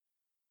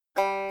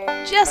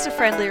Just a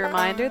friendly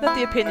reminder that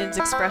the opinions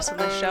expressed on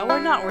this show are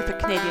not worth a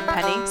Canadian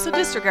penny, so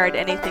disregard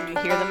anything you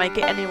hear that might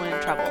get anyone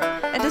in trouble.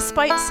 And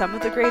despite some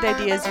of the great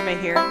ideas you may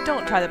hear,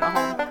 don't try them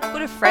at home. Go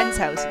to a friend's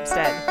house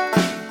instead.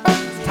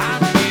 It's time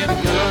to get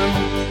a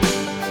gun.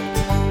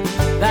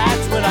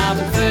 That's what I've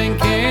been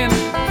thinking.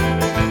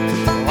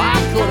 Well,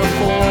 I could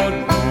afford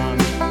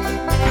one.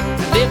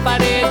 And if I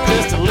did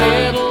just a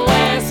little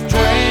less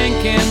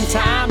drinking,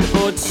 time to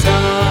put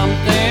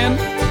something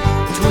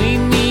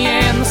between me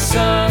and the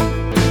sun.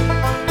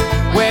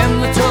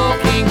 When the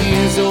talking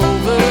is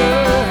over,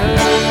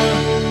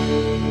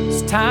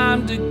 it's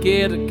time to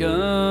get a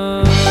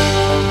gun.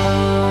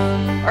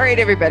 All right,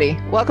 everybody.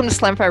 Welcome to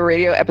Slamfire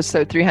Radio,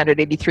 episode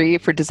 383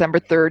 for December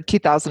 3rd,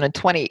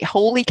 2020.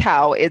 Holy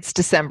cow, it's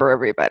December,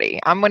 everybody.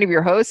 I'm one of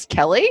your hosts,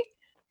 Kelly.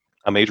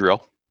 I'm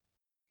Adriel.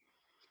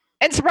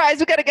 And surprise,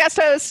 we got a guest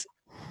host.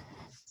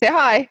 Say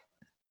hi.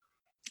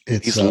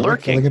 He's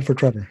lurking. Looking for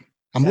Trevor.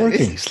 I'm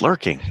lurking. He's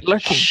lurking.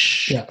 Lurking.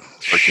 Shh. Yeah.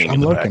 Lurking I'm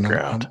in the lurking.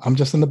 background. I'm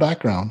just in the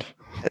background.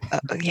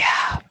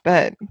 Yeah,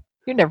 but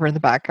you're never in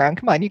the background.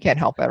 Come on, you can't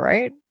help it,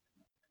 right?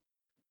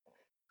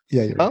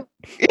 Yeah, you're right. Oh,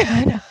 yeah,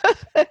 I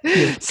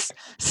know.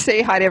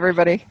 Say hi to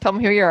everybody. Tell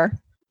them who you are.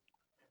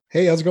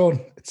 Hey, how's it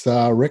going? It's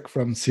Rick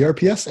from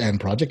CRPS and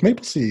Project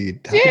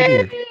Mapleseed. Happy to be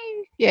Yay! here.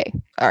 Yay.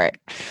 All right.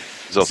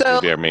 This is also going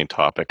to be our main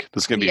topic.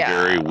 This is going to be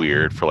very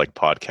weird for like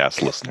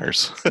podcast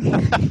listeners.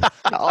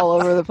 All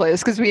over the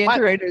place because we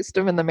introduced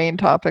him in the main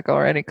topic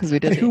already because we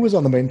did. Hey, who was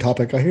on the main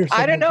topic? I hear.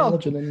 I don't know.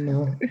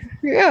 And,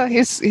 Yeah,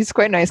 he's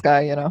quite a nice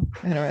guy, you know.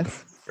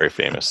 Anyways. Very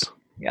famous.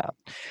 Yeah.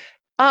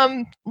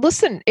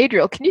 Listen,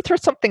 Adriel, can you throw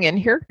something in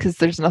here? Because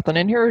there's nothing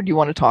in here. Or do you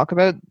want to talk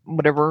about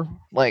whatever?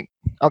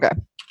 Okay.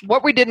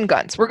 What We Did in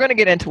Guns. We're going to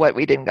get into What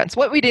We Did in Guns.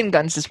 What We Did in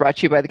Guns is brought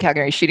to you by the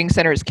Calgary Shooting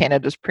Center. It's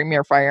Canada's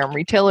premier firearm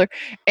retailer.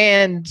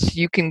 And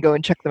you can go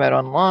and check them out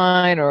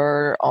online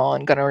or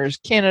on Gun Owners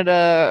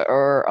Canada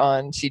or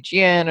on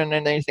CGN and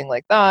anything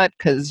like that.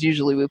 Because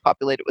usually we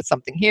populate it with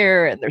something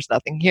here and there's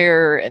nothing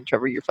here. And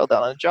Trevor, you filled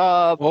out on a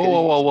job.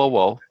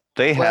 Whoa.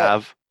 They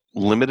have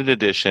limited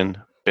edition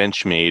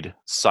Benchmade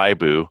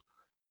Saibu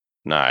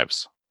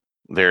knives.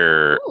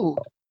 They're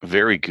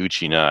very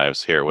Gucci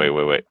knives. Here, wait.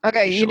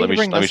 Okay, you need to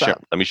bring this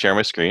up. Let me share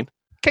my screen.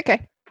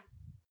 Okay.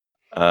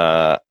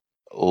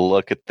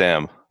 Look at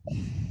them.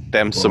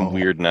 Some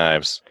weird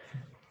knives.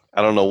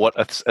 I don't know what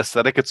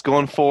aesthetic it's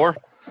going for,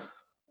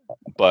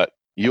 but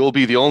you'll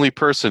be the only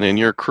person in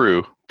your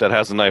crew that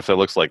has a knife that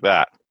looks like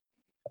that.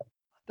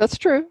 That's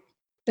true.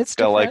 It's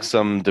got like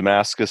some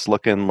Damascus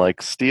looking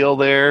like steel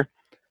there.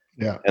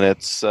 Yeah. And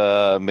it's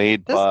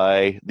made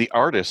by the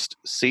artist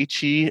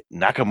Seiichi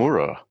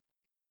Nakamura.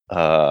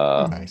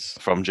 Nice.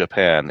 From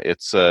Japan.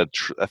 It's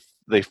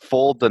they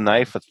fold the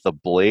knife at the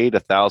blade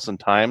 1,000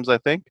 times, I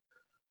think.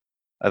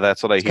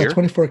 That's what I hear.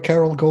 24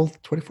 karat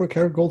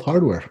gold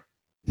hardware.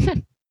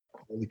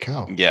 Holy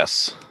cow.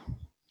 Yes.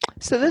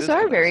 So these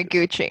are very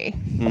Gucci.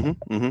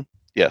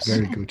 Yes.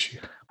 Very Gucci.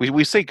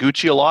 We say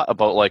Gucci a lot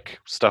about like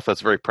stuff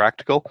that's very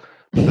practical,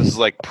 but this is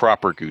like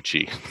proper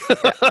Gucci.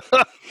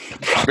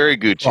 Very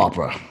Gucci.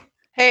 Proper.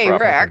 Hey,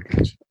 Proper.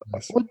 Rick,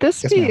 would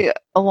this be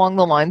along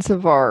the lines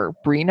of our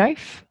brie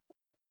knife?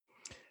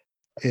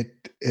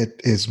 It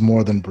is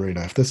more than brie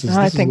knife. This is.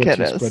 I this think is what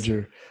it you is.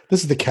 spread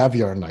this is the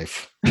caviar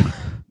knife.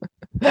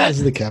 This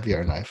is the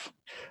caviar knife.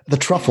 The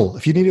truffle.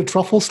 If you need a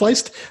truffle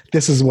sliced,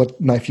 this is what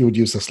knife you would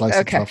use to slice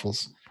the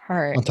truffles. All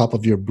right. On top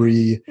of your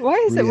brie. Why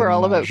is it we're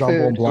all about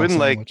food?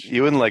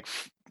 You wouldn't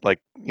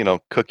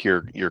cook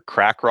your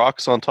crack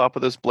rocks on top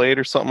of this blade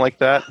or something like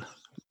that?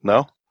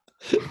 No?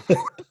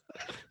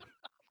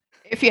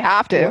 If you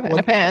have to, in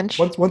a pinch.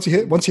 Once you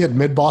hit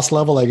mid boss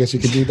level, I guess you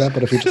can do that.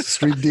 But if you're just a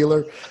street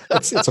dealer,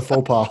 it's a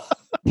faux pas.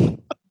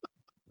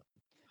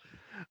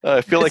 I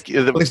feel like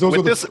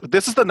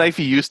this is the knife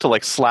you use to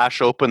like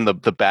slash open the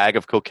bag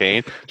of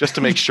cocaine just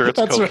to make sure it's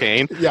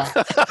cocaine. Right. Yeah,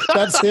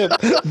 that's it.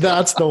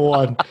 That's the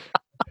one.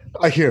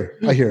 I hear.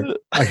 That's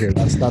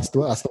the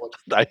one.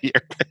 I hear.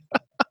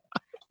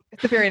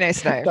 It's a very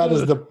nice knife. That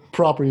is the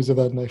proper use of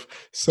that knife.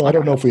 So I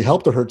don't know if we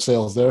helped or hurt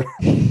sales there.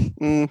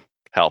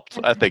 Helped.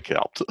 I think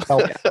helped.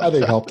 I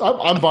think helped.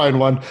 I'm buying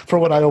one for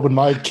when I open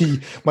my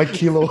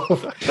kilo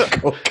of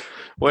coke.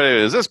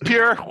 Wait, is this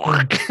pure?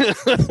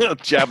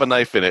 Jab a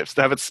knife in it.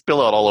 Have it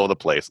spill out all over the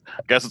place.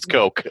 I guess it's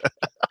coke.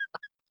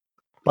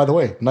 By the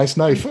way, nice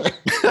knife.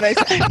 Nice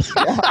knife.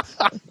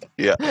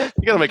 Yeah.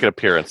 You got to make an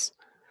appearance.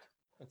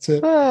 That's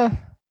it. Yeah.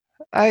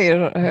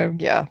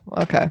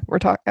 Okay. We're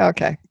talking.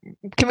 Okay.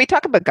 Can we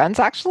talk about guns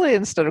actually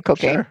instead of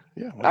cocaine? Sure.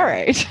 Yeah. All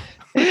right.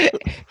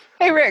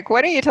 Hey, Rick,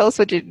 why don't you tell us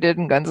what you did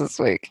in guns this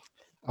week?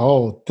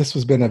 Oh, this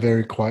has been a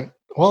very quiet.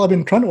 Well, I've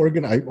been trying to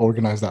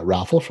organize that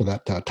raffle for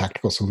that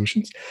Tactical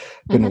Solutions.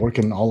 Been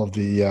working with all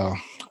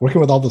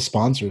the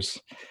sponsors.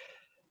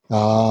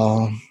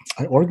 I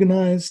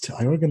organized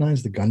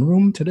the gun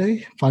room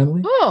today.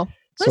 Finally. Oh,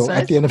 that's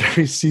nice. At the end of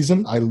every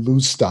season, I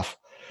lose stuff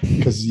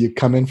because you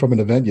come in from an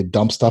event, you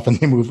dump stuff, and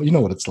they move. You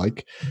know what it's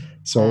like.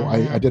 So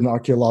I did an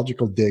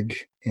archaeological dig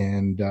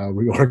and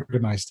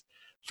reorganized.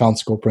 Found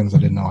scope rings I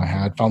didn't know I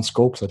had. Found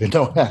scopes I didn't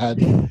know I had.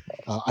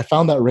 I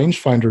found that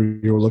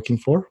rangefinder you were looking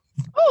for.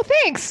 Oh,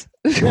 thanks.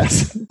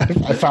 Yes,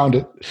 I found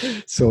it.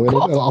 So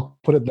Cool. I'll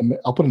put it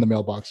in the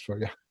mailbox for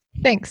you.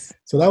 Thanks.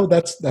 So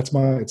that's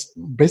my. It's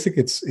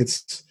basically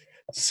it's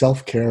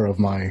self care of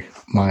my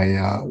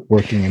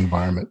working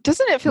environment.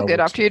 Doesn't it feel My good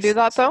after you do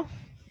that, though?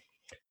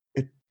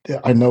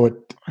 I know it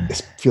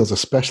feels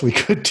especially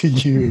good to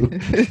you,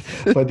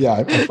 but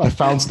yeah, I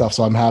found stuff,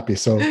 so I'm happy.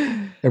 So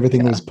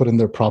everything was put in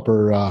their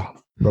proper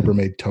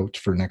Rubbermaid tote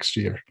for next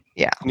year.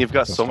 Yeah. And you've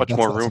got so much That's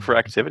more awesome. room for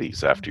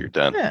activities after you're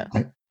done. Yeah.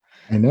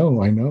 I know.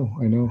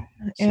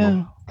 So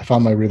Yeah. I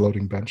found my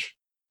reloading bench.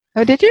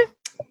 Oh, did you?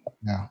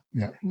 Yeah.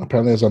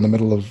 Apparently, I was on the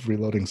middle of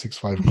reloading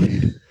 6.5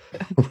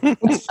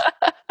 Creed.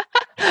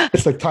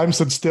 It's like time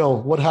stood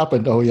still. What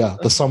happened? Oh yeah,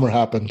 the summer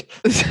happened.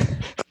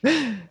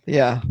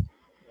 Yeah.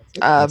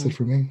 That's it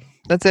for me.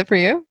 That's it for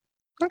you?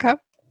 Okay.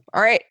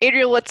 All right.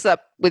 Adriel, what's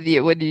up with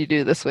you? What did you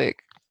do this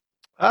week?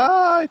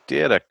 I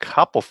did a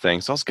couple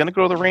things. I was going to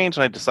go to the range,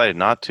 and I decided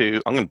not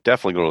to. I'm going to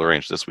definitely go to the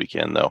range this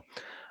weekend, though.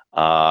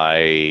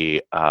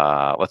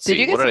 Let's see. Did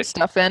you get some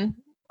stuff in?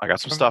 I got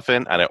some stuff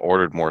in, and I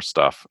ordered more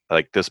stuff.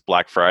 Like this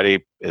Black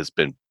Friday has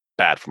been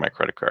bad for my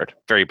credit card.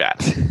 Very bad.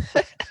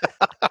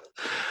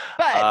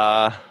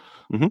 But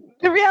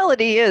the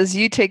reality is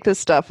you take this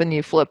stuff and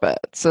you flip it.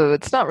 So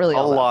it's not really a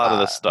all that lot of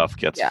the bad. stuff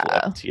gets Yeah.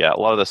 flipped. Yeah, a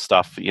lot of the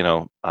stuff,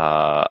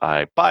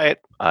 I buy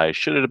it, I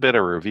shoot it a bit, I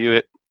review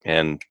it,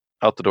 and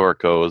out the door it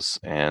goes.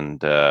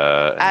 And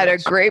At a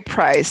great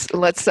price.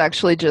 Let's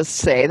actually just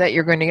say that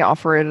you're going to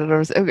offer it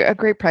at a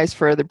great price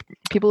for the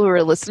people who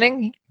are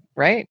listening,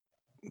 right?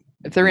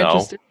 If they're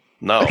interested.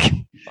 No,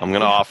 I'm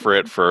going to offer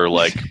it for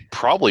like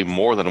probably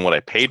more than what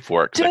I paid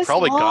for it because I Just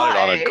probably got it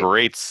on a lie.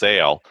 great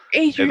sale.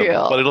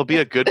 Adriel. But it'll be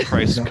a good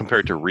price No.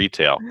 compared to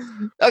retail.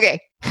 Okay.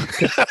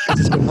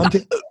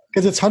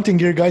 Because it's hunting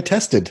gear guy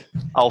tested.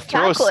 I'll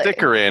throw Exactly. a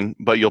sticker in,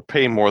 but you'll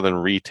pay more than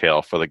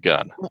retail for the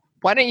gun.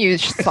 Why don't you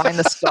sign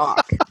the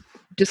stock?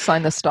 Just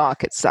sign the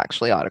stock. It's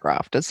actually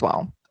autographed as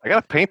well. I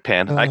got a paint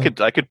pen. I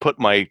could put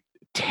my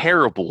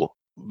terrible,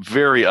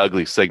 very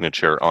ugly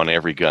signature on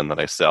every gun that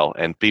I sell,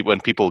 and when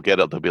people get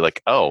it, they'll be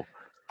like, "Oh,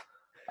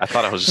 I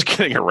thought I was just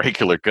getting a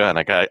regular gun.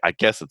 I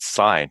guess it's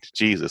signed.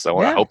 Jesus, I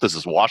Yeah. hope this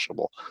is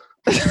washable."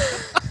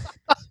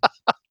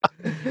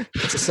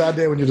 It's a sad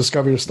day when you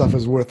discover your stuff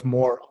is worth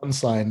more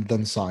unsigned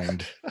than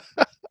signed.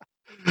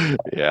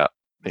 Yeah.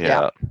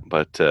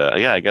 But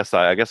I guess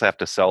I have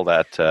to sell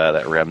that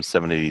Rem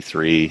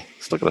 783.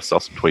 Still gotta sell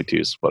some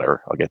 22s.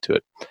 Whatever. I'll get to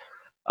it.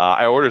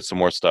 I ordered some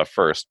more stuff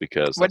first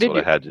because What that's did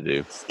what I had to do.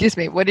 Excuse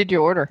me. What did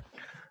you order?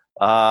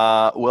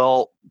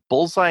 Well,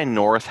 Bullseye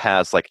North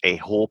has like a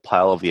whole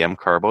pile of the M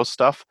Carbo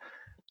stuff,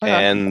 Okay.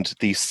 and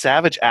the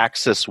Savage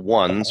Axis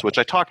ones, which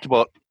I talked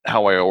about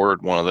how I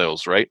ordered one of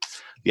those, right?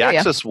 The Yeah.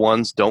 Axis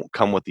ones don't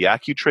come with the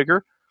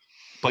AccuTrigger,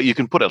 but you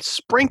can put a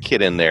spring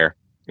kit in there,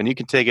 and you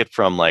can take it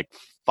from like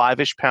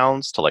 5-ish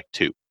pounds to like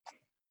 2,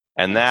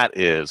 and that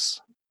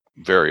is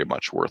very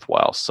much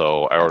worthwhile.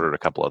 So I ordered a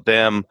couple of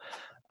them.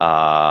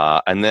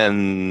 And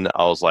then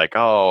I was like,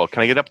 "Oh,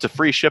 can I get up to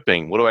free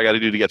shipping? What do I got to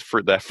do to get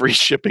that free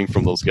shipping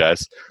from those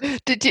guys?"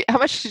 How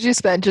much did you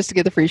spend just to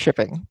get the free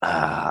shipping?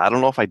 I don't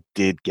know if I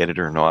did get it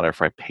or not, or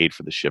if I paid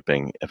for the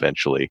shipping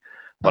eventually.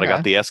 But I Okay.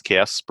 got the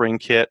SKS spring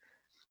kit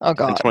Oh and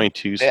God.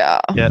 22 Yeah.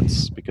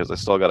 kits because I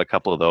still got a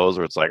couple of those.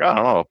 Where it's like, I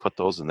don't know, I'll put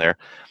those in there.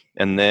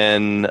 And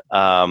then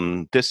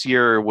this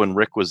year when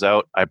Rick was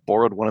out, I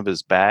borrowed one of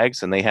his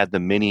bags, and they had the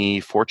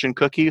mini fortune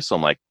cookie. So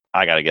I'm like,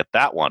 I got to get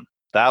that one.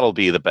 That'll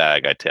be the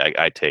bag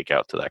I take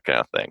out to that kind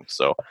of thing.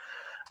 So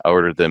I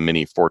ordered the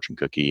mini fortune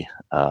cookie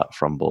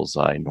from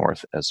Bullseye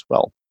North as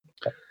well.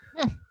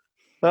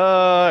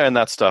 And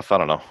that stuff, I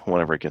don't know.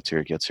 Whenever it gets here,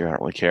 it gets here. I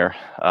don't really care.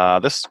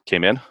 This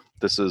came in.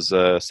 This is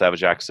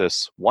Savage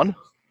Axis 1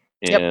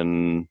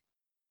 in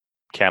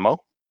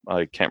camo.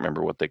 I can't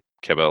remember what the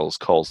Cabela's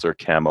calls their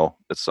camo.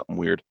 It's something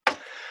weird.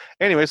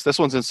 Anyways, this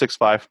one's in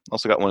 6.5.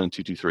 Also got one in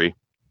 223.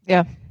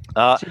 Yeah.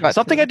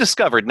 Something I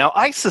discovered. Now,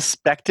 I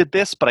suspected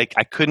this, but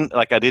I couldn't,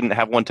 I didn't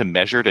have one to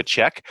measure to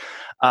check.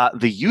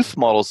 The youth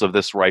models of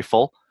this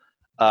rifle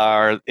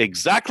are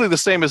exactly the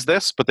same as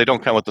this, but they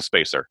don't come with the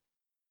spacer.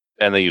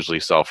 And they usually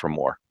sell for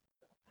more.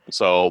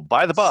 So,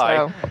 by the by,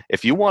 So,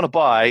 if you want to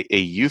buy a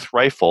youth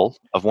rifle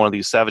of one of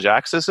these Savage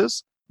Axes,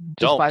 just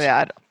don't. buy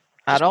that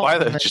adult.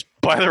 Just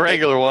buy the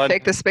regular one.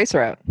 Take the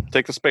spacer out.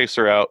 Take the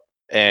spacer out,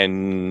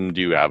 and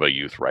you have a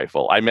youth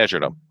rifle. I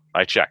measured them.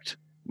 I checked.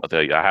 But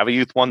I have a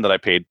youth one that I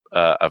paid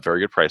a very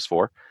good price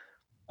for,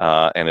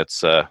 and it's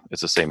the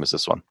same as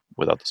this one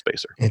without the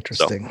spacer.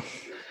 Interesting. So,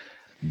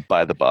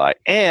 by the by,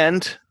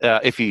 and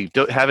if you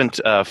haven't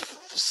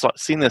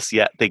seen this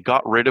yet, they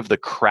got rid of the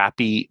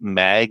crappy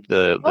mag,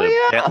 the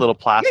bent little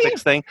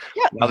plastics thing.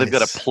 Yeah. Now they've got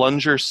Nice. a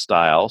plunger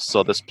style.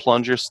 So this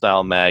plunger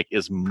style mag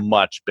is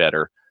much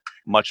better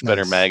Nice.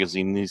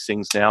 magazine than these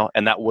things now,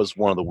 and that was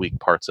one of the weak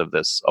parts of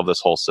this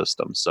whole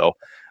system. So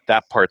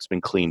that part's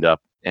been cleaned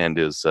up and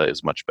is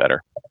much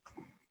better.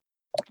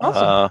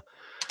 Awesome.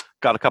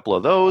 Got a couple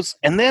of those,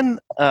 and then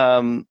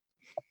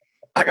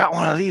I got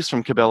one of these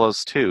from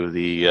Cabela's too.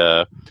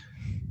 The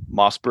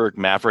Mossberg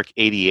Maverick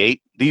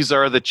 88. These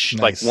are the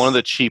like Nice. one of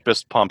the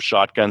cheapest pump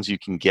shotguns you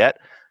can get.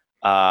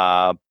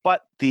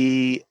 But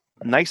the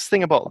nice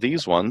thing about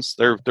these ones,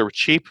 they're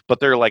cheap, but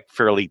they're like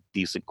fairly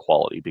decent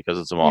quality because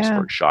it's a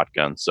Mossberg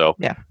shotgun. So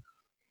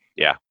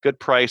yeah, good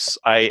price.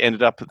 I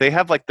ended up, they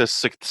have like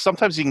this,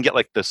 sometimes you can get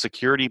like the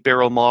security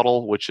barrel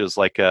model, which is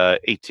like a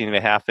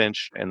 18.5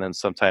 inch. And then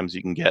sometimes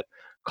you can get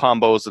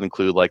combos that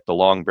include like the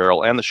long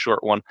barrel and the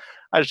short one.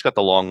 I just got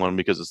the long one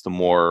because it's the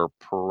more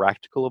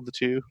practical of the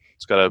two.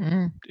 It's got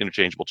a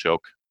interchangeable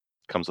choke.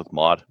 Comes with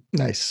mod.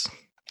 Nice.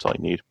 That's all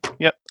you need.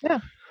 Yep. Yeah.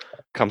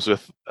 Comes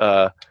with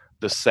the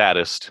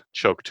saddest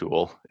choke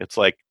tool. It's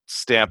like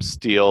stamped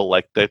steel,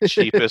 like the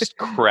cheapest,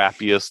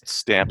 crappiest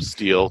stamped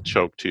steel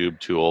choke tube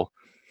tool.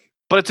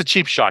 But it's a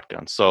cheap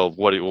shotgun, so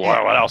what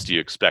else do you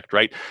expect,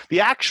 right?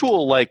 The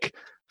actual like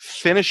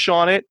finish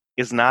on it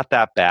is not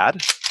that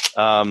bad.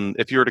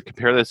 If you were to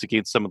compare this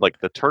against some of like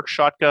the Turk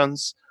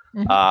shotguns,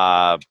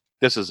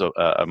 this is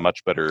a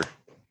much better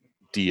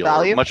deal,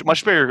 Value?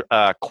 much better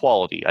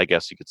quality, I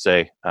guess you could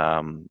say,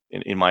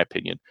 in my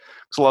opinion.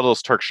 Because a lot of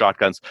those Turk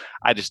shotguns,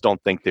 I just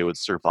don't think they would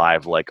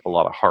survive like a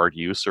lot of hard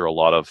use or a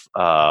lot of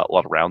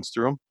rounds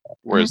through them.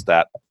 Whereas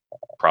that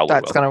probably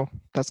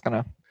that's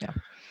gonna yeah.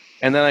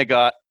 And then I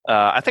got,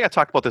 I think I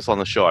talked about this on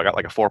the show. I got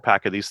like a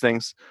 4-pack of these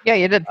things. Yeah,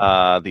 you did.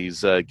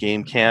 These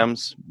game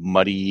cams,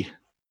 muddy.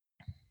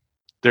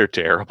 They're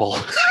terrible.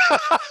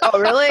 Oh,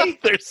 really?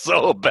 They're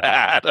so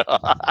bad.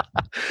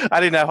 I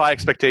didn't have high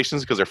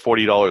expectations because they're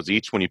 $40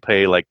 each when you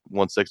pay like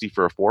 $160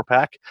 for a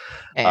 4-pack.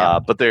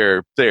 But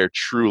they're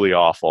truly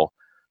awful.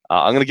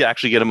 I'm gonna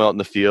actually get them out in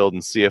the field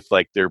and see if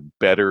like they're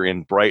better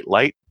in bright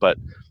light. But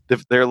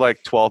if they're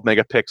like 12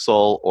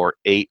 megapixel or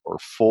 8 or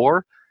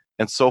 4.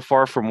 And so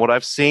far from what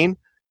I've seen,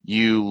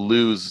 you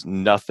lose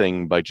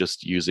nothing by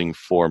just using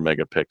 4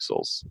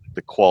 megapixels.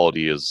 The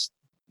quality is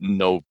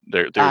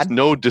there's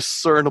no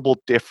discernible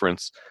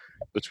difference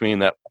between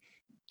that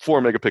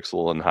 4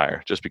 megapixel and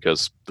higher, just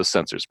because the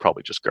sensor's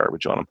probably just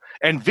garbage on them.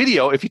 And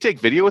video, if you take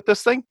video with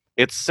this thing,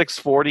 it's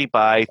 640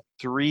 by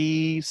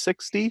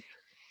 360,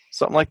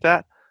 something like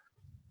that,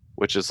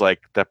 which is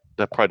like, that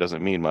probably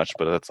doesn't mean much,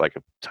 but that's like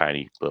a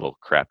tiny little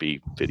crappy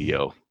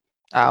video.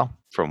 Oh.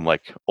 From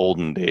like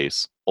olden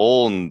days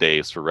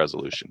for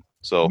resolution.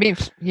 So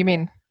you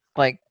mean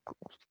like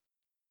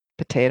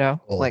potato?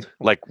 Old.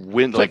 Like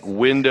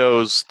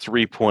Windows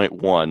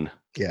 3.1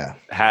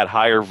 had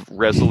higher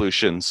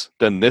resolutions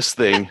than this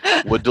thing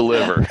would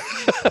deliver.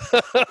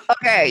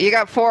 Okay, you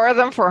got 4 of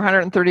them for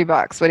 $130.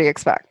 What do you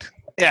expect?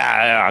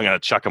 Yeah, I'm gonna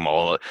chuck them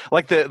all.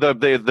 Like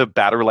the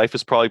battery life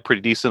is probably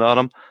pretty decent on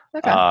them.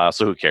 Okay.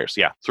 So who cares?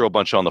 Yeah, throw a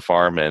bunch on the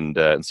farm and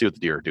see what the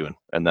deer are doing,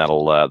 and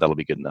that'll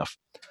be good enough.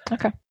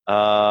 Okay.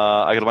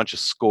 I got a bunch of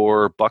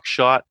Score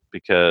buckshot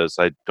because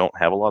I don't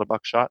have a lot of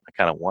buckshot. I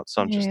kind of want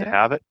some just to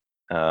have it.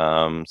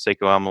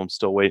 Seiko ammo I'm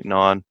still waiting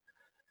on.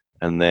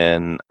 And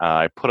then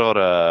I put out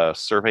a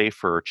survey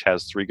for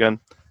Chaz 3-Gun.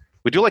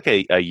 We do like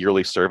a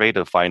yearly survey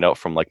to find out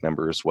from like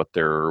members where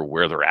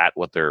they're at,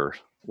 what they're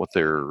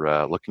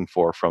looking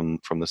for from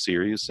the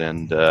series,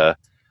 and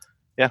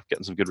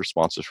getting some good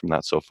responses from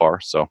that so far.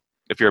 So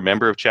if you're a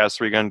member of Chaz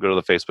 3-Gun, go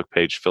to the Facebook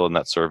page, fill in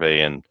that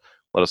survey, and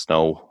let us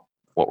know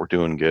what we're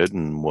doing good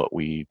and what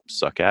we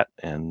suck at,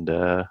 and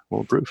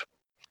we'll improve.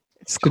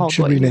 It's called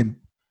should rename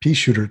Pea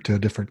Shooter to a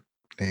different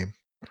name.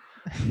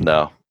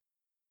 No,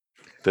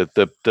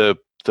 the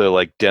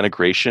like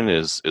denigration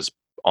is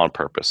on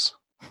purpose.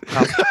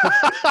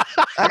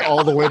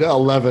 All the way to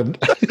 11.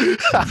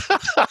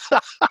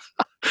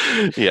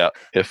 Yeah,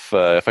 if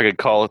I could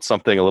call it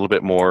something a little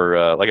bit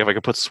more, like if I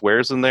could put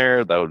swears in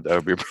there, that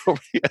would be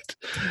appropriate.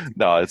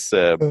 No, it's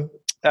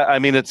I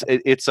mean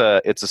it's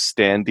a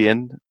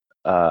stand-in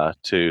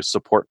to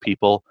support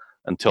people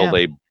until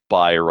they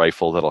buy a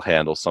rifle that'll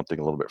handle something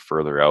a little bit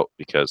further out,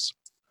 because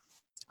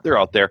they're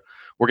out there.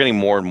 We're getting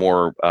more and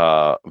more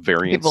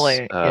variants. People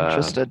are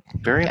interested.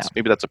 Variants? Yeah.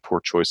 Maybe that's a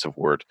poor choice of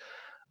word.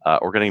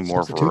 We're getting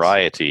more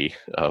variety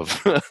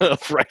of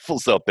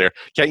rifles out there.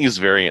 Can't use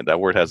variant.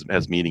 That word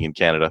has meaning in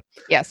Canada.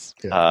 Yes.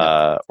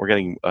 We're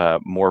getting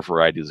more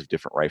varieties of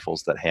different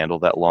rifles that handle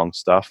that long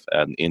stuff,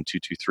 and in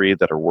 223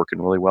 that are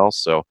working really well.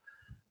 So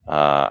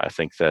I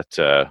think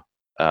that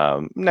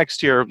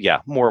next year,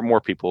 more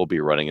people will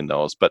be running in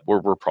those. But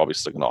we're probably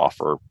still going to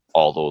offer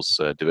all those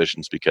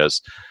divisions,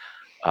 because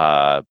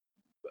that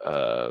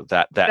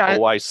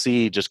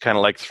OIC just kind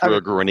of like threw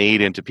a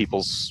grenade into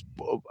people's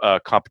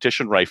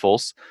competition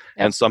rifles,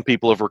 and some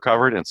people have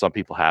recovered and some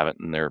people haven't,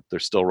 and they're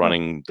still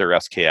running their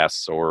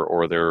SKS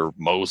or their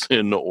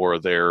Mosin or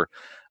their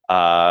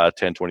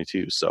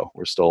 1022. So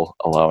we're still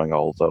allowing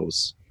all of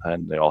those,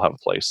 and they all have a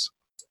place.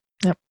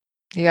 Yep,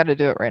 you got to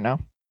do it right now.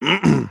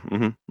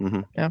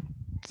 Yeah.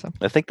 So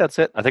I think that's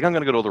it. I think I'm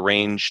going to go to the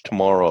range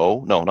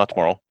tomorrow. No, not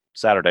tomorrow.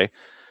 Saturday.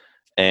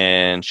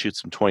 And shoot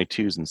some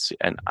 22s and see.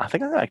 And I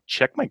think I'm going to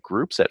check my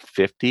groups at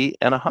 50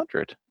 and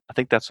 100. I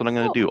think that's what I'm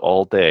going to do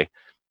all day.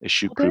 Is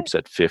shoot groups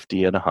at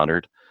 50 and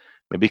 100.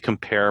 Maybe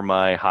compare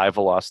my high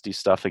velocity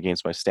stuff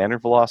against my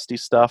standard velocity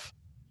stuff.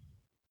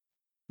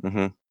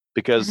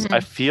 Because I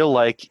feel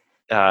like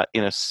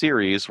in a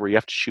series where you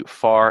have to shoot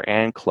far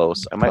and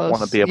close, I might want to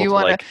Close. be able You to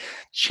wanna like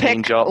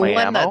change Pick out my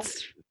one ammo.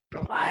 that's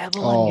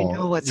reliable and you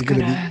know what's you're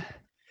gonna gonna.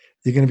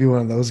 You're gonna be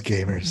one of those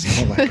gamers.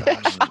 Oh my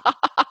gosh.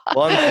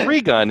 Well, on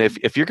 3-gun,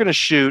 if you're going to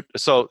shoot,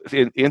 so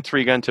in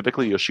 3-gun,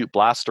 typically you'll shoot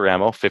blaster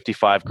ammo,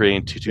 55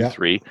 grain,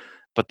 223.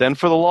 But then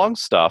for the long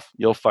stuff,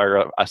 you'll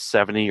fire a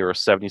 70 or a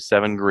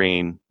 77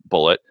 grain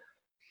bullet,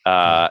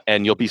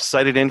 and you'll be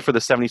sighted in for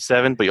the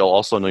 77, but you'll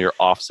also know your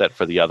offset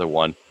for the other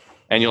one,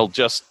 and you'll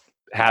just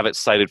have it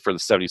sighted for the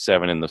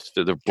 77 and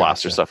the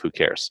blaster Gotcha. stuff. Who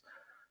cares?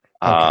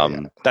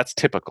 Okay, That's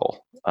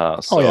typical. Oh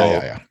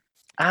yeah.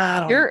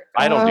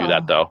 I don't do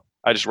that though.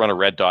 I just run a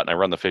red dot and I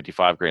run the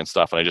 55 grain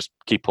stuff, and I just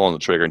keep pulling the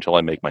trigger until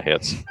I make my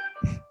hits.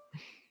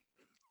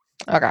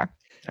 Okay.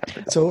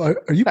 So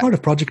are you part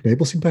of Project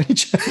Maple Seed by any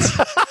chance?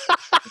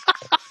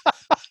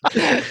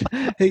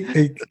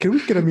 hey, can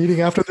we get a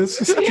meeting after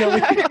this? Yeah,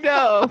 I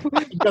know.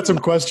 You've got some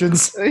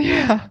questions.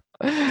 Yeah.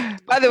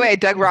 By the way,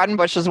 Doug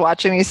Rodenbush is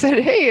watching. He said,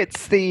 "Hey,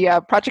 it's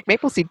the Project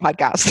Maple Seed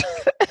podcast."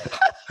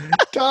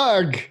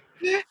 Doug.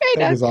 Hey, That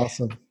Doug. is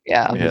awesome.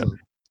 Yeah. Yeah.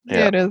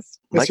 Yeah, it is.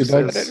 Yes, Mike you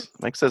do.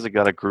 says it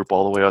got a group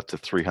all the way out to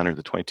 300.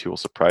 The 22 will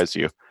surprise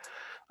you.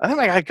 I think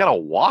I got to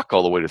walk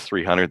all the way to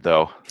 300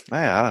 though.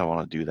 I don't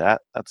want to do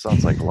that. That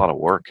sounds like a lot of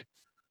work.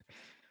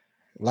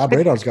 Lab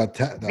Radar's got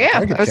Yeah,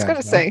 target I was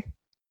going to cams say.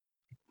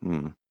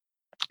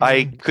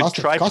 I could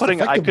try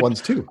putting. I could.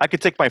 ones too. I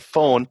could take my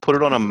phone, put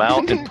it on a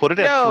mount, and put it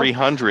at No.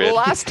 300.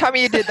 Last time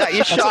you did that,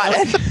 you shot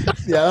it.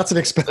 Yeah, that's an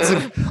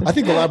expensive. I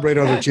think the Lab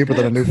Radars are cheaper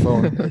than a new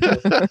phone.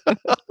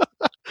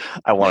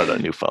 I wanted a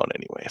new phone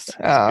anyways. It's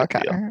a Oh, good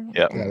okay. deal.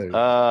 Yeah, there you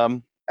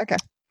go. Okay.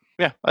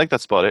 Yeah, I think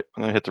that's about it.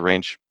 I'm gonna hit the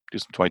range, do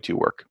some 22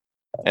 work,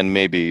 and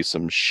maybe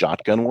some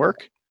shotgun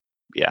work.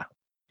 Yeah,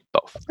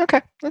 both.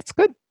 Okay, that's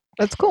good.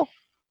 That's cool.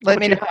 Let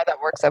me know how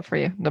that works out for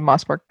you, the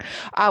Mossberg.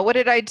 What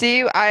did I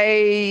do?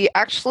 I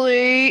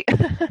actually,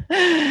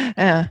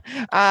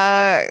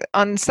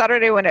 on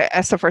Saturday when at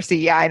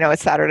SFRC, yeah, I know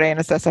it's Saturday and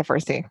it's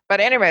SFRC. But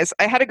anyways,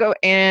 I had to go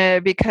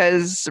in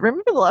because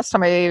remember the last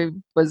time I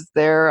was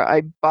there,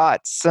 I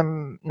bought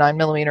some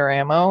 9mm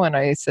ammo and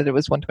I said it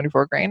was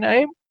 124 grain.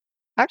 I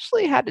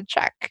actually had to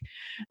check,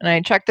 and I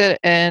checked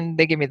it and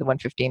they gave me the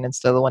 115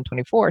 instead of the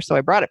 124. So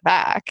I brought it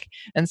back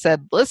and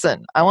said,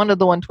 listen, I wanted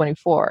the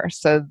 124.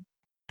 So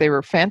they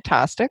were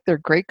fantastic. They're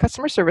great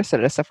customer service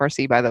at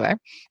SFRC, by the way.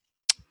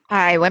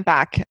 I went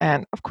back,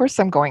 and of course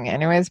I'm going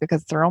anyways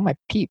because they're all my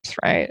peeps,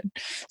 right?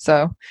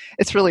 So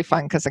it's really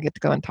fun because I get to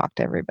go and talk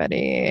to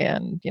everybody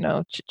and,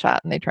 chit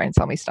chat, and they try and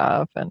sell me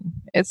stuff, and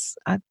it's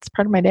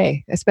part of my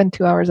day. I spend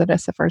 2 hours at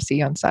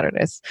SFRC on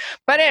Saturdays.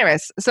 But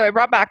anyways, so I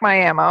brought back my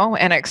ammo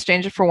and I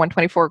exchanged it for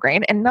 124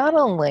 grain, and not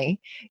only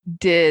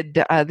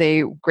did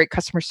they great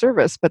customer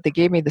service, but they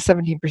gave me the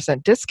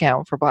 17%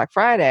 discount for Black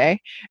Friday,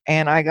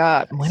 and I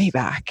got money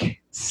back.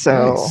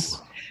 So.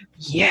 Nice.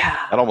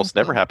 Yeah. That almost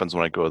never happens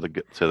when I go to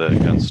the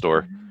gun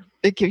store.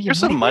 They give you Here's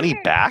some money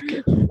back.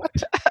 What?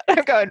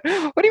 I'm going,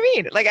 what do you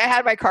mean? Like, I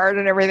had my card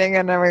and everything,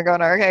 and I'm going,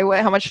 okay,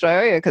 how much do I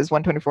owe you? Because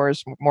 124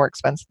 is more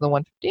expensive than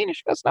 115. And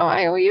she goes, no,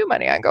 I owe you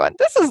money. I'm going,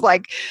 this is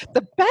like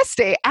the best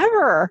day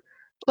ever.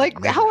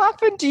 Like, how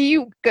often do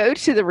you go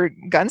to the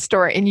gun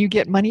store and you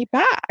get money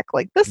back?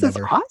 Like, this is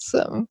Never.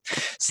 awesome.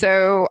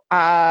 So,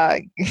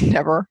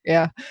 never.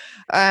 Yeah.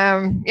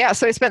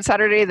 So I spent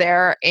Saturday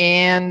there,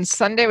 and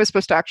Sunday was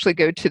supposed to actually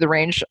go to the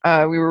range.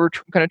 We were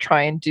going to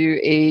try and do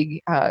a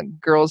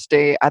girls'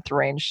 day at the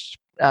range,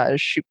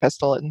 shoot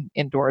pistol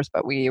indoors,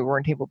 but we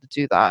weren't able to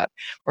do that.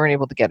 We weren't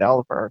able to get all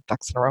of our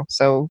ducks in a row.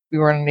 So we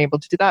weren't able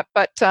to do that.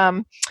 But,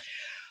 and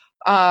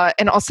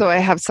also I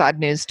have sad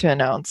news to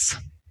announce.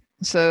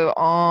 So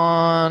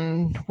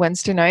on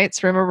Wednesday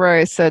nights, remember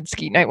I said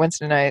Skeet Night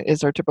Wednesday night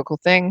is our typical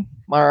thing.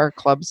 Our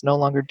club's no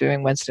longer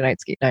doing Wednesday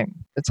night Skeet Night.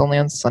 It's only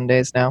on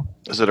Sundays now.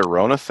 Is it a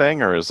Rona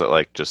thing, or is it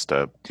like just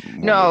a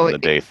No, the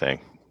day thing?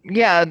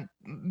 Yeah,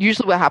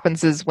 usually what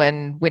happens is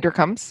when winter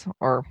comes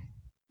or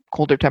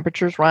colder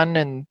temperatures run,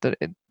 and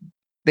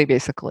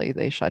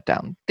they shut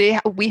down.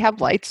 We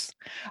have lights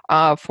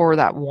for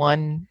that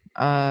one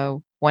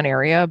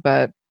area,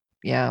 but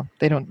yeah,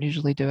 they don't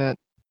usually do it.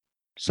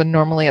 So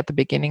normally at the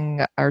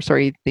beginning,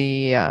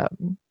 the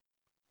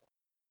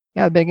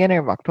beginning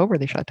of October,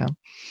 they shut down.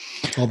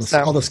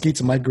 All the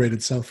skeets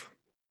migrated south.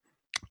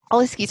 All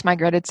the skeets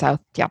migrated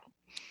south. Yep.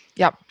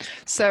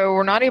 So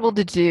we're not able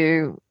to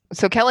do.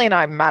 So Kelly and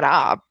I met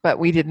up, but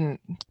we didn't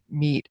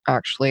meet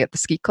actually at the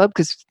skeet club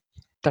because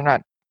they're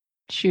not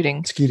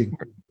shooting. Skeeting.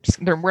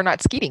 We're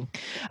not skeeting.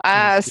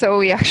 So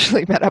we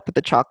actually met up at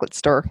the chocolate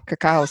store,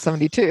 Cacao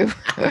 72.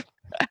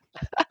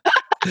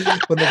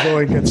 When the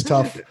going gets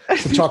tough,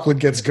 the chocolate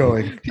gets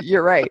going.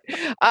 You're right.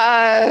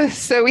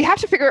 So we have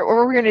to figure out what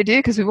we're going to do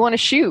because we want to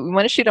shoot. We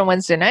want to shoot on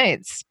Wednesday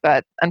nights,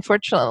 but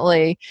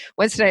unfortunately,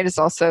 Wednesday night is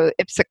also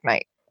IPSC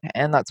night,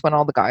 and that's when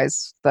all the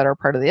guys that are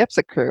part of the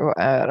IPSC crew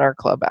at our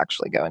club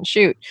actually go and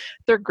shoot.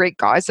 They're great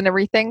guys and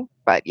everything,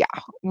 but yeah,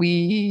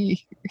 I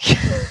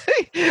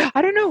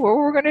don't know what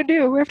we're going to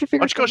do. We have to figure.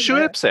 Why don't you go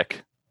shoot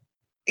IPSC?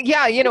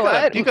 Yeah, you know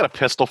what? You got a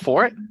pistol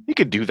for it. You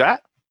could do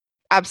that.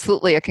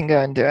 Absolutely, I can go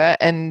and do it.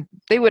 And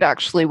they would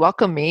actually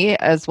welcome me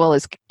as well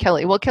as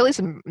Kelly. Well, Kelly's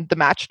the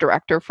match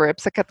director for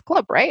IPSC at the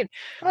club, right?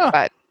 Oh.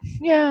 But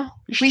yeah,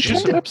 You should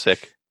choose some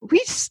IPSC. we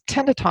just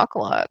tend to talk a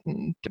lot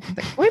and different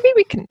things. Maybe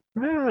we can,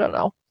 I don't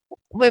know.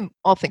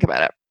 I'll think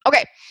about it.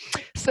 Okay.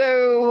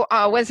 So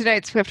Wednesday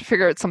nights, we have to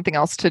figure out something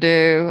else to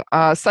do.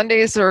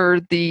 Sundays are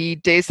the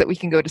days that we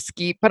can go to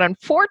ski. But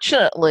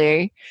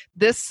unfortunately,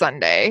 this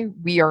Sunday,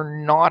 we are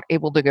not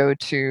able to go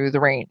to the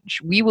range.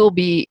 We will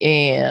be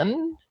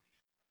in,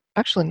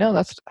 actually, no,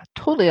 that's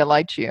totally a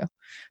lie to you.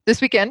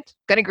 This weekend,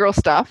 Gunny Girl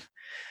stuff.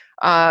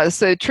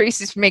 So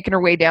Tracy's making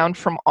her way down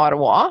from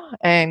Ottawa,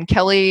 and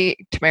Kelly,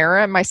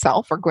 Tamara, and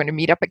myself are going to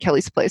meet up at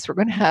Kelly's place. We're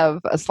going to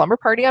have a slumber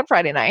party on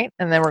Friday night,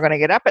 and then we're going to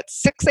get up at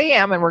 6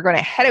 a.m. and we're going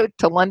to head out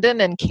to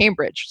London and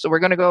Cambridge. So we're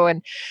going to go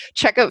and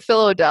check out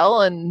Phil O'Dell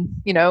and,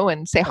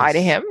 and say hi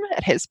to him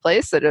at his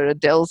place at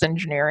O'Dell's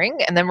Engineering.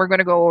 And then we're going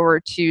to go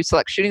over to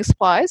Select Shooting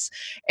Supplies,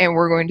 and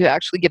we're going to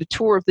actually get a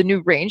tour of the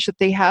new range that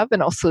they have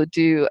and also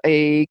do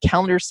a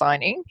calendar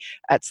signing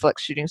at Select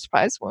Shooting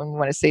Supplies. We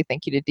want to say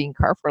thank you to Dean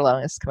Carr for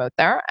allowing us to come out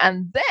there,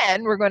 and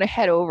then we're going to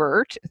head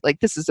over to,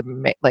 this is a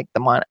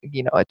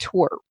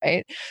tour,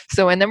 right?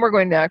 So, and then we're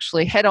going to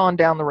actually head on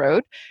down the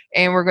road,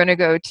 and we're going to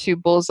go to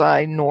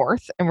Bullseye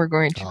North, and we're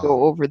going to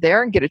go over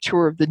there and get a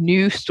tour of the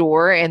new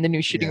store and the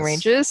new shooting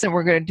ranges, and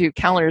we're going to do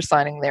calendar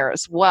signing there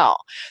as well.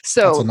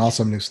 So that's an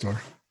awesome new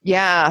store.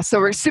 Yeah, so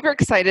we're super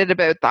excited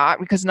about that,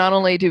 because not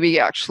only do we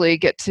actually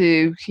get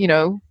to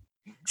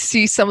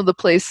see some of the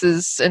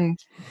places and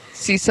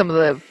see some of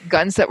the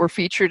guns that were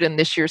featured in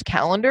this year's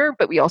calendar,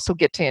 but we also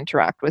get to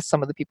interact with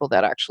some of the people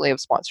that actually have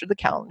sponsored the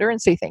calendar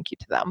and say thank you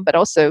to them, but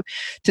also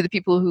to the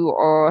people who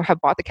have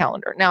bought the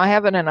calendar. Now, I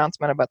have an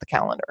announcement about the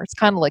calendar. It's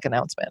kind of like an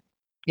announcement.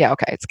 Yeah,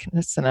 okay,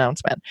 it's an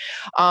announcement.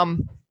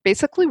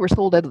 Basically, we're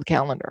sold out of the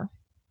calendar.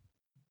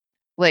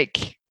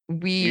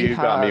 You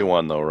got me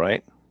one though,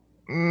 right?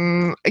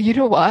 You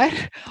know what?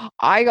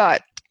 I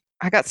got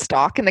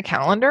stock in the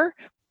calendar,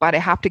 but I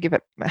have to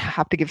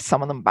give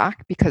some of them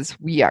back, because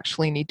we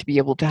actually need to be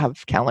able to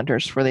have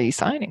calendars for the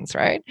signings,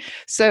 right?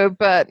 So,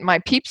 but my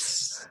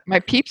peeps, my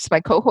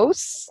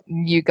co-hosts,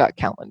 you got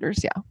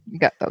calendars, yeah, you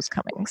got those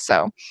coming.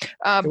 So,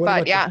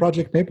 but yeah,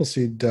 Project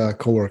Mapleseed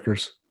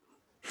co-workers.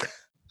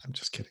 I'm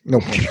just kidding. No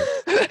pressure.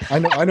 I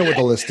know what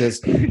the list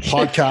is.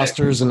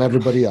 Podcasters and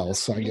everybody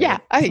else.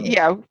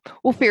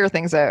 We'll figure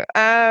things out.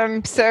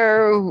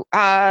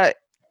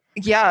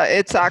 Yeah,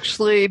 it's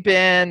actually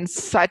been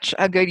such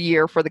a good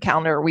year for the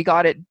calendar. We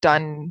got it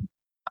done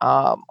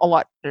a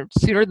lot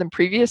sooner than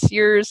previous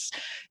years,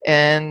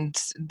 and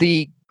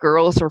the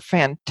girls are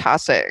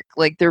fantastic.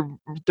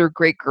 They're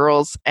great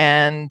girls,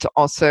 and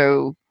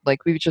also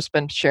we've just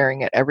been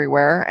sharing it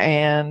everywhere,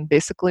 and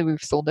basically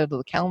we've sold out of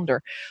the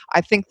calendar.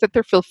 I think that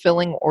they're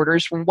fulfilling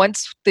orders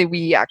once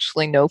we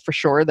actually know for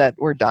sure that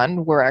we're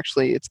done.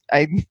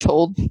 I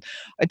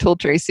told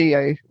Tracy,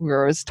 we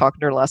were talking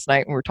to her last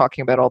night, and we were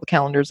talking about all the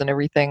calendars and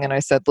everything, and I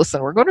said,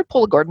 listen, we're going to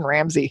pull a Gordon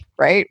Ramsay,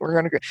 right? We're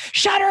going to go,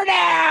 shut her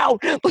down.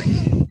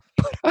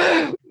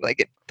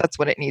 That's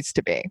what it needs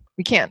to be.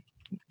 We can't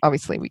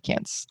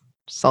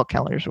sell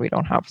calendars we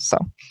don't have. So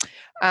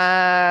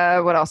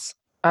what else?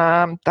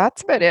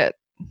 That's about it.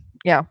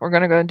 Yeah, we're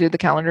gonna go and do the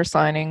calendar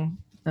signing,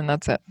 and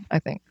that's it. I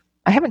think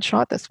I haven't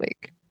shot this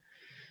week.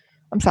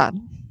 I'm sad.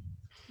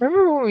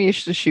 Remember when we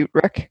used to shoot,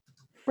 Rick?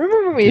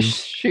 Remember when we used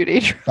to shoot,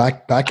 Adrian?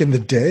 Back in the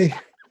day.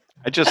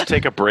 I just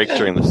take a break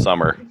during the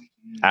summer.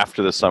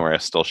 After the summer, I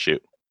still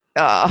shoot.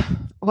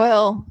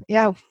 Well,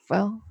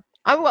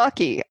 I'm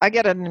lucky. I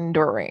get an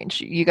indoor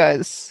range. You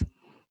guys?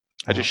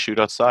 I just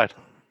shoot outside.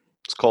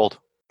 It's cold.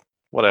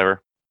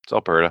 Whatever. It's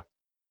Alberta.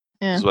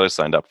 Yeah. This is what I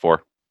signed up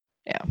for.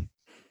 Yeah,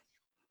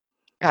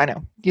 I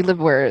know. You live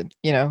where it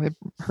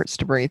hurts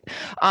to breathe.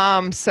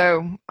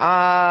 Some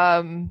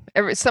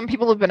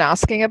people have been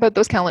asking about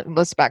those calendars.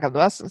 Let's back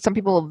up. Some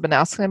people have been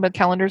asking about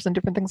calendars and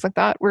different things like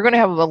that. We're going to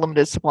have a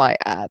limited supply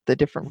at the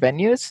different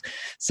venues.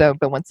 So,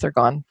 but once they're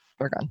gone,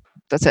 they're gone.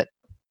 That's it.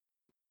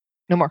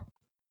 No more.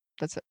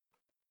 That's it.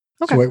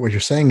 Okay. So what you're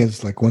saying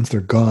is once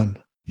they're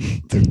gone,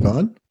 they're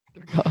gone?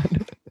 They're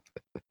gone.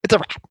 It's a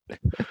wrap.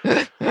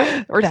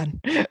 We're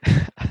done.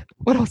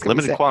 What else?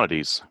 Limited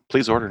quantities.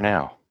 Please order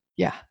now.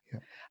 Yeah.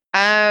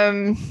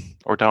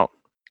 Or don't.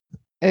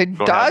 Don't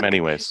Doug, have them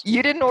anyways.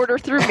 You didn't order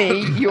through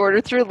me. You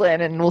ordered through Lynn,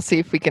 and we'll see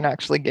if we can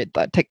actually get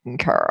that taken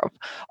care of.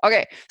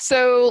 Okay,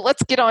 so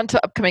let's get on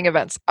to upcoming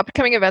events.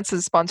 Upcoming events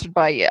is sponsored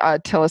by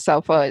TELUS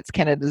Alpha. It's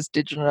Canada's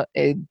digital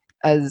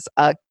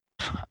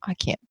I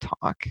can't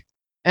talk.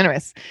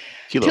 Anyways,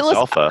 TELUS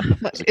Alpha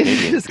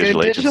is a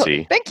Canadian digital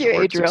agency. Thank you,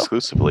 works Adriel.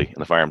 Exclusively in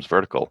the firearms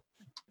vertical.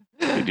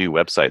 We do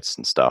websites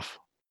and stuff,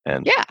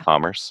 and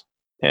commerce,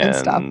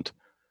 and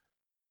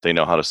they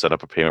know how to set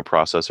up a payment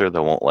processor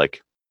that won't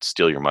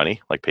steal your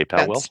money like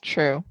PayPal will. That's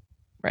true,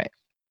 right?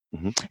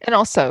 Mm-hmm. And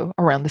also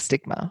around the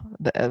stigma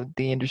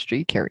the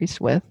industry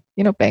carries with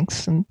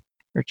banks and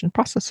merchant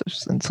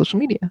processors and social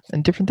media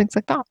and different things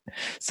like that.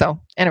 So,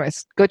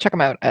 anyways, go check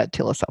them out at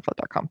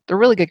telusalpha.com. They're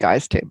really good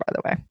guys too, by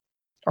the way.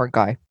 Or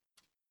guy. I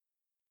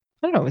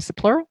don't know. Is it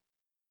plural?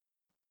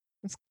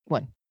 It's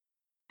one.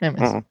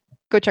 Anyways.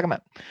 Go check them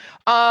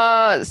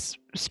out.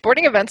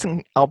 Sporting events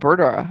in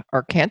Alberta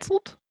are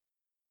canceled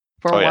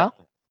for a while.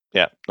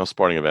 Yeah, no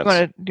sporting events.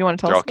 Do you want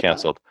to tell They're us? all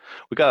canceled.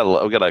 We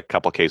got a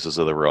couple cases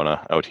of the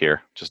Rona out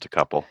here, just a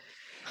couple.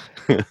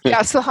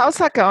 Yeah. So how's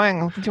that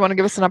going? Do you want to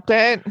give us an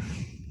update?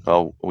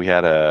 Well, we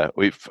had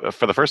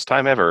for the first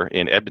time ever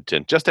in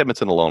Edmonton, just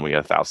Edmonton alone, we had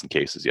 1,000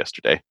 cases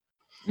yesterday.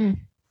 Mm.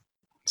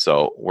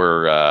 So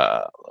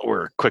we're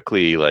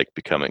quickly like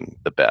becoming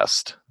the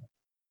best.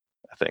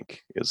 I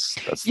think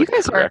that's You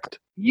guys correct.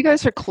 You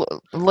guys are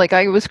like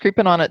I was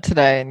creeping on it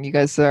today, and you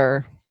guys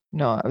are.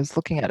 No, I was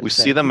looking at it. We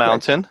today. see the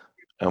mountain,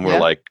 and we're Yeah.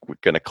 like, we're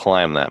going to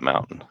climb that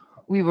mountain.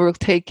 We will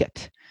take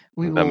it.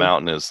 The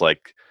mountain is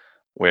like,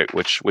 wait,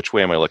 which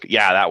way am I looking?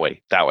 Yeah, that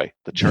way.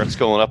 The chart's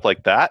going up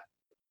like that.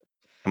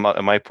 Am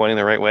I pointing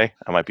the right way?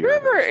 I might be. Do you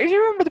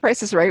remember The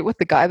Price is Right with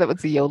the guy that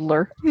was the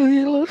yodeler?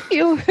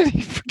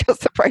 He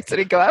forgets the price and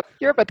he go up.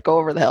 You're about to go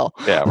over the hill.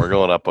 Yeah, we're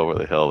going up over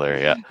the hill there.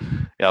 Yeah,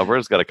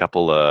 Alberta's got a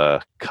couple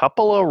of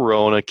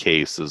Rona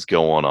cases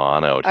going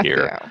on out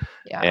here,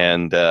 Yeah.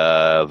 and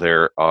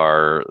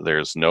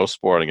there's no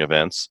sporting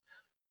events.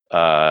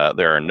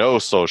 There are no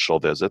social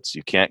visits.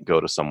 You can't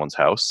go to someone's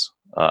house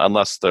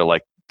unless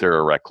they're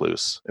a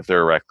recluse. If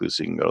they're a recluse,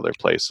 you can go to their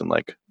place and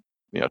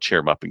cheer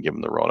them up and give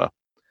them the Rona.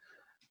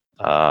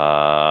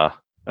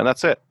 And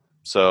that's it.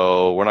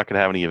 So we're not going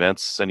to have any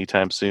events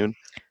anytime soon.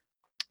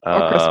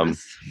 Or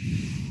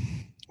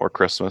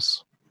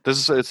Christmas.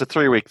 It's a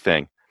 3-week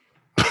thing.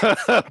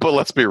 But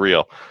let's be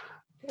real.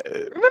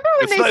 Remember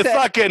when It's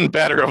not getting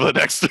better over the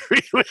next 3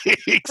 weeks. Remember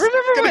It's going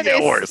when to get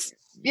they worse.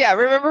 Yeah,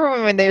 remember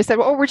when they said,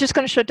 "Oh, we're just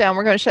going to shut down.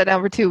 We're going to shut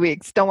down for 2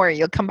 weeks. Don't worry,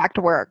 you'll come back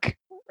to work."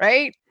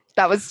 Right?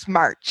 That was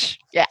March.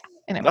 Yeah.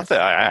 Anyways. Nothing.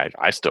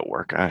 I still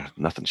work.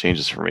 Nothing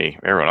changes for me.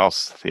 Everyone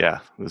else, yeah.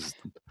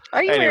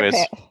 Are you anyways.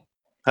 wearing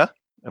pants?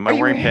 Am I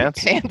wearing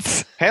pants?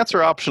 Pants. Pants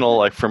are optional,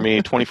 like for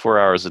me, 24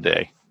 hours a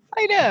day.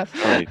 I know.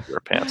 I don't need to wear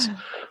pants.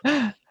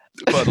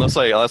 But let's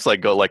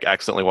go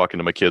accidentally walk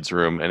into my kid's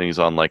room and he's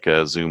on like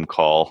a Zoom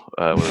call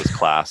with his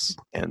class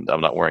and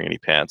I'm not wearing any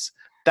pants.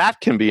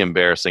 That can be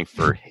embarrassing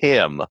for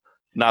him,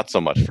 not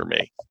so much for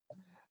me.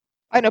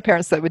 I know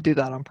parents that would do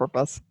that on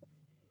purpose.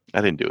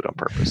 I didn't do it on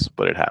purpose,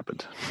 but it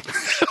happened.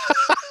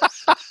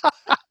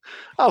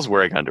 I was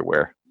wearing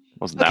underwear.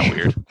 Wasn't that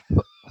weird?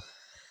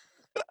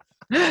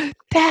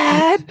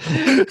 Dad.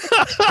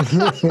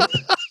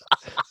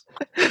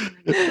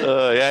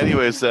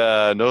 Anyways,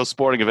 no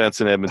sporting events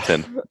in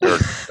Edmonton or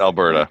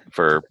Alberta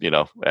for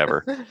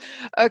ever.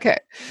 Okay.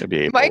 Maybe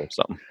April Mike? or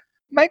something.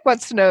 Mike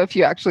wants to know if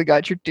you actually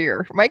got your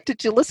deer. Mike,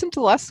 did you listen to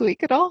last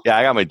week at all? Yeah,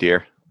 I got my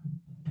deer.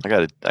 I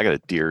got a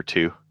deer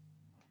too.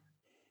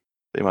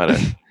 They might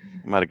have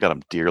got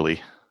him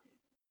dearly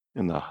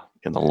in the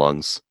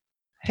lungs.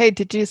 Hey,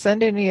 did you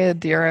send any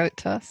deer out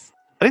to us?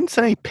 I didn't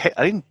send any.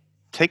 I didn't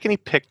take any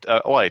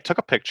I took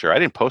a picture. I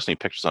didn't post any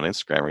pictures on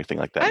Instagram or anything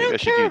like that. I Maybe don't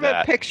should care do about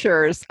that.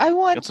 pictures. I You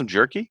want got some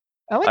jerky?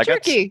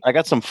 jerky. I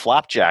got some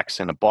flapjacks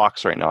in a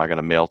box right now. I got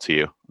to mail to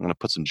you. I'm gonna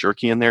put some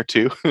jerky in there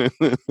too. Why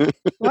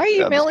are you I'm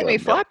just mailing me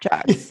gonna mail-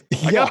 flapjacks?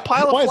 I got a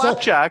pile Why of is that-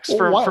 flapjacks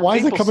for why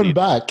is it people coming seed.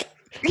 back?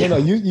 No,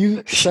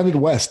 you send it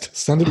west.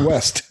 Send it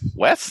west.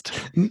 West?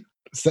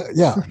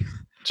 Yeah,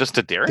 Just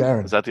to Darren?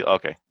 Darren. Is that the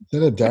okay?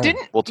 send it down.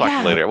 Didn't We'll talk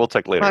yeah. later. We'll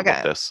talk later Okay.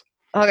 about this.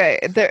 Okay,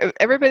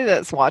 everybody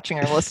that's watching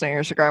or listening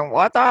is going,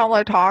 "What the hell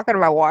are they talking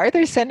about? Why are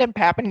they sending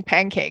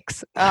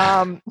pancakes?"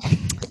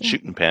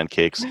 Shooting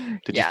pancakes.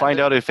 Did Yeah, you find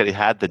out if it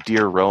had the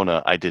deer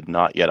Rona? I did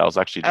not yet. I was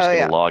actually just Oh, going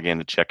to yeah. log in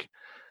to check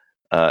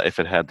if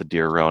it had the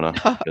deer Rona.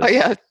 Oh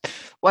yeah.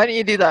 Why don't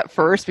you do that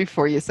first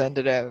before you send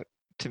it out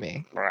to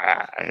me?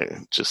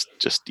 Just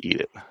eat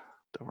it.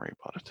 Don't worry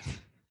about it.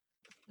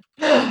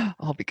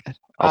 I'll be good.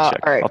 I'll check.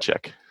 All right. I'll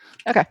check.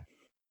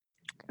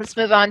 Let's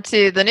move on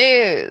to the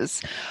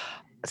news.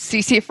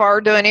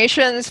 CCFR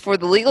donations for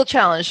the legal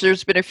challenge.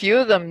 There's been a few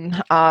of them.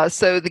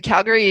 So the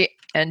Calgary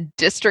and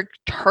District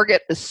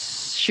Target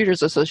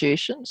Shooters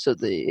Association, so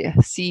the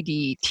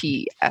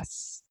CDTSA,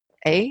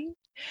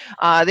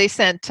 they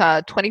sent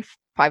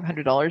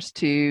 $2,500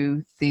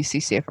 to the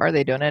CCFR.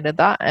 They donated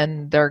that,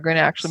 and they're going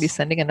to actually be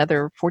sending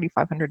another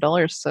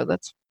 $4,500. So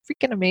that's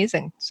freaking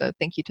amazing. So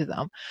thank you to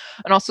them.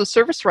 And also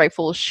Service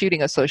Rifle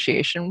Shooting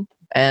Association,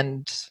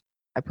 and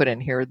I put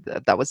in here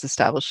that was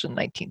established in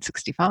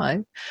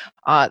 1965.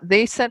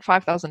 They sent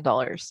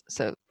 $5,000.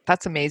 So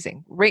that's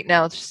amazing. Right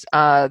now,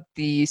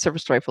 the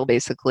service rifle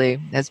basically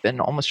has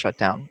been almost shut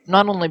down,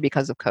 not only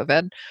because of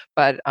COVID,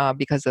 but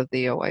because of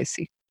the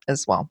OIC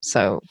as well.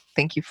 So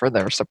thank you for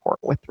their support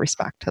with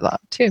respect to that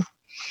too.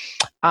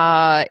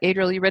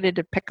 Adriel, you ready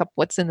to pick up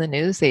what's in the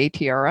news, the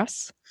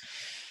ATRS?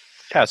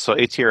 Yeah, so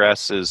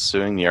ATRS is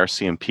suing the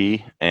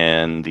RCMP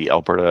and the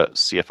Alberta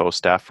CFO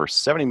staff for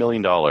 $70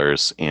 million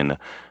in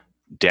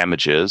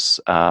damages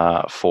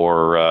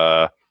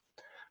for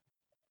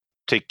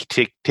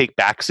take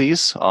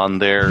backsies on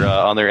their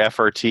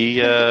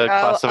FRT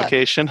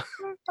classification.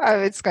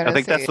 I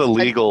think that's the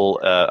legal.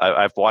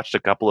 I've watched a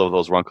couple of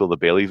those Runkle the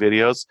Bailey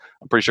videos.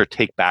 I'm pretty sure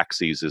take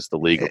backsies is the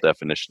legal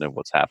definition of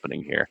what's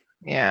happening here.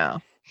 Yeah.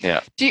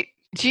 Yeah. Do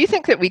you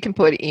think that we can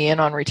put Ian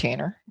on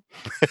retainer?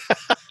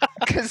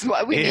 Because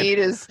what we Ian. need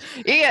is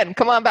Ian.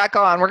 Come on back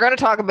on. We're going to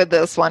talk about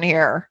this one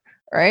here,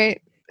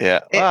 right?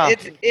 Yeah. Well,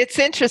 It's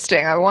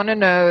interesting. I want to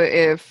know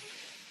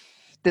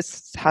if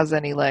this has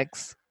any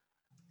legs.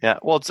 yeah.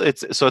 Well,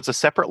 it's a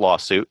separate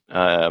lawsuit.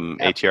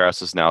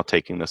 ATRS is now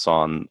taking this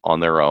on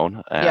their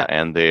own, Yeah.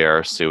 and they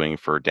are suing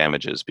for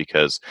damages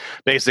because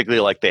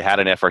basically, like, they had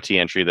an FRT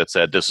entry that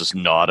said this is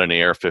not an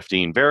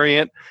AR-15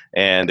 variant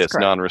and That's it's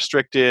correct.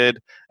 non-restricted,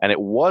 and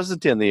it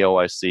wasn't in the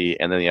OIC,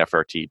 and then the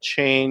FRT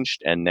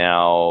changed, and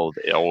now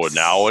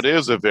it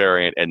is a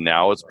variant, and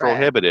now it's Right.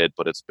 prohibited,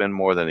 but it's been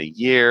more than a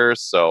year.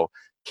 So,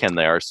 can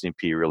the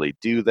RCMP really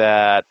do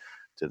that?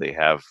 Do they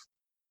have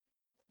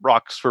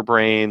rocks for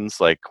brains?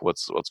 Like,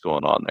 what's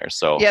going on there?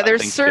 So Yeah, I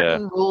there's think,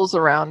 certain rules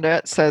around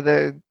it. So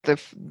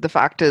the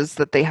fact is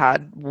that they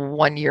had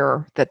 1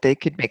 year that they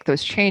could make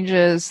those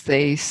changes.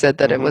 They said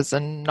that it Mhm. was a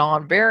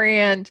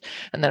non-variant,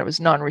 and then it was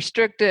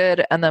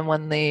non-restricted. And then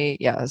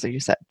as you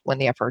said, when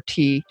the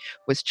FRT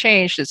was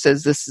changed, it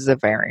says this is a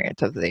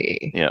variant of the.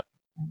 Yeah.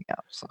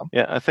 So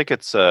yeah, I think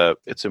it's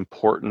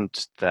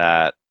important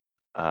that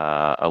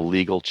a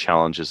legal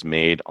challenge is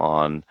made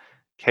on.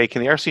 Hey,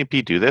 can the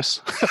RCMP do this?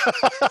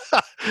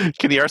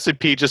 Can the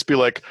RCMP just be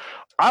like,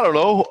 I don't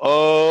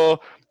know,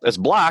 it's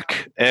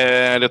black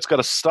and it's got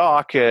a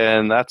stock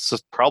and that's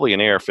just probably an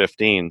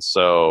AR-15,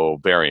 so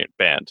variant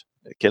banned.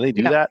 Can they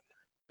do Yeah. that?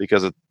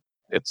 Because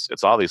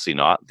it's obviously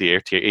not. The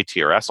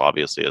ATRS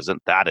obviously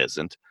isn't. That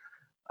isn't.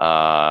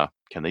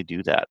 Can they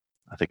do that?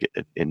 I think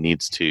it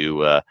needs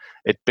to.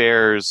 It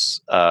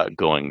bears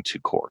going to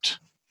court.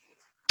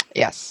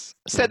 yes.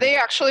 So they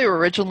actually were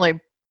originally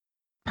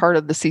part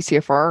of the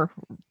CCFR.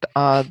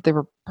 They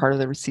were part of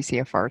the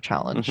CCFR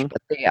challenge, Mhm.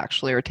 but they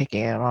actually are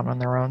taking it on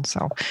their own.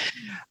 So,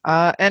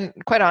 and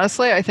quite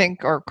honestly, I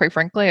think, or quite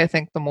frankly, I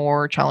think the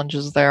more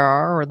challenges there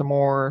are, or the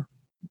more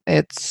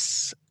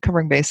it's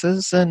covering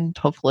bases, and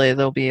hopefully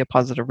there'll be a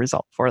positive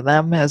result for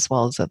them, as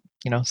well as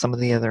some of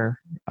the other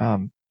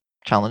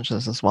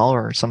challenges as well,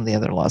 or some of the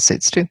other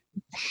lawsuits too.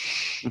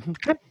 Mhm.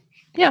 Okay.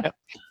 Yeah. Yep.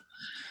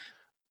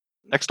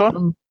 Next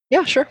one.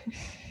 Yeah, sure.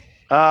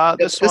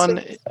 This this one,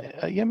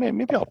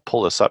 maybe I'll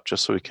pull this up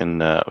just so we can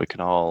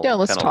all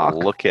let's kind talk. of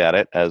look at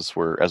it as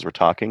we're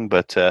talking.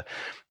 But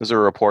there's a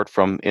report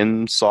from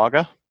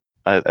Saga.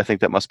 I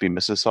think that must be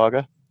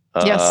Mississauga.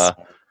 Yes.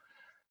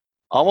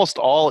 Almost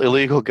all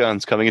illegal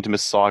guns coming into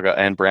Mississauga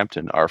and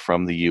Brampton are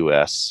from the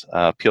U.S.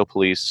 Peel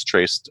Police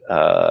traced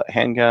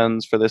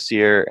handguns for this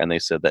year, and they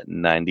said that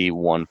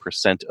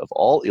 91% of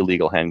all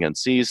illegal handguns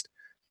seized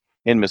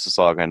in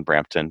Mississauga and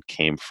Brampton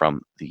came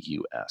from the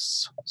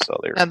U.S. So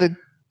they're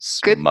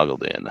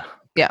smuggled in.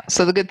 Yeah.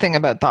 So the good thing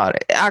about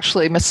that,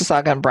 actually,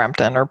 Mississauga and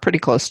Brampton are pretty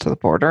close to the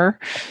border.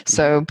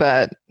 So,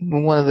 but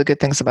one of the good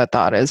things about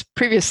that is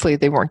previously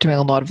they weren't doing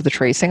a lot of the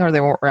tracing, or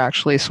they weren't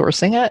actually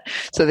sourcing it.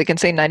 So they can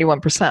say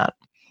 91%,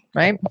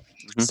 right?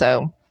 Mhm.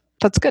 So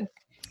that's good.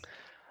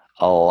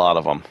 A lot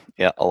of them.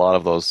 Yeah, a lot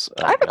of those.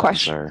 I have a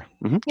question.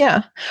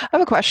 Yeah. I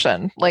have a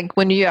question. Like,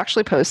 when you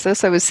actually post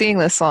this, I was seeing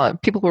this on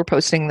people were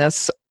posting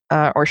this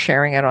or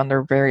sharing it on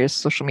their various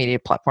social media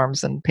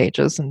platforms and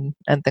pages and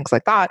things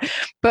like that.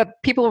 But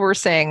people were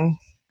saying,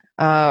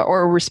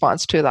 or a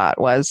response to that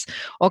was,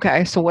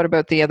 okay, so what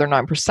about the other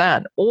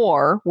 9%?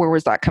 Or where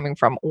was that coming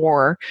from?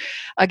 Or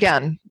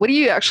again, what do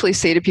you actually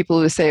say to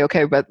people who say,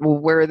 okay, but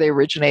where are they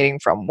originating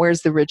from?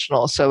 Where's the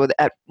original? So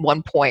at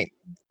one point,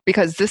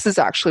 because this is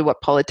actually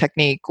what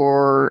Polytechnique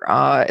or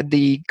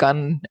the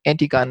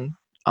anti-gun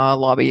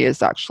lobby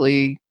is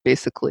actually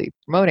basically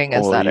promoting,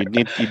 is that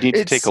you need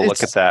to take a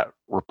look at that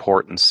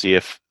report and see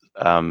if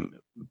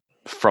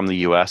from the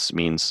U.S.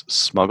 means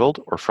smuggled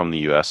or from the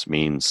U.S.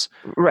 means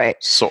right.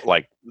 So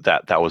like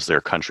that was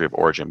their country of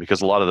origin,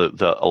 because a lot of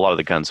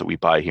the guns that we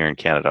buy here in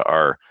Canada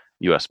are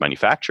U.S.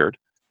 manufactured.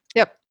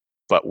 Yep.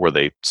 But were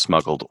they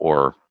smuggled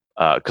or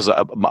because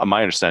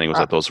my understanding was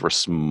that those were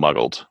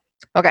smuggled.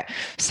 Okay.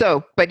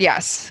 So, but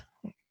yes,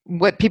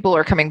 what people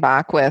are coming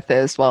back with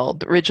is, well,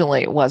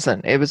 originally it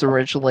wasn't. It was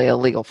originally a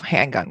legal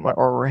handgun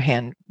or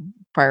hand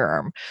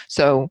firearm.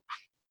 So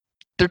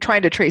they're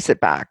trying to trace it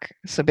back.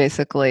 So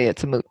basically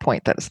it's a moot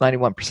point that it's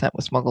 91%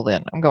 was smuggled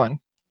in. I'm going,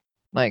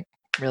 like,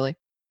 really?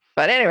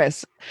 But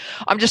anyways,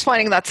 I'm just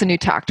finding that's a new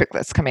tactic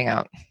that's coming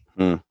out.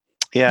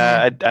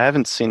 Yeah, I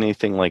haven't seen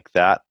anything like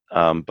that.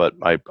 But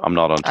I'm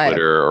not on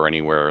Twitter or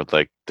anywhere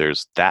like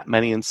there's that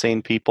many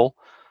insane people.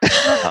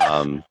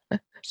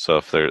 So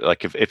if they're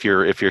like if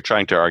you're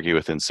trying to argue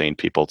with insane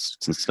people,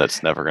 since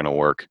that's never going to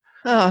work.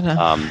 Oh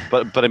no.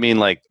 But I mean,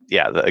 like,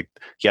 yeah,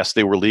 yes,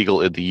 they were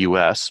legal in the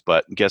U.S.,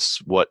 but guess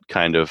what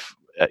kind of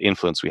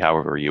influence we have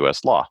over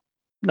U.S. law?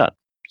 None.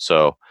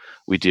 So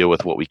we deal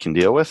with what we can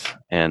deal with,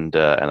 and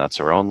that's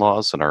our own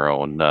laws and our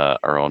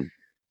own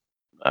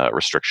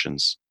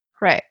restrictions.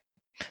 Right.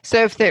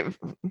 So if they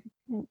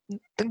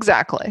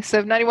exactly, so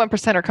if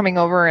 91% are coming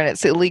over and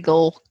it's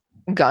illegal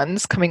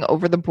guns coming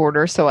over the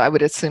border, so I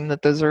would assume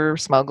that those are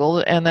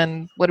smuggled. And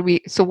then what are we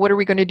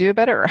going to do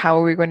about it, or how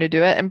are we going to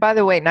do it? And by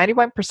the way,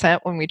 91%,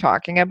 when we're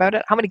talking about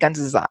it, how many guns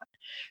is that?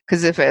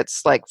 Because if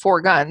it's like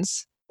 4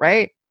 guns,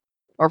 right,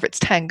 or if it's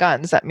 10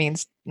 guns, that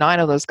means 9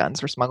 of those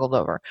guns were smuggled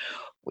over.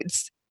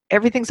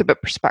 Everything's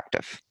about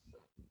perspective.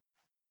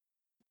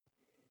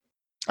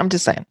 I'm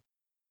just saying.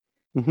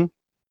 Mhm.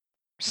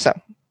 So,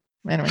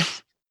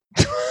 anyways.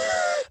 I'm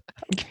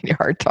giving you a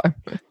hard time.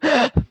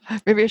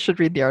 Maybe I should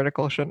read the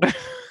article, shouldn't I?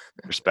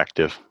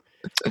 Perspective.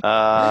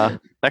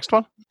 Next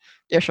one.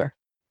 Yeah, sure.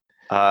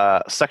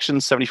 Section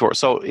 74.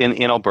 So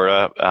in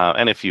Alberta,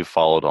 and if you've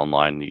followed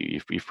online,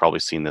 you've probably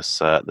seen this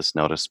this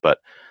notice. But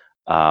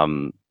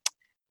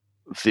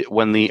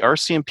when the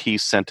RCMP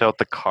sent out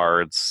the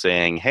cards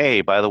saying,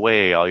 "Hey, by the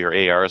way, all your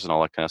ARs and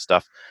all that kind of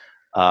stuff,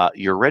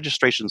 your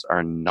registrations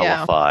are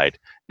nullified."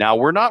 Now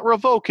we're not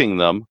revoking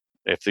them.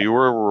 If you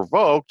were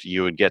revoked,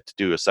 you would get to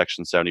do a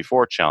Section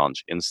 74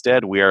 challenge.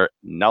 Instead, we are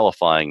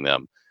nullifying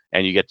them,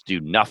 and you get to do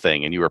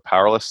nothing, and you are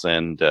powerless.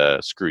 And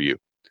screw you.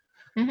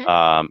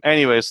 Mhm.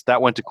 Anyways,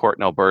 that went to court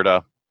in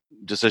Alberta.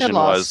 Decision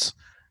was,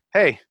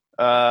 hey,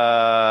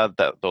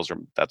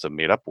 that's a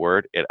made up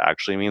word. It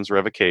actually means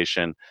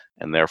revocation,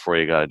 and therefore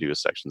you got to do a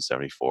Section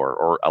 74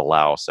 or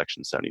allow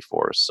Section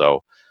 74.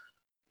 So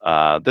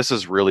this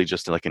is really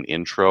just like an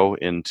intro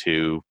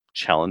into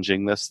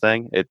challenging this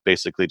thing. It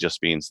basically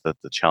just means that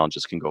the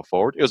challenges can go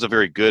forward. It was a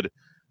very good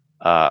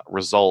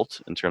result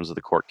in terms of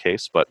the court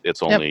case, but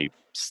it's only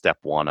step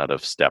 1 out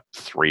of step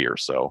 3 or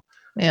so.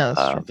 Yeah,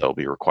 that's true. That'll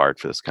be required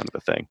for this kind of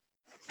a thing.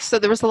 So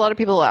there was a lot of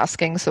people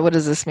asking, so what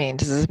does this mean?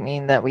 Does this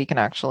mean that we can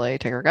actually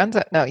take our guns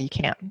out? No, you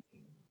can't.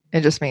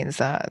 It just means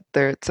that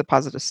it's a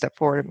positive step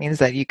forward. It means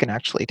that you can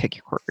actually take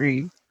your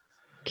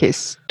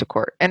case to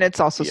court. And it's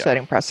also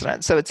setting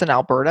precedent. So it's in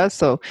Alberta,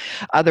 so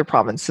other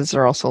provinces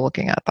are also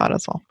looking at that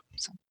as well.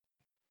 So.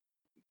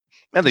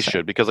 And they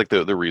should, because like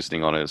the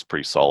reasoning on it is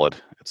pretty solid.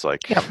 It's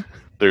like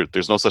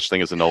there's no such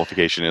thing as a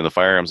nullification in the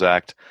Firearms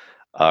Act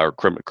or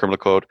criminal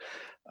code.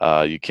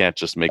 You can't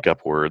just make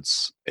up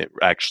words. It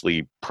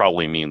actually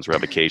probably means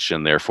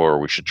revocation. Therefore,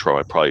 we should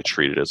probably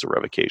treat it as a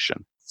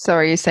revocation. So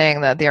are you saying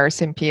that the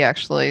RCMP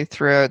actually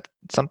threw out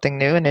something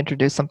new and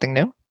introduced something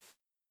new?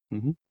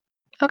 Mm-hmm.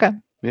 Okay.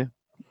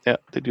 Yeah,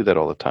 they do that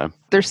all the time.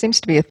 There seems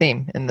to be a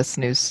theme in this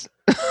news.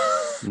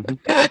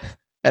 Mm-hmm.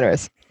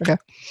 Anyways, okay.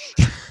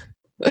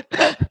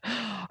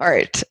 All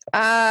right.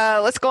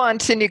 Let's go on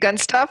to New Gun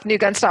Stuff. New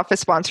Gun Stuff is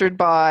sponsored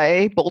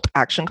by Bolt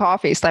Action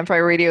Coffee.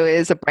 Slamfire Radio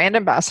is a brand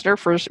ambassador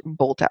for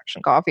Bolt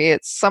Action Coffee.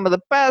 It's some of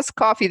the best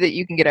coffee that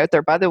you can get out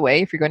there, by the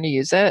way, if you're going to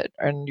use it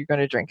and you're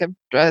going to drink it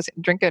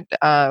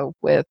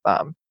with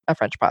a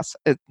French press.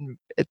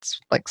 It's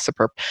like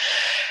superb.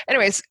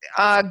 Anyways,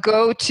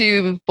 go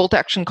to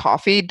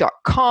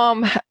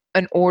boltactioncoffee.com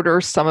and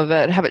order some of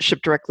it. Have it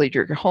shipped directly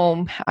to your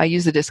home. I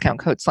use the discount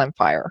code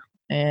SLAMFIRE.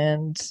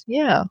 And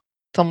yeah,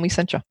 tell them we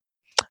sent you.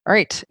 All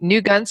right,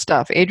 New Gun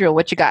Stuff. Adriel,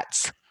 what you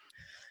got?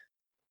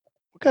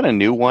 We got a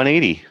new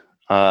 180.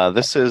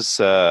 This is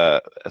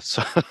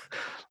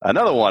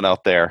another one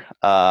out there.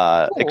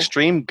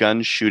 Extreme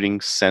Gun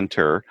Shooting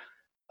Center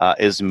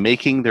is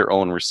making their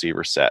own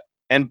receiver set.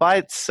 And by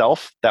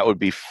itself, that would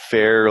be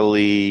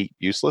fairly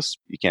useless.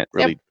 You can't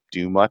really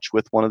do much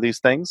with one of these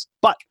things.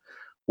 But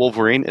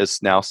Wolverine is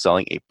now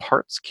selling a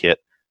parts kit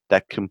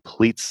that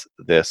completes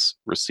this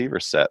receiver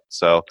set.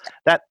 So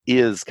that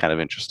is kind of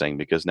interesting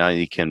because now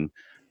you can,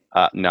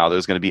 now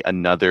there's going to be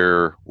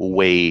another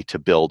way to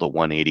build a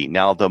 180.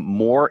 Now, the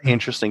more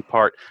interesting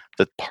part,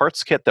 the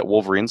parts kit that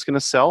Wolverine's going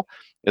to sell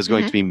is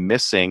going to be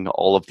missing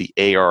all of the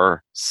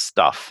AR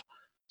stuff.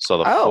 So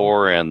the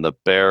forend, the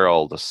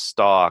barrel, the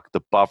stock,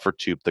 the buffer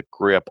tube, the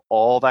grip,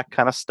 all that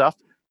kind of stuff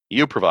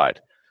you provide.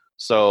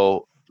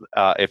 So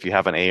if you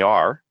have an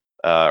AR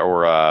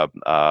or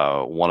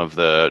one of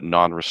the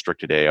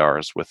non-restricted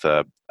ARs with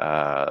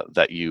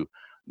that you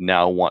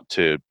now want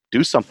to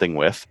do something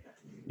with,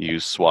 you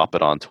swap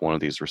it onto one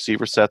of these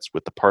receiver sets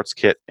with the parts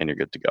kit, and you're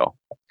good to go.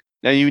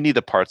 Now you need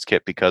the parts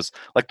kit because,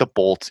 like, the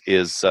bolt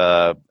is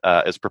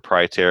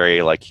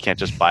proprietary. Like, you can't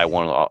just buy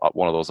one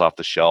of those off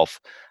the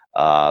shelf.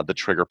 The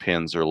trigger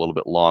pins are a little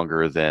bit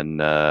longer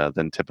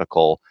than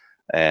typical,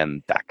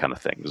 and that kind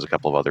of thing. There's a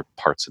couple of other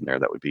parts in there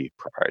that would be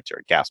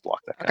proprietary. Gas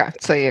block, that kind of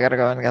thing. So you got to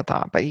go and get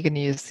that, but you can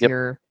use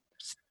your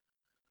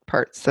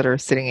parts that are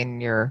sitting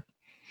in your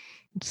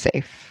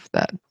safe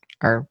that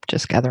are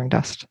just gathering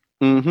dust.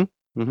 Mm-hmm.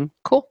 Mm-hmm.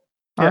 Cool.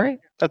 All right.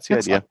 That's the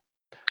idea.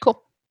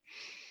 Cool.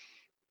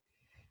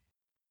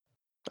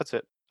 That's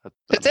it.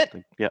 That's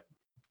it? Yeah.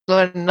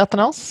 Nothing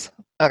else?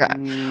 Okay.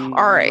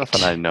 All right.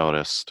 Nothing I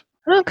noticed.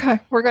 Okay.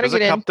 We're going to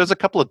get in. There's a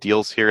couple of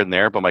deals here and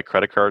there, but my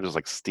credit card is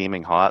like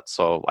steaming hot,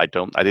 so I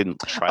didn't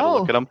try to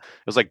look at them.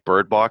 It was like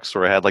Bird Box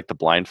where I had like the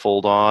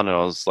blindfold on and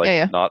I was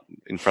like not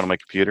in front of my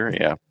computer.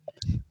 Yeah.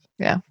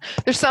 Yeah.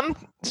 There's some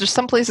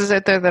places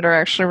out there that are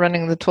actually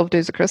running the 12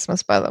 Days of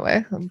Christmas, by the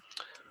way.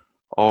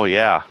 Oh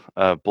yeah.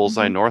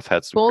 Bullseye North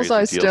had some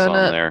crazy deals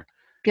on there.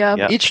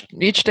 Yeah,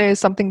 each day is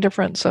something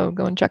different, so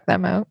go and check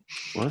them out.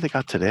 What do they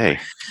got today?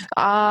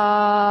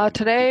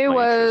 Today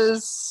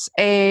was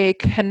a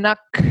Canuck.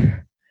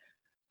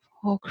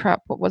 Oh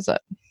crap! What was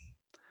it?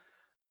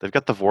 They've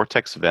got the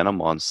Vortex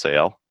Venom on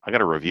sale. I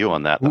got a review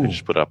on that. I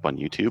just put up on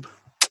YouTube.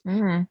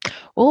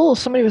 Oh,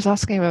 somebody was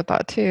asking about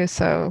that too.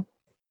 So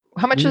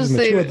How much We're is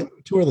using the?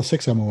 two or the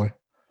 6 MOA?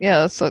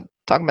 Yeah, so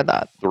talking about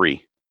that.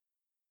 3.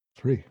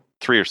 3.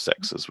 3 or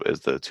 6 is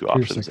the two 3 or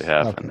options 6. they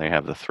have, Okay. and they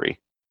have the 3.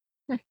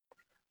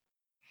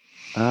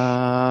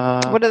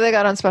 What do they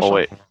got on special? Oh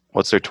wait,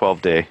 what's their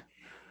 12-day?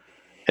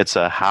 It's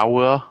a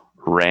Howa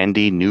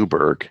Randy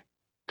Newberg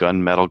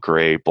gunmetal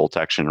gray bolt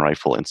action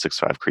rifle in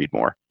 6.5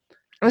 Creedmoor.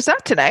 Was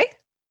that today?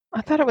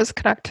 I thought it was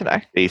Canuck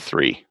today. Day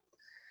 3.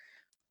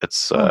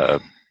 It's Oh.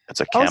 it's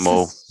a Oh,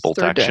 camo this is bolt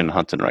third day. action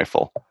hunting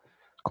rifle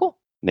Cool.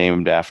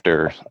 named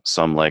after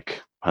some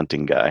like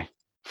hunting guy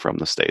from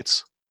the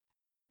States.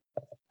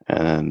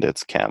 And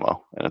it's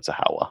camo, and it's a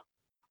Howa.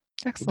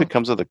 Maybe Excellent. it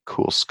comes with a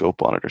cool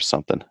scope on it or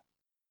something.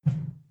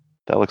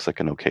 That looks like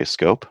an okay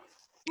scope.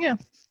 Yeah.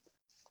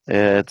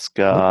 It's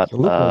got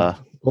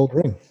Gold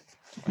ring.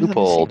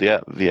 Loopold, yeah,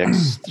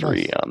 VX3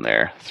 Nice. on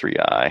there,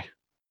 3i.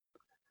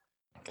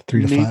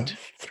 3 to Neat.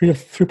 5.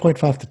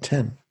 3.5 to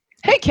 10.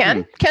 Hey,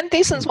 Ken. Ken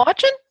Thiessen's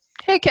watching.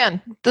 Hey,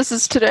 Ken. This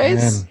is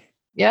today's. Man,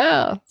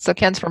 Yeah. So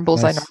Ken's from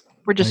Bullseye nice- North.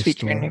 We're just nice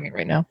featuring store. it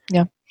right now.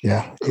 Yeah.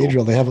 Yeah, Cool.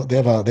 Adriel, they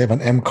have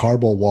an M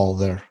Carbo wall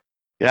there.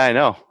 Yeah, I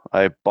know.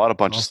 I bought a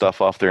bunch of Awesome.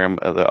 stuff off there,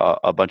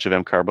 a bunch of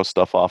M Carbo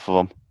stuff off of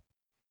them.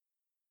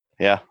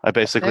 Yeah, I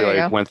basically There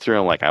you like go. went through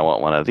and like I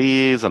want one of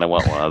these and I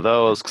want one of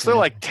those because they're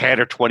like $10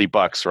 or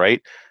 $20,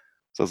 right?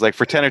 So it's like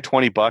for $10 or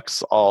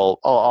 $20,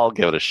 I'll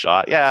give it a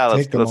shot. Yeah,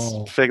 Take them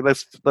all.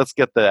 let's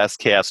get the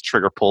SKS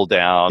trigger pull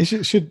down.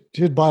 You should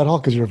buy it all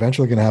because you're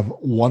eventually going to have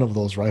one of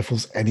those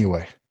rifles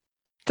anyway,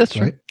 That's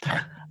right?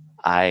 right.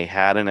 I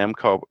had an M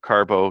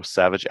Carbo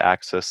Savage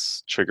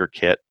Axis trigger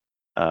kit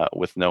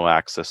with no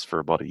axis for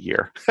about a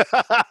year.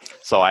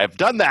 So I've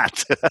done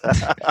that.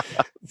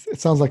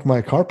 It sounds like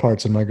my car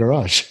parts in my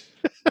garage.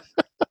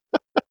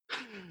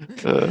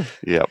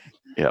 Yep.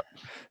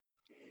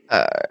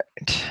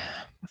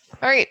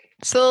 All right.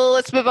 So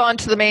let's move on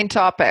to the main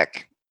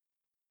topic.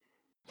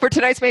 For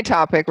tonight's main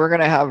topic, we're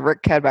going to have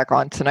Rick Kedbeck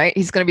on tonight.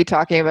 He's going to be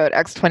talking about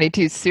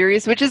X22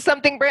 series, which is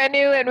something brand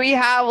new, and we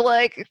have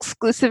like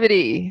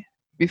exclusivity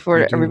before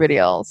We do. everybody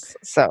else.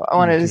 So I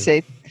wanted We to do.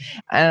 say,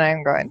 and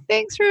I'm going,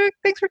 thanks, Rick.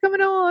 Thanks for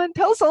coming on.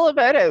 Tell us all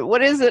about it.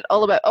 What is it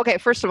all about? Okay,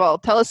 first of all,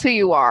 tell us who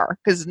you are,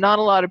 because not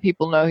a lot of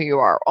people know who you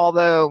are.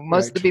 Although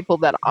most of the Right. people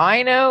that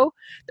I know,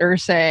 they're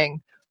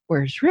saying,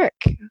 "Where's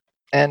Rick?"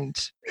 And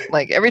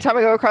like every time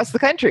I go across the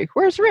country,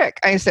 "Where's Rick?"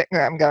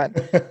 I'm going.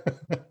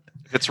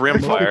 It's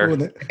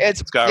Rimfire.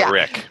 It's It's got yeah.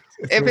 Rick.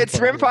 If it's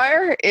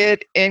Rimfire,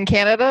 it in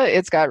Canada,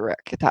 it's got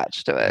Rick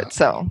attached to it. Yeah.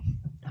 So,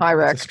 hi,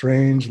 Rick. It's a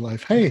strange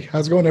life. Hey,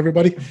 how's it going,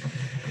 everybody?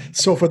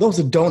 So, for those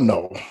that don't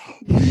know,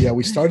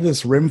 we started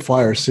this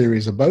Rimfire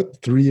series about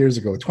 3 years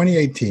ago,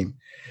 2018,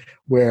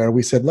 where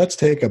we said, let's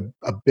take a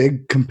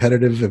big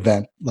competitive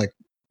event like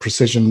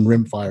Precision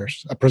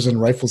Rimfires, a precision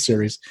rifle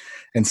series,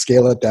 and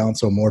scale it down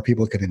so more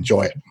people could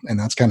enjoy it. And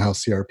that's kind of how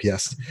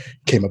CRPS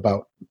came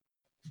about.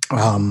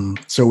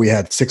 So we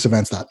had 6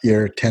 events that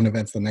year, 10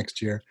 events the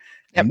next year.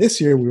 Yep. And this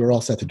year we were all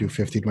set to do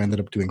 15. We ended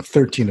up doing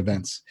 13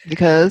 events. And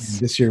Because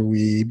this year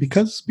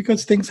because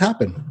things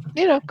happen.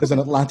 There's an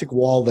Atlantic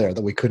wall there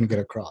that we couldn't get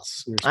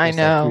across. We were I supposed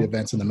to have know. 3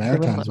 events in the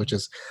Maritimes, which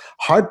is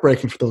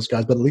heartbreaking for those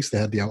guys, but at least they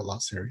had the Outlaw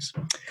series.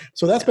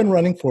 So that's been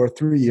running for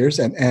 3 years,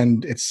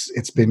 and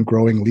it's been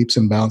growing leaps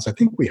and bounds. I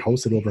think we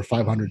hosted over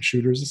 500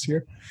 shooters this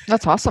year.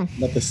 that's awesome.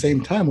 And at the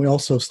same time, we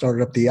also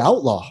started up the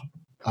Outlaw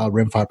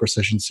Rimfire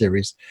Precision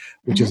series,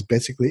 which is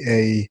basically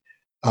a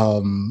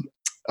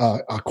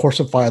course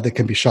of fire that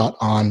can be shot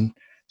on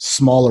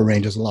smaller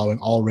ranges, allowing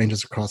all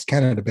ranges across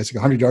Canada. Basically,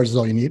 100 yards is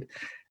all you need.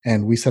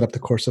 And we set up the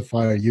course of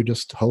fire. You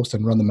just host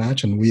and run the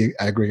match, and we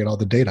aggregate all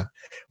the data.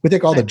 We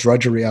take all the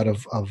drudgery out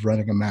of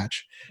running a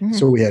match. Mhm.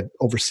 So we had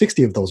over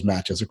 60 of those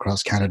matches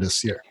across Canada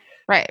this year.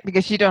 Right,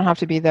 because you don't have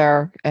to be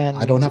there, and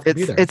I don't have to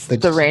be there. It's They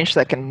the just- range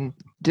that can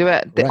do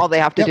it. Right. All they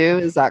have to Yep. do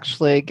is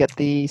actually get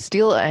the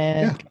steel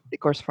and Yeah. get the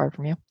course fire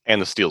from you.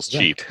 And the steel's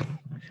cheap.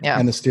 Yeah.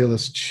 And the steel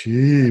is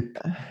cheap.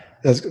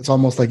 It's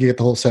almost like you get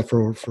the whole set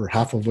for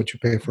half of what you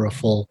pay for a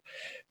full,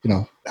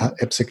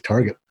 IPSC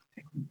target,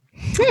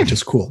 which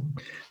is cool.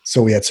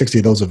 So we had 60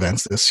 of those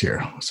events this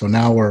year. So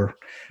now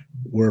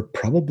we're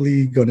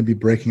probably going to be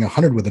breaking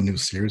 100 with a new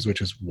series,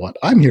 which is what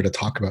I'm here to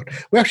talk about.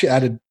 We actually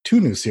added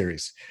 2 new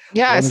series.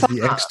 Yeah, I One is saw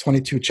the that.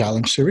 X22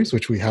 Challenge series,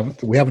 which we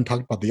haven't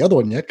talked about the other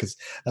one yet because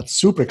that's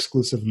super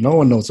exclusive. No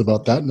one knows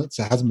about that, and it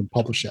hasn't been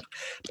published yet.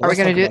 But Are we let's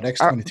going to talk do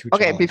about it? X22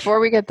 Okay, Challenge. before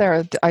we get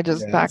there, I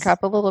just back Yes.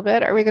 up a little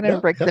bit. Are we going to Yeah,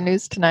 break yeah. the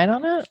news tonight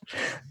on it?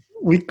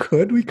 we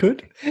could.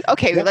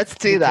 Okay, Yep. let's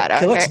do that.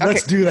 Okay, Okay,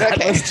 let's do that.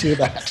 okay. Let's do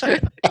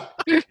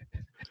that.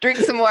 Drink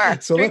some more.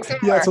 So Drink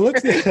let's some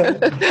more.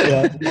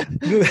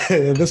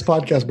 This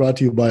podcast brought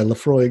to you by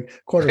Lefroy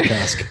Quarter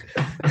Cask.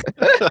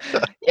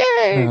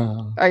 Yay!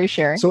 Uh, Are you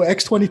sharing? So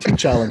X22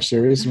 Challenge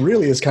Series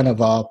really is kind of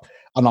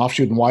an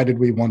offshoot. And why did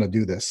we want to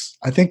do this?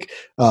 I think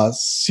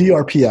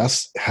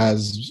CRPS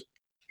has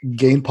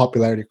gained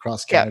popularity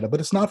across Canada, but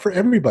it's not for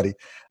everybody.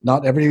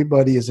 Not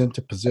everybody is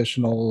into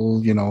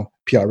positional,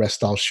 PRS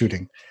style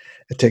shooting.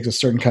 It takes a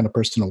certain kind of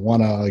person to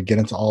want to get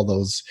into all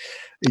those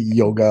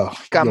yoga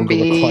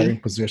Gumby. requiring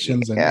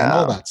positions and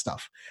all that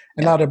stuff.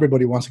 And not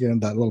everybody wants to get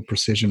into that little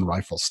precision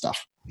rifle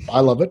stuff.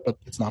 I love it, but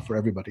it's not for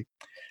everybody.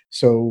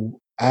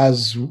 So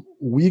as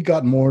we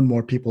got more and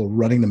more people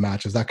running the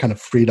matches, that kind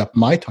of freed up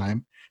my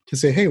time to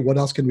say, hey, what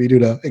else can we do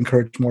to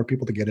encourage more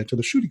people to get into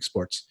the shooting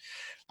sports?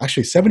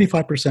 Actually,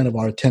 75% of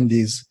our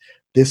attendees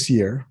this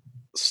year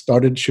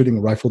started shooting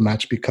a rifle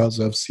match because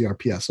of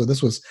CRPS. So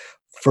this was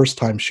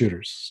first-time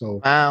shooters. So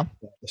Wow.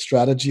 the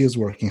strategy is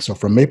working. So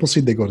from Maple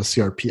Seed, they go to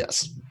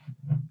CRPS.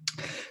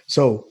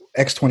 So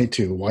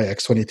X22. Why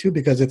X22?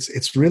 Because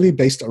it's really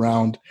based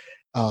around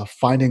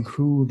finding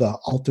who the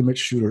ultimate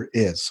shooter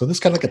is. So this is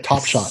kind of like a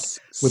top shot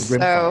with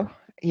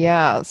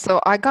rimfire.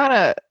 So I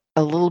got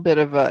a little bit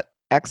of a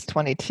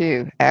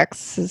X22.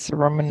 X is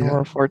Roman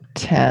numeral for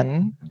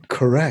 10.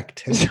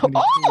 Correct.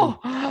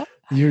 Oh!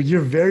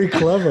 You're very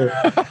clever.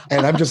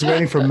 And I'm just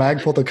waiting for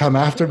Magpul to come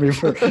after me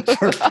for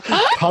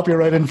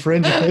copyright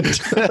infringement.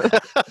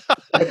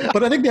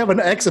 But I think they have an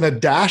X and a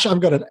dash.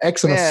 I've got an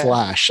X and a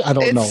slash. I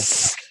don't know.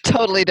 It's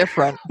totally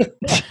different.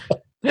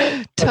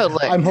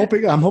 Totally. I'm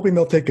hoping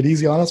they'll take it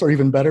easy on us, or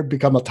even better,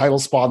 become a title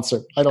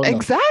sponsor. I don't know.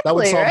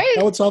 Exactly,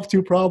 that would solve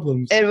two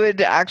problems. It would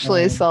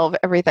actually solve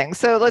everything.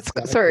 So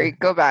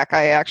go back.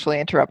 I actually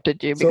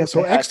interrupted you because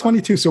so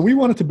X22. So we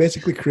wanted to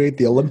basically create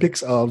the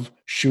Olympics of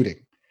shooting.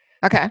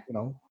 Okay.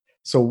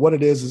 So what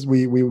it is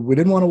we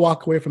didn't want to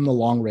walk away from the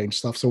long range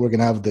stuff. So we're going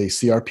to have the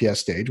CRPS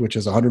stage, which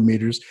is 100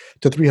 meters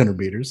to 300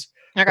 meters.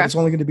 Okay. But it's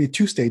only going to be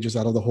 2 stages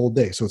out of the whole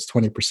day, so it's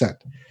 20%.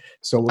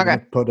 So we're going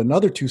to put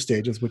another 2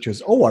 stages, which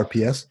is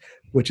ORPS,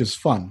 which is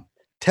fun.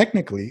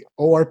 Technically,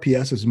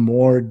 ORPS is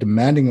more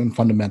demanding on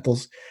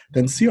fundamentals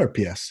than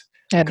CRPS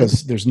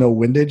because there's no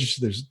windage.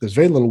 There's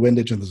very little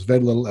windage and there's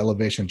very little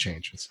elevation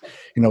changes.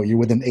 You're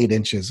within 8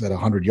 inches at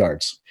 100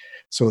 yards.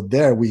 So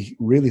there we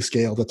really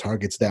scale the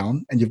targets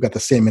down, and you've got the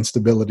same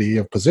instability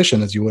of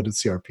position as you would at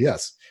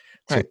CRPS.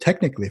 So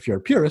technically, if you're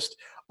a purist,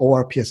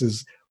 ORPS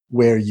is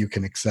where you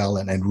can excel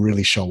and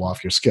really show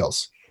off your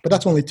skills. But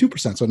that's only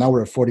 2%. So now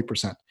we're at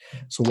 40%.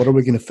 So what are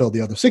we going to fill the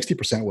other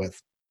 60%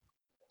 with?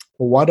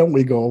 Well, why don't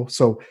we go?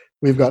 So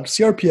we've got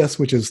CRPS,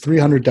 which is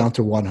 300 down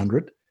to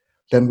 100.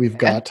 Then we've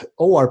got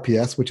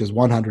ORPS, which is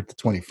 100 to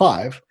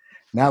 25.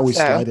 Now we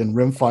slide in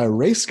rimfire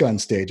race gun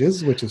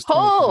stages, which is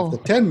 25 to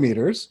 10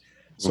 meters.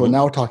 So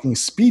now we're talking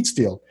speed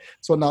steel.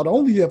 So not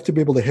only do you have to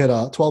be able to hit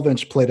a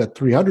 12-inch plate at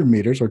 300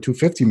 meters or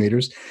 250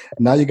 meters,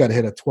 now you got to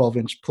hit a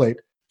 12-inch plate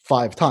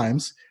 5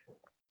 times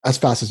as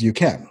fast as you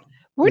can.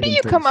 Where do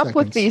you come up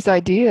with these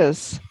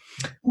ideas?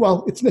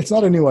 Well, it's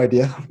not a new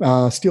idea.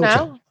 Steel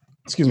Challenge.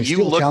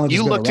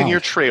 You looked in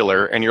your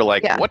trailer and you're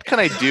like, what can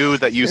I do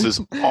that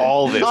uses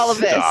all this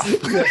stuff?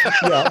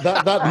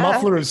 That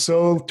muffler is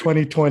so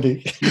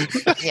 2020.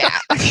 Yeah.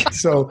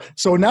 So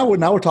now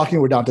we're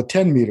talking. We're down to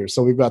 10 meters.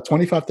 So we've got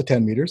 25 to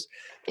 10 meters.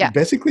 Yeah.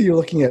 Basically, you're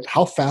looking at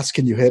how fast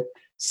can you hit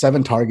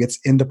 7 targets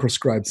in the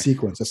prescribed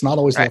sequence. It's not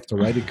always left to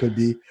right. It could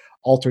be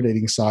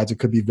alternating sides. It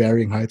could be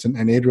varying heights.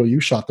 And Adriel, you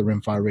shot the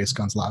rimfire race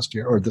guns last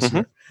year or this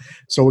year.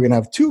 So we're going to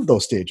have 2 of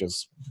those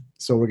stages.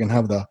 So we're going to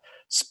have the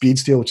speed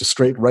steel, which is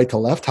straight right to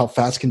left. How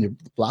fast can you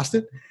blast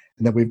it?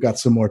 And then we've got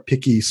some more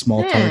picky,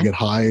 small target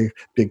high,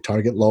 big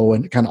target low,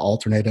 and kind of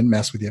alternate and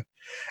mess with you.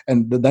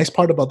 And the nice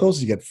part about those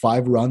is you get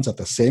 5 runs at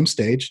the same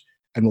stage,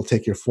 and we'll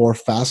take your 4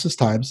 fastest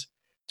times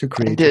to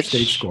create your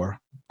stage score.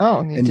 Oh,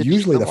 and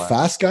usually the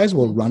fast guys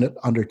will run it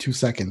under 2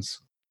 seconds,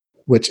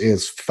 which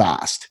is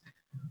fast.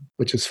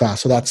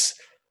 So that's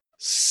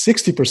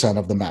 60%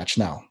 of the match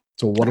now.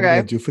 So what are we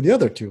going to do for the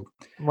other 2?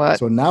 What?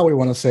 So now we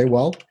want to say,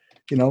 well,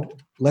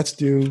 let's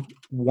do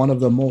one of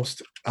the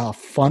most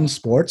fun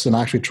sports, and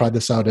I actually tried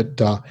this out at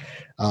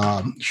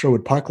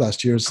Sherwood Park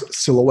last year's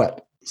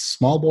silhouette.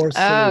 Small bore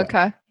silhouette. Oh,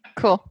 okay.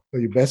 Cool. So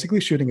you're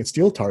basically shooting at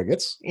steel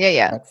targets.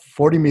 Yeah. At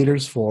 40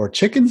 meters for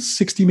chickens,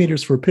 60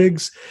 meters for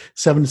pigs,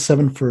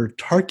 77 for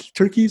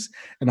turkeys,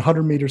 and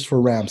 100 meters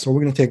for rams. So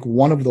we're going to take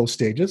one of those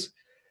stages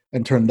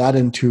and turn that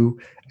into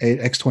a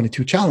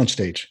X22 challenge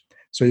stage.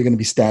 So you're going to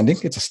be standing.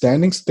 It's a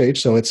standing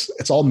stage, so it's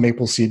all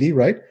maple seedy,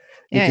 right?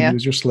 You can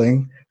use your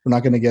sling. We're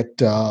not going to get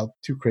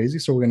too crazy,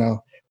 so we're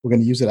going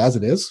to use it as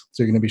it is.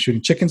 So you're going to be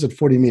shooting chickens at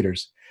 40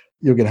 meters.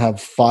 You're going to have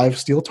 5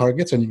 steel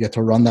targets, and you get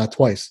to run that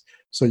twice.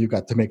 So you've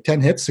got to make 10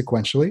 hits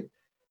sequentially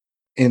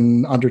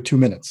in under 2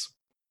 minutes.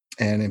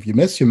 And if you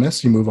miss, you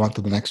move on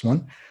to the next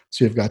one.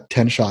 So you've got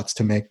 10 shots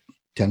to make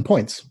 10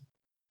 points.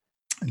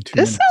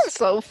 This sounds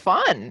so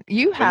fun.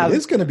 It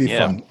is going to be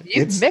fun.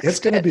 It's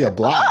going to be a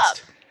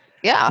blast.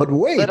 Yeah, but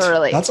wait,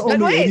 literally. That's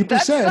only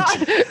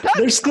 80%.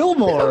 There's still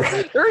more.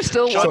 There's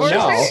still more.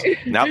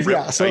 Now, are you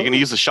going to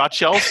use the shot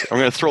shells? I'm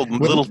going to throw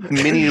little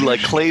mini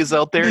clays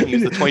out there and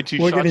use the 22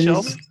 shot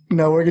shells.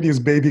 No, we're going to use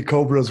Baby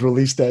Cobra's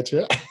release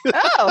statue.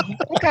 Oh,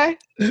 okay.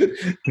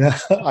 Yeah,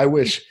 I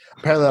wish.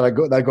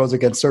 Apparently that goes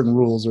against certain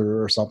rules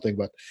or something,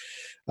 but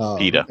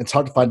it's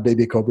hard to find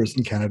Baby Cobras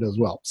in Canada as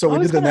well. So we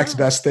did the next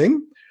best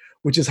thing,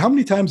 which is how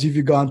many times have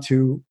you gone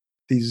to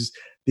these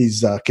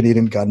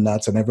Canadian gun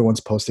nuts and everyone's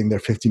posting their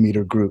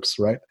 50-meter groups,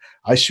 right?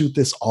 I shoot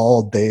this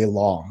all day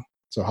long.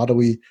 So how do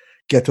we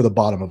get to the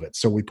bottom of it?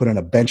 So we put in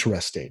a bench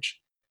rest stage,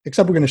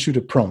 except we're going to shoot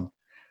it prone.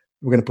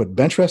 We're going to put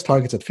bench rest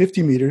targets at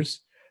 50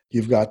 meters.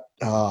 You've got,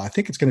 I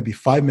think it's going to be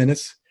 5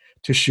 minutes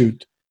to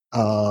shoot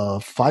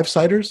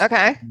 5-siders,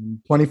 Okay.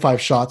 25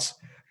 shots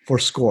for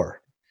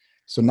score.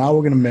 So now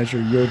we're going to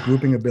measure your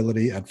grouping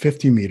ability at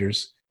 50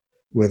 meters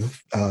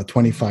with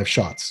 25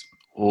 shots.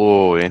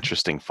 Oh,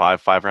 interesting.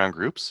 5-round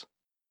groups?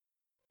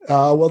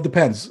 Well, it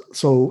depends.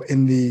 So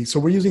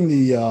we're using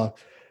the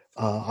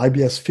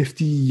IBS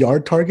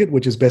 50-yard target,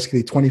 which is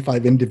basically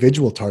 25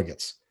 individual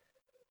targets.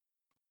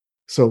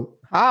 So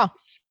Ah.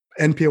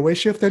 NPOA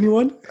shift,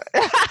 anyone?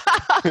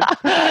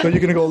 So you're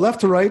going to go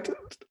left to right,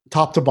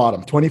 top to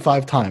bottom,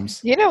 25 times.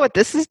 You know what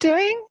this is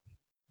doing?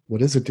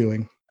 What is it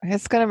doing?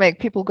 It's going to make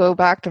people go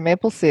back to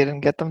Maple Seed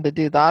and get them to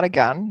do that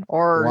again,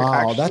 or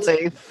Wow, that's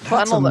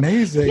funnel them.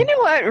 amazing. You know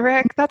what,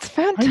 Rick? That's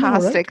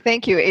fantastic. right?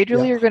 Thank you,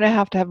 Adriel. Yeah. You're going to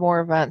have more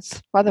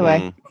events. By the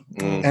way,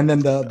 And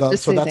then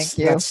Just so say that's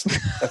thank you.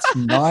 that's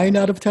 9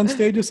 out of 10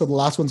 stages. So the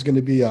last one's going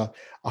to be a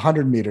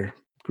 100-meter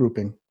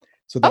grouping.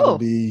 So that'll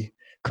be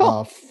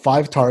cool.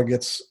 5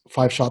 targets,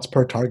 5 shots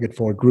per target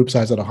for group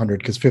size at 100.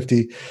 Because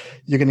 50,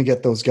 you're going to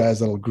get those guys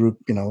that'll group,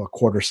 a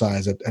quarter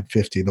size at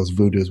 50. Those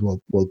voodoos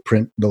will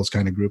print those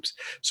kind of groups.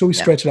 So we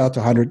stretch it out to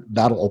 100.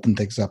 That'll open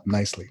things up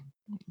nicely.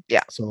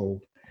 Yeah.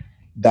 So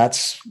that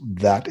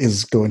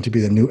is going to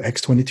be the new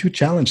X22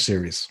 Challenge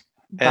series.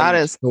 That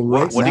is. So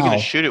What are you now- going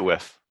to shoot it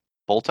with?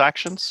 Bolt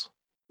actions?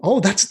 Oh,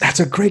 that's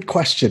a great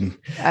question.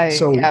 I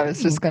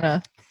was just going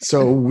to.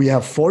 So we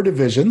have 4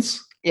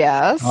 divisions.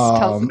 Yes.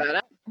 Tell us about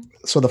it.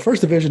 So the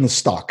first division is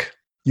stock.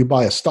 You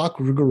buy a stock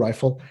Ruger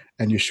rifle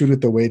and you shoot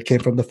it the way it came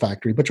from the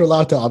factory, but you're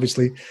allowed to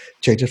obviously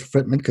change its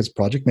fitment because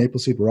Project Maple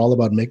Seed, we're all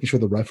about making sure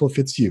the rifle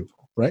fits you,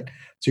 right?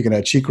 So you can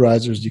add cheek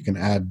risers, you can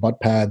add butt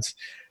pads,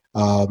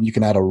 you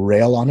can add a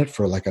rail on it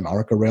for like an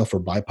Arca rail for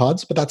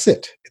bipods, but that's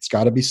it. It's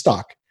got to be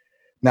stock.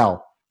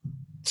 Now,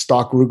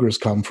 stock Rugers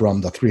come from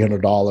the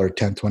 $300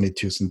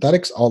 1022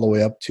 synthetics all the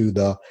way up to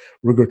the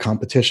Ruger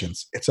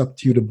competitions. It's up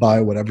to you to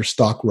buy whatever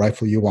stock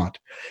rifle you want.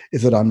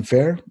 Is it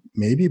unfair?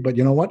 Maybe, but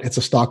you know what? It's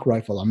a stock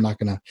rifle. I'm not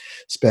going to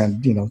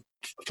spend,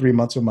 3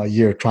 months of my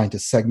year trying to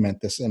segment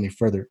this any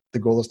further. The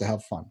goal is to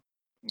have fun.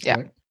 Yeah.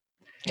 Right?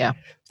 Yeah.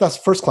 That's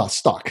first class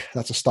stock.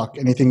 That's a stock,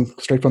 anything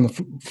straight from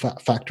the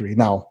factory.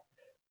 Now,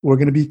 we're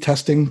going to be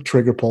testing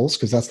trigger pulls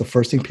because that's the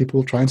first thing people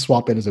will try and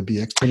swap in as a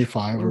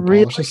BX25 or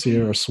Really? polish a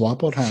sear or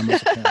swap out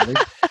hammers, apparently.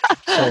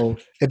 So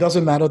it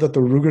doesn't matter that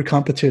the Ruger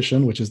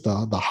competition, which is the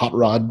hot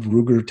rod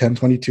Ruger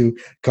 1022,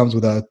 comes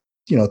with a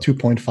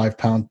 2.5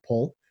 pound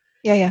pull.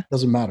 Yeah.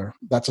 Doesn't matter.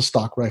 That's a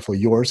stock rifle.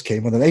 Yours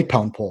came with an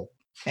 8-pound pull.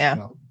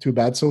 Yeah. Too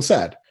bad, so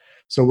sad.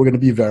 So we're going to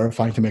be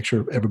verifying to make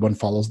sure everyone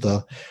follows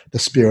the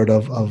spirit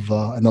of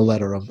and the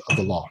letter of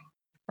the law.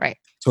 Right.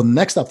 So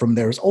next up from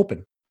there is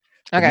open.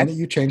 The Okay. minute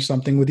you change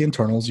something with the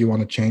internals, you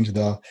want to change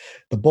the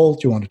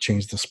bolt, you want to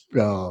change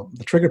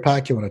the trigger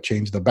pack, you want to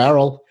change the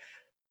barrel,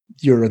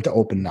 you're into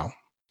open now.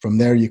 From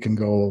there, you can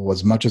go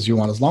as much as you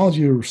want. As long as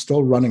you're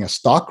still running a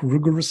stock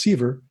Ruger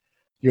receiver,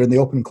 you're in the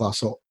open class.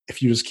 So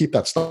if you just keep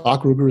that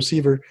stock Ruger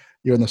receiver,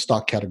 you're in the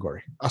stock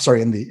category.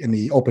 In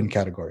the open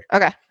category.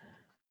 Okay.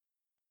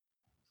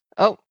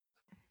 Oh.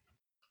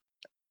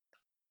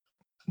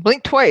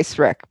 Blink twice,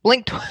 Rick.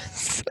 Blink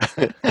twice.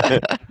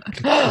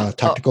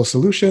 Tactical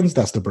Solutions,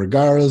 that's the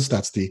Bergaras,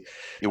 that's the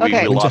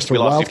Okay. We lost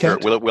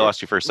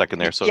Wildcat. you for a second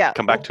there. So Yeah.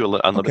 come back to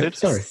Unlimited. Okay,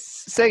 sorry.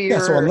 So you're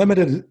So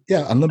Unlimited,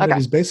 Unlimited Okay.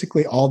 is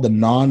basically all the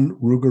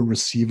non-Ruger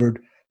receivered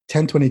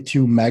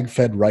 1022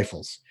 mag-fed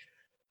rifles.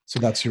 So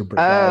that's your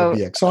Bergara Oh.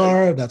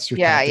 BXR, that's your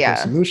Yeah, Tactical yeah.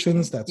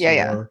 Solutions, that's Yeah,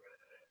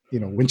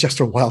 your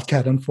Winchester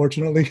Wildcat,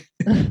 unfortunately.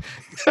 The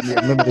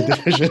Unlimited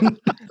division.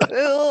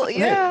 Well,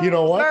 yeah. Hey, you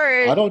know what?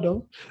 Sorry. I don't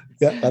know.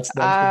 Yeah, that's the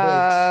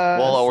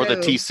Well, or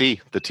the so- TC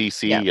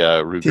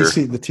Ruger.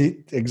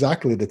 TC.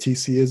 Exactly. The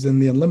TC is in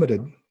the Unlimited.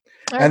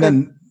 Alright, And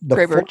then the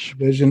Grey fourth Birch.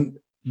 division,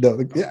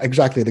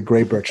 exactly, the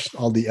Grey Birch,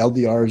 all the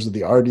LDRs or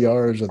the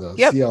RDRs or the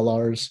Yep.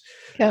 CLRs,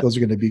 Yep. those are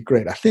going to be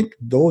great. I think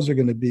those are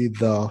going to be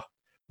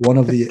one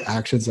of the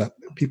actions that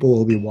people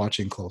will be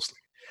watching closely.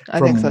 I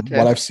From think so too.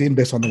 what I've seen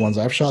based on the ones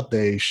I've shot,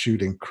 they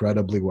shoot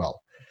incredibly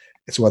well.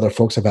 It's whether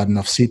folks have had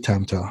enough seat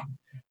time to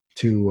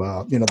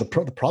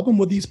the problem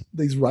with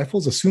these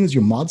rifles, as soon as you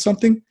mod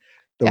something,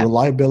 the Yeah.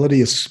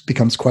 reliability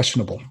becomes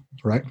questionable,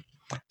 right?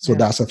 So Yeah.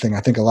 that's the thing.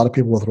 I think a lot of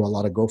people will throw a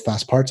lot of go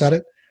fast parts at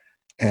it,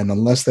 and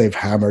unless they've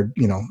hammered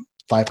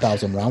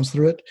 5,000 rounds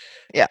through it,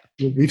 Yeah.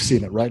 we've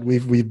seen it, right?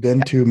 We've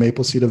been to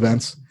Maple Seed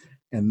events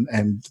and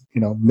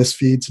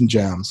misfeeds and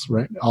jams,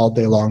 right, all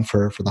day long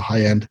for the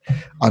high end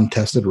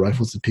untested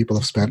rifles that people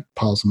have spent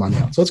piles of money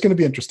on. So it's going to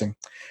be interesting.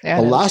 Yeah,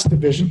 The it is. last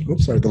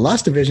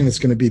division is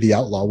going to be the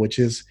outlaw, which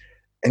is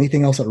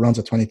anything else that runs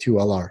a 22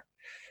 LR.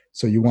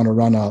 So you want to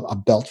run a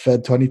belt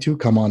fed 22,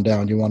 come on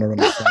down. You want to run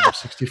a Cyber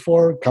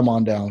 64, come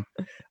on down.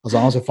 As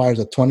long as it fires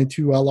a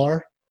 22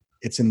 LR,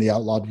 it's in the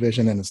outlaw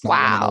division, and it's not one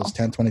Wow. of those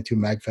 1022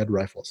 mag fed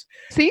rifles.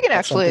 So you can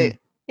That's actually, something-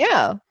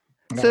 yeah.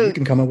 Now, So- you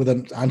can come up with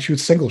an on-shoot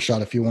single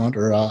shot if you want,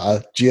 or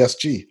a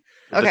GSG.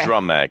 The Okay.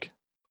 drum mag.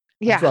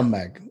 Yeah. Drum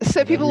mag.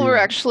 So people Whatever were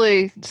you-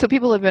 actually, so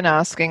people have been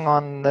asking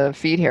on the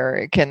feed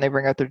here, can they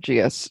bring out their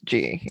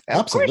GSG?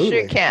 Of course you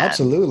Absolutely, can.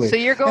 absolutely. So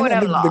you're going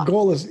out the long.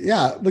 goal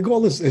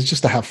is, is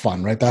just to have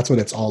fun, right? That's what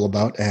it's all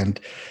about. And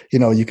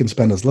you can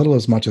spend as little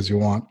as much as you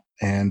want.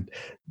 And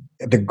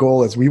the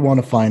goal is we want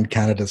to find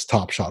Canada's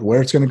top shot.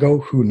 Where it's going to go,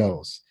 who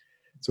knows?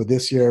 So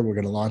this year we're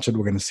going to launch it.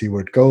 We're going to see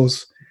where it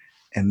goes,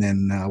 and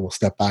then we'll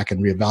step back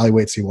and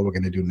reevaluate, see what we're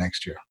going to do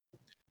next year.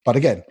 But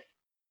again,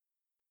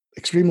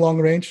 extreme long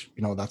range,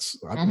 that's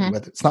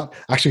it's not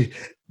actually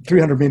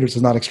 300 meters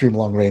is not extreme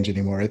long range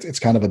anymore. It's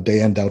kind of a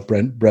day in out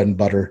bread and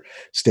butter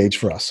stage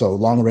for us. So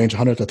long range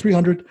 100 to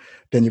 300,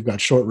 then you've got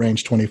short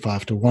range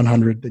 25 to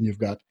 100, then you've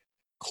got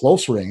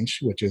close range,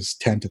 which is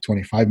 10 to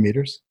 25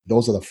 meters.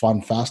 Those are the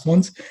fun, fast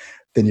ones.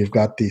 Then you've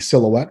got the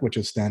silhouette, which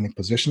is standing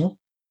positional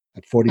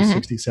at 40,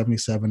 60,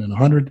 77, and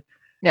 100.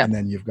 Yeah. And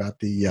then you've got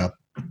the,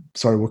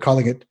 we're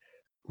calling it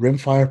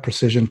rimfire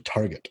precision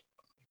target.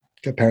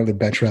 Apparently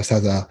Benchrest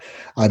has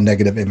a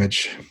negative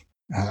image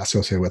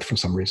associated with for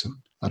some reason.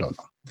 I don't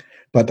know.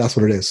 But that's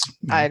what it is.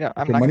 I'm Put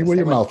not money gonna where say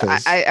your what- mouth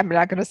is. I'm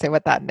not going to say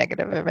what that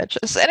negative image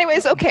is.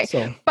 Anyways, okay.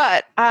 So,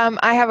 But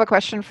I have a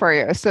question for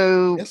you.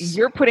 So Yes.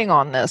 you're putting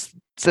on this.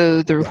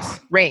 So the Yes.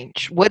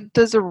 range, what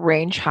does a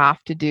range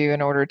have to do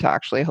in order to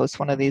actually host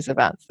one of these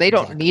events? They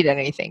don't Exactly. need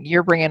anything.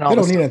 You're bringing all they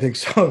the don't need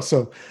stuff. anything.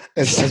 So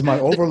as my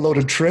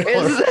overloaded trailer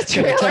Is the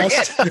can trailer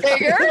attest- get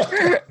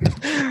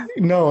bigger?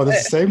 No,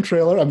 it's the same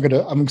trailer.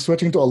 I'm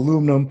switching to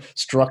aluminum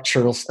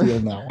structural steel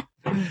now.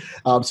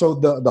 So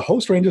the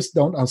host ranges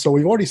don't. So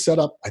we've already set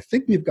up. I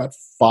think we've got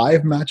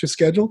 5 matches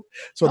scheduled.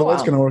 So the way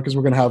it's wow. going to work is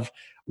we're going to have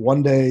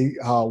one day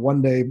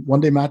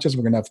matches.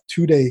 We're going to have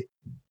 2-day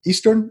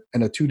Eastern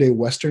and a 2-day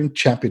Western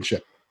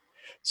championship.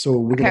 So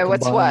we're going Okay, to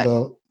what's combine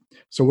what?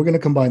 we're going to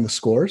combine the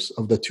scores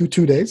of the two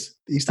days,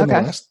 the East and the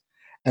Okay. West,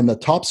 and the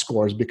top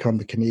scores become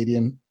the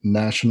Canadian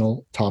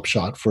national top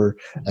shot for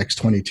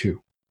X22,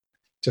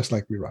 just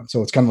like we run.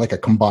 So it's kind of like a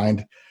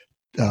combined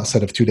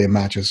set of 2-day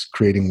matches,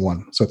 creating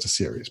one. So it's a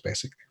series,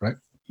 basically, right?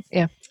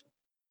 Yeah.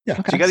 Yeah.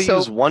 Okay. So you got to So-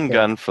 use one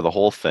gun for the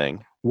whole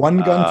thing. One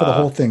gun for the Uh,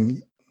 whole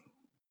thing.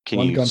 Can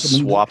One you gun for the-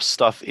 swap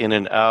stuff in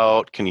and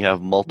out? Can you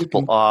have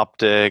multiple can-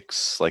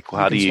 optics? Like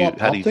how do you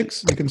swap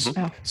optics? You can.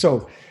 Oh.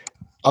 So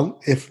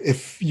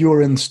if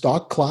you're in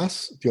stock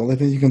class, the only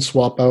thing you can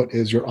swap out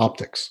is your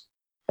optics,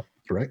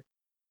 right?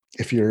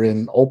 If you're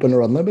in open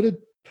or unlimited,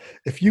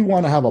 if you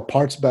want to have a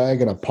parts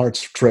bag and a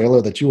parts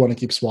trailer that you want to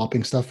keep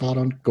swapping stuff out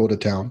on, go to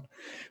town,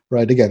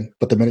 right? Again,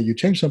 but the minute you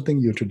change something,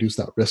 you introduce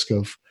that risk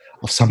of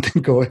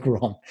something going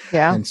wrong,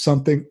 Yeah. and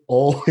something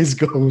always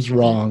goes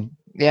wrong.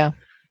 Yeah.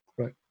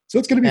 So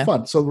it's going to be Yeah.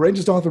 fun. So the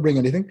Rangers don't have to bring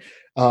anything.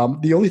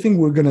 The only thing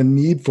we're going to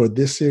need for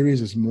this series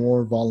is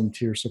more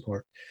volunteer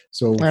support.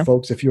 So Yeah.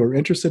 folks, if you're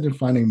interested in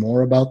finding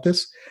more about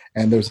this,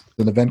 and there's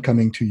an event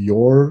coming to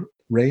your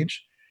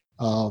range,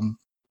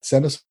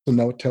 send us a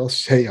note. Tell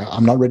us, hey,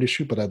 I'm not ready to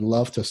shoot, but I'd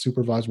love to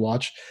supervise,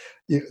 watch.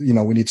 We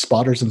need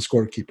spotters and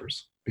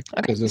scorekeepers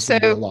because there's gonna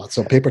be a lot.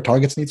 So paper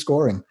targets need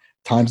scoring,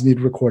 times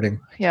need recording.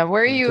 Yeah.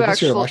 Where are you So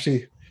this year,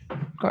 actually?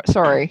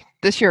 Sorry.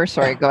 This year,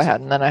 sorry. Go ahead.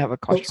 And then I have a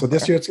question. So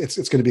this year it's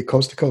going to be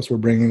coast to coast. We're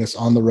bringing this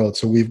on the road.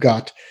 So we've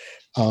got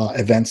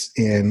events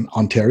in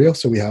Ontario.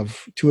 So we have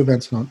 2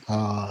 events.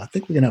 I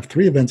think we're going to have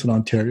 3 events in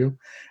Ontario,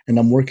 and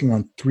I'm working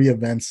on 3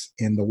 events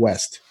in the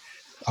West.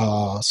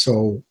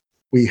 So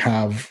we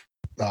have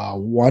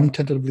 1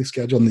 tentatively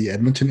scheduled in the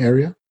Edmonton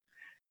area,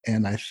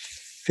 and I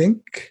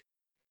think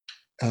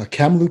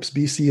Kamloops,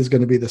 BC is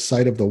going to be the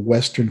site of the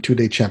Western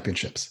 2-day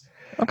championships.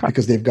 Okay.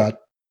 Because they've got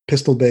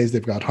pistol bays,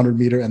 they've got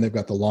 100-meter, and they've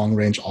got the long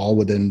range, all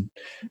within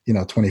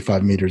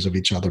 25 meters of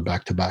each other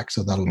back to back.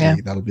 So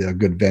that'll be a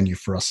good venue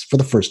for us for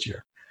the first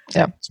year.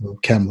 Yeah. So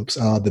Kamloops,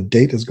 the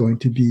date is going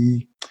to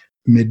be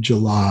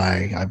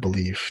mid-July, I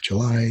believe,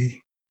 July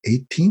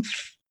 18th.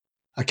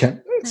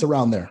 It's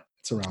around there.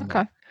 Okay.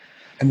 there.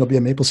 And there'll be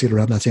a maple seed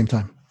around that same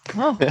time.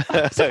 Oh,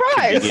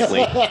 surprise!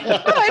 Conveniently.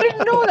 Oh, I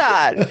didn't know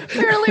that.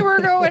 Apparently, we're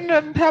going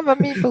to have a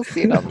maple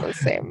seed on the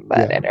same.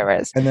 But Yeah.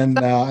 anyways, And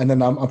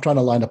then I'm trying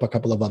to line up a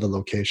couple of other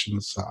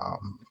locations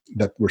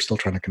that we're still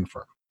trying to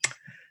confirm.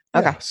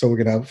 Okay. Yeah, so we're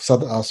gonna have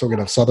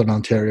Southern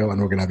Ontario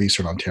and we're gonna have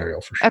Eastern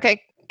Ontario for sure.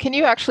 okay. Can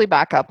you actually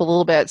back up a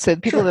little bit? So the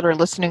people that are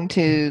listening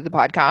to the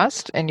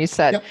podcast, and you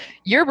said Yep.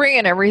 you're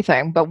bringing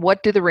everything, but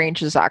what do the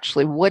ranges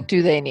actually? What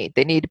do they need?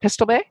 They need a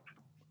pistol bay.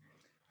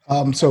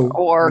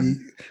 Or-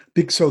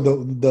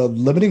 The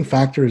limiting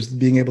factor is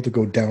being able to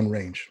go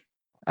downrange.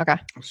 Okay.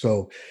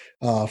 So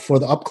for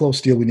the up close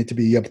deal, we need to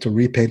be able to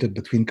repaint it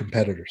between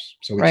competitors.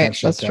 So we Right, can't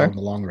shut that's down true.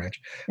 the long range.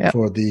 Yep.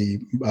 For the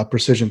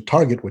precision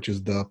target, which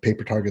is the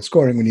paper target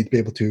scoring, we need to be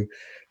able to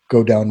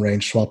go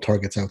downrange, swap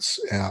targets out,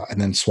 and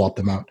then swap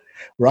them out.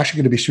 We're actually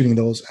going to be shooting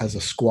those as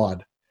a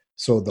squad.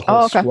 So the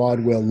whole Oh, okay.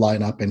 squad will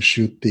line up and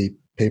shoot the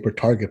paper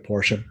target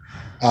portion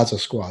as a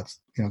squad.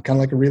 Kind of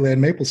like a relay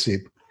and maple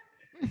seed.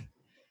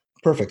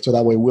 Perfect. So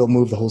that way we'll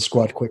move the whole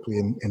squad quickly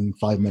in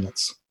 5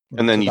 minutes.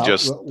 And then So you that-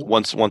 just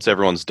once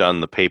everyone's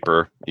done the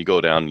paper, you go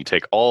down, you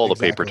take all the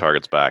paper Exactly.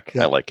 targets back.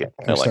 Yeah. I like it.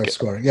 I and like start it.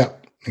 scoring. Yeah.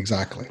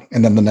 exactly.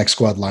 And then the next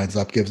squad lines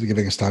up,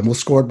 giving us time. We'll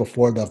score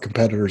before the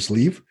competitors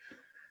leave.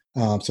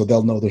 So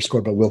they'll know they're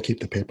scored, but we'll keep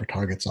the paper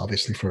targets,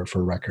 obviously,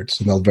 for records.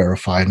 And they'll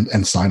verify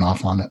and sign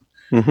off on it.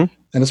 Mm-hmm.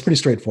 And it's pretty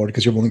straightforward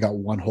because you've only got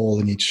one hole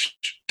in each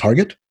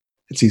target.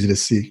 It's easy to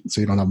see, so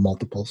you don't have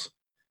multiples.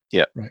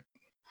 Yeah. Right.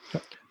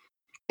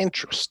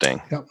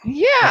 Interesting. Yep.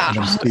 Yeah.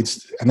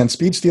 And then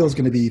speed steal is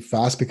going to be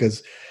fast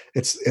because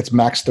it's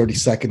max 30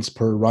 seconds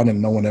per run,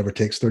 and no one ever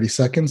takes 30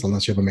 seconds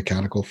unless you have a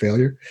mechanical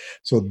failure.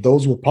 So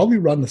those will probably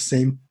run the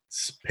same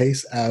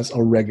pace as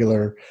a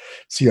regular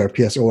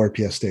CRPS or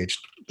ORPS stage.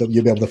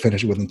 You'll be able to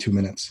finish it within 2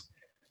 minutes.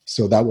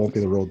 So that won't be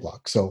the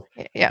roadblock. So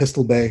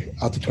pistol bay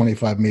out to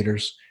 25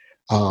 meters,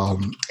 a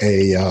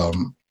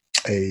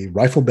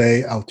rifle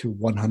bay out to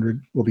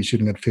 100. We'll be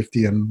shooting at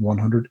 50 and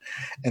 100.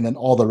 And then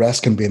all the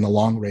rest can be in the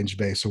long range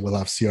bay. So we'll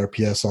have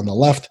CRPS on the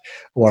left,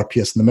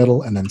 ORPS in the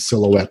middle, and then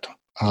silhouette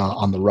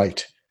on the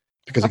right.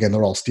 Because again,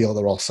 they're all steel,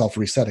 they're all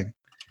self-resetting.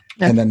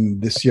 Yeah. And then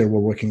this year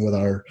we're working with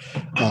our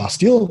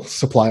steel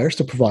suppliers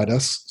to provide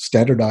us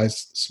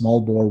standardized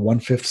small bore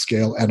 1/5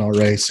 scale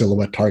NRA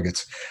silhouette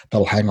targets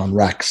that'll hang on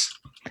racks.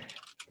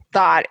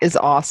 That is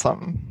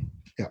awesome.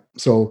 Yeah.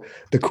 So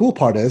the cool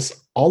part is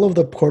all of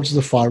the courses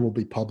of fire will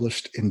be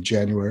published in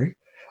January.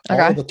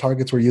 Okay. All of the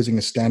targets we're using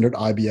is standard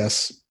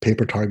IBS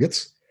paper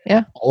targets.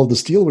 Yeah. All of the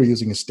steel we're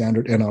using is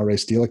standard NRA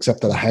steel,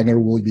 except that the hanger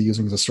we'll be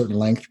using is a certain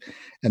length,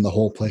 and the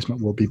hole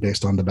placement will be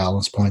based on the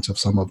balance points of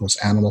some of those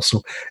animals.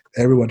 So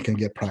everyone can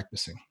get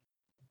practicing.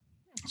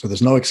 So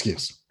there's no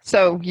excuse.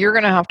 So you're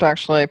going to have to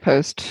actually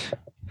post,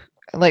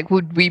 like,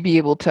 would we be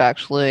able to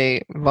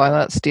actually buy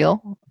that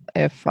steel?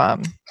 If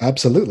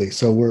Absolutely.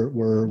 So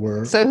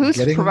we're so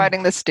who's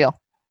providing this steel?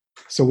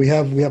 So we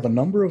have a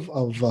number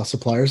of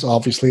suppliers.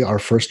 Obviously, our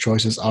first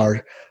choices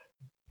are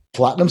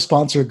platinum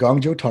sponsor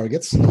Guangzhou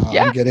Targets.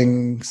 I'm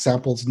getting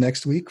samples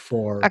next week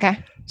for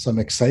some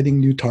exciting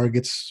new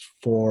targets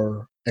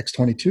for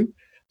X22,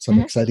 some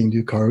exciting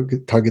new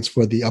targets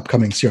for the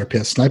upcoming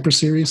CRPS Sniper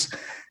Series,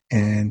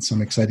 and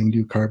some exciting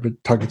new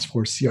targets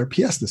for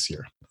CRPS this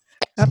year.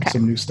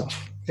 Some new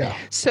stuff. Yeah.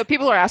 So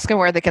people are asking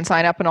where they can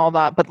sign up and all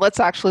that, but let's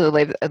actually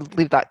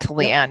leave that till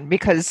the end,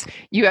 because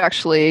you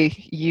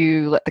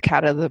let the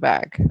cat out of the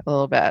bag a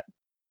little bit,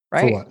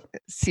 right? For what?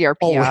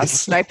 CRPS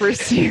Sniper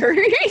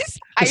Series.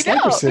 I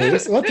Sniper know.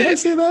 Series. What did I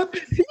say that?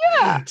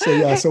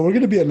 Yeah. So we're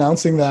going to be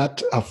announcing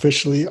that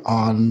officially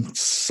on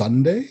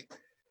Sunday.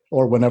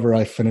 Or whenever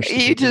I finish.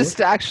 You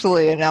just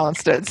actually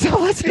announced it. So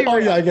let's be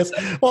real. Yeah, I guess.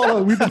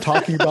 Well, we've been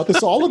talking about this.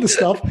 So all the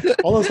stuff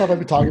I've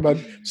been talking about,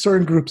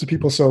 certain groups of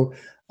people. So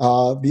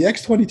the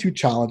X22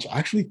 challenge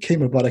actually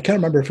came about. I can't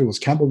remember if it was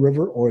Campbell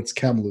River or it's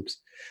Kamloops.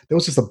 There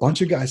was just a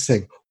bunch of guys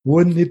saying,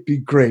 wouldn't it be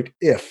great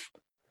if?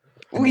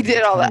 We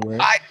did all that.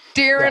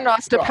 Darren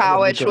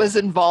Ostapowicz was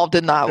involved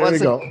in that,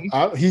 wasn't he?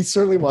 He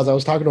certainly was. I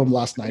was talking to him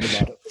last night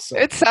about it. So.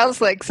 It sounds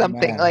like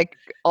something like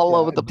all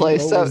over the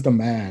place. Dio is the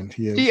man.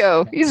 He is.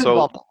 Dio, he's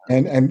involved.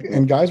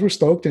 And guys were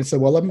stoked and said,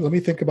 well, let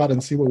me think about it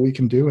and see what we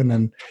can do. And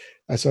then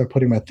I started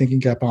putting my thinking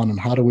cap on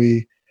how do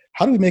we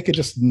make it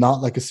just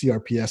not like a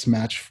CRPS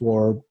match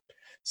for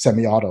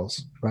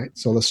semi-autos, right?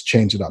 So let's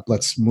change it up.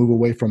 Let's move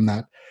away from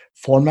that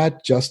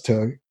format just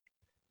to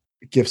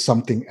give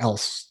something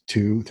else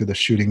to the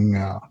shooting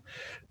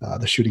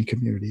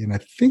community. And I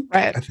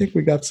think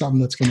we got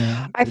something that's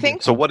gonna.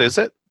 So. What is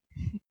it?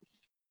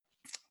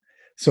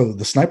 So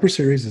the Sniper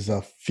Series is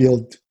a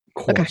field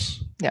course.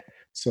 Okay. Yeah.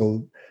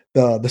 So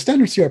the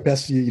standard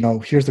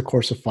CRPS, here's the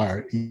course of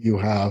fire. You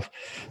have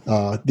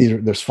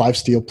there's 5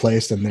 steel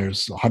placed, and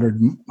there's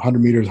 100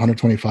 meters,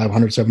 125,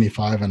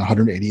 175, and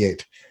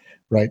 188,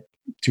 right?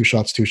 2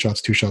 shots, 2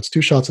 shots, 2 shots,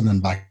 2 shots, and then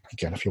back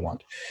again if you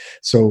want.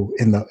 So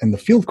in the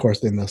field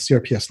course, in the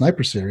CRPS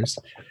Sniper Series,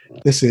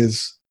 this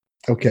is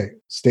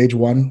stage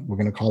 1. We're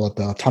going to call it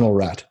the tunnel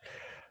rat.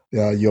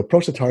 You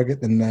approach the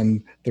target, and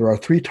then there are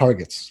 3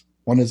 targets.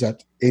 One is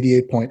at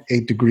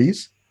 88.8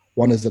 degrees,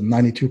 one is at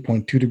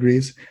 92.2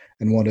 degrees,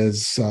 and one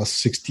is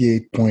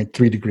 68.3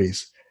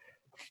 degrees.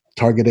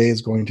 Target A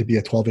is going to be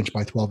a 12-inch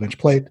by 12-inch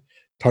plate.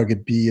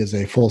 Target B is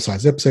a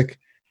full-size IPSC,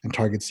 and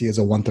target C is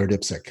a 1/3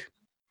 IPSC.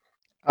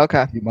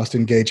 Okay. You must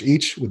engage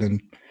each within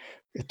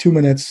 2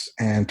 minutes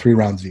and 3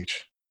 rounds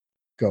each.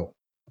 Go.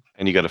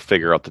 And you got to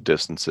figure out the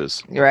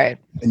distances. Right.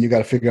 And you got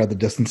to figure out the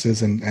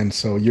distances. And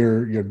so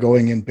you're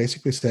going in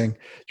basically saying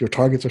your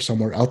targets are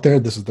somewhere out there.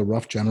 This is the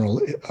rough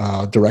general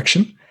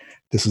direction.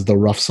 This is the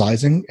rough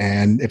sizing.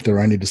 And if there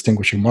are any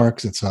distinguishing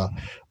marks, it's a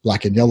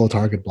black and yellow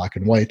target, black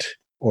and white,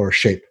 or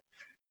shape,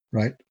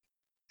 right?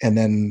 And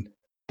then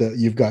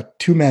you've got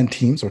 2-man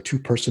teams or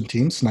 2-person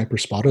teams, sniper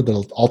spotter,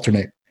 that'll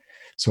alternate.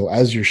 So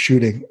as you're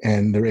shooting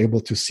and they're able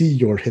to see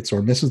your hits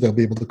or misses, they'll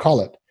be able to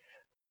call it.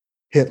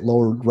 Hit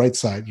lower right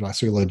side,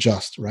 so you'll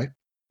adjust, right?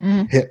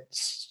 Mm-hmm. Hit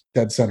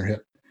dead center hit.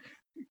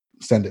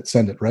 Send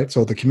it, right?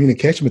 So the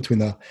communication between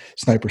the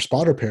sniper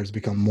spotter pairs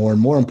become more and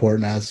more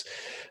important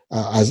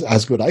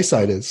as good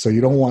eyesight is. So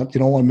you don't want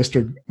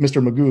Mr.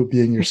 Magoo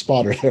being your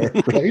spotter there,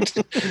 right?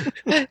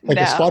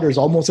 A spotter is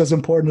almost as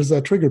important as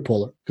a trigger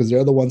puller because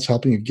they're the ones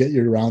helping you get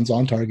your rounds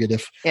on target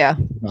if you're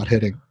not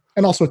hitting.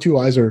 And also, two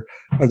eyes are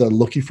the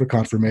looking for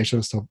confirmation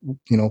as to,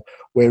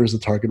 where is the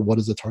target, what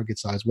is the target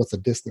size, what's the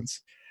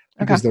distance,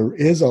 because there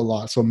is a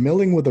lot. So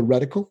milling with a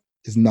reticle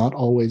is not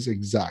always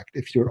exact.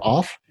 If you're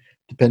off,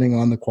 depending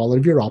on the quality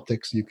of your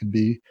optics, you could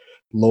be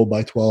low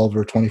by 12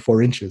 or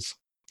 24 inches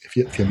if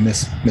you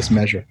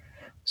mismeasure.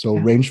 So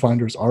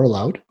rangefinders are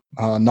allowed.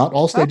 Not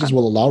all stages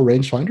will allow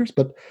rangefinders,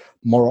 but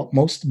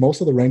most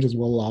of the ranges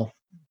will allow.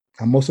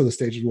 Most of the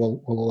stages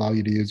will allow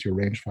you to use your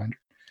rangefinder,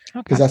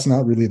 because that's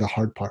not really the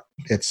hard part.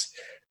 It's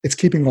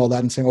keeping all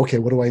that and saying, okay,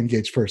 what do I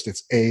engage first?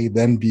 It's A,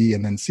 then B,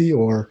 and then C,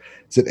 or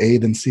is it A,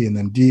 then C, and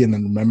then D, and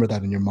then remember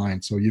that in your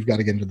mind. So you've got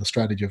to get into the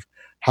strategy of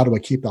how do I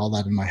keep all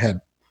that in my head.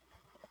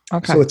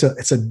 Okay. So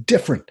it's a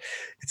different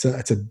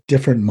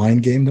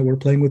mind game that we're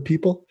playing with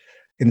people,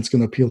 and it's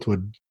going to appeal to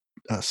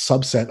a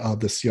subset of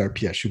the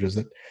CRPS shooters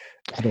that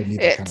I don't need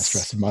that kind of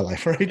stress in my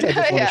life, right? I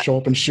just want to show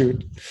up and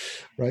shoot,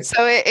 right?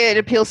 So it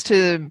appeals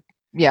to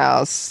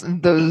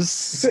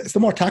those. It's the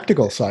more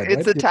tactical side.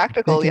 It's the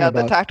tactical,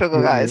 the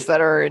tactical guys that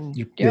are in.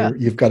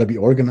 You've got to be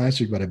organized.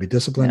 You've got to be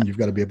disciplined. You've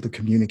got to be able to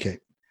communicate.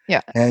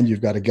 Yeah, and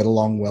you've got to get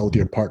along well with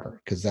your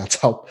partner, because that's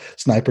how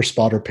sniper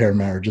spotter pair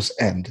marriages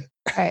end.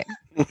 Right.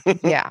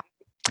 Yeah.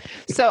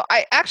 So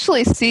I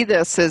actually see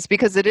this as,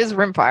 because it is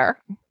rimfire,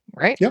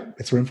 right? Yep,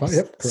 it's rimfire.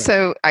 Yep. Correct.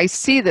 So I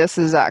see this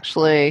as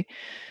actually,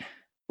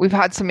 we've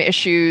had some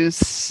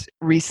issues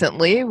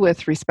recently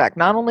with respect,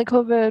 not only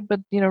COVID, but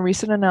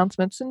recent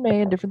announcements in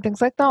May and different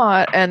things like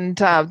that. And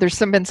there's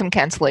been some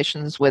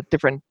cancellations with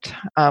different.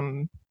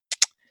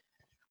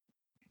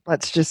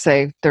 Let's just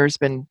say there's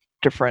been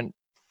different,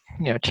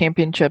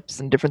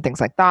 championships and different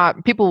things like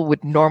that. People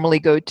would normally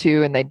go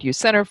to, and they'd use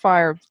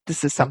centerfire.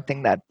 This is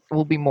something that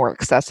will be more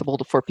accessible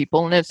for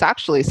people, and it's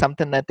actually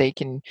something that they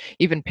can,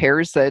 even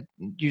pairs that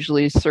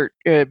usually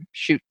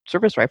shoot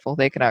service rifle,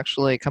 they can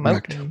actually come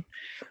out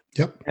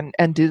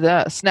and do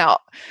this. Now,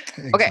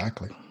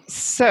 exactly. Okay,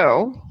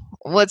 so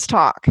let's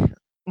talk.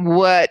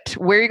 Where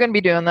are you going to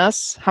be doing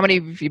this? How many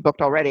have you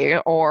booked already,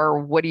 or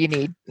what do you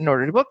need in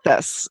order to book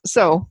this?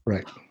 So,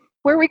 right.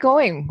 Where are we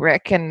going,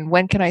 Rick, and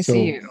when can I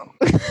see you?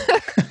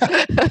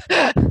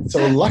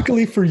 So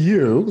luckily for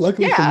you,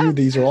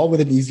 these are all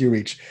within easy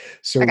reach.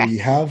 So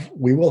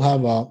we will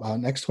have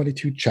an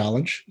X-22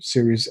 Challenge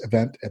Series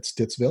event at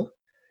Stittsville.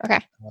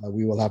 Okay.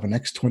 We will have an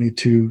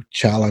X-22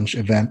 Challenge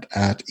event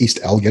at East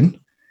Elgin.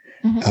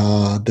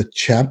 Mm-hmm. The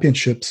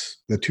championships,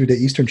 the 2-day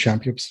Eastern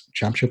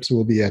championships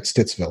will be at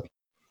Stittsville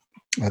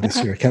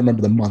this year. I can't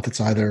remember the month. It's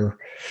either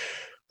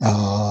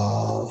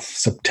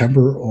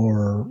September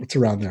or it's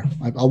around there.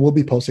 I will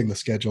be posting the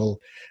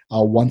schedule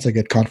once I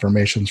get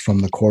confirmations from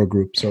the core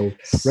group. So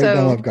right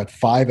now I've got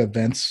 5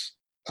 events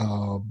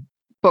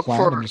booked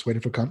planned. I'm just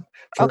waiting for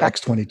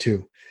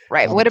X-22.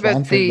 Right. What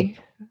about the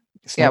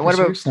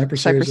Sniper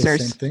Series? Is the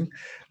same thing.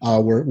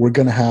 We're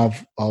going to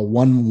have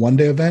one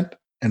day event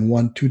and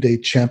 1 2-day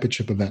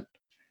championship event.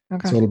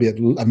 Okay. So it'll be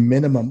a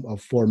minimum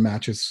of 4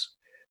 matches,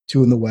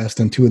 2 in the West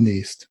and 2 in the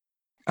East.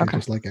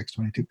 Just like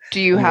X-22.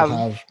 Do you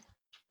have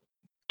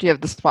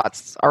the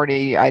spots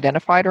already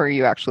identified, or are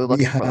you actually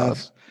looking for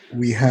those?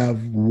 We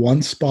have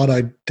 1 spot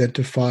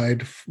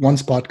identified, 1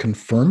 spot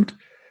confirmed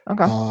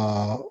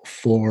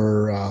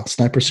for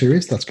Sniper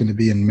Series. That's going to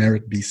be in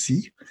Merritt,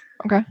 BC.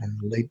 In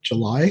late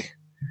July.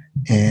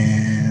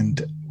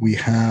 And we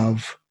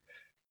have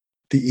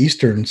the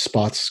Eastern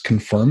spots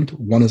confirmed.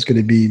 One is going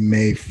to be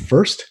May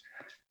 1st,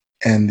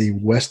 and the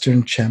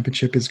Western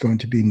Championship is going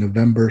to be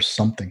November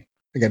something.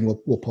 Again,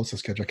 we'll post the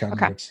schedule. I can't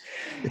remember.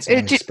 It's on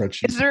a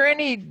spreadsheet. Is there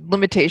any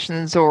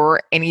limitations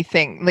or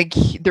anything? Like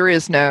there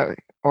is no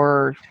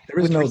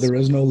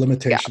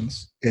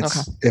limitations. Yeah.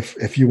 It's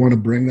if you want to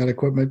bring that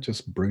equipment,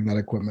 just bring that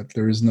equipment.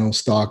 There is no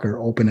stock or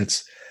open.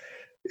 It's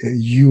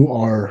you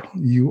are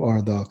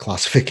the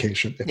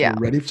classification. If you're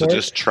ready for it,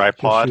 just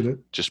tripod.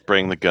 Just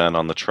bring the gun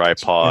on the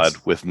tripod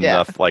with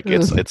nothing. Like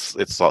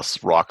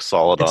it's rock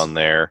solid on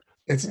there.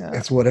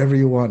 It's whatever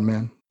you want,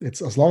 man. It's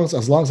as long as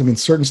I mean,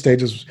 certain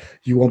stages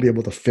you won't be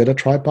able to fit a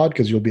tripod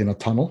because you'll be in a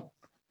tunnel.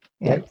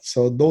 Yeah. Right.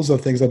 So those are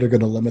things that are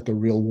going to limit the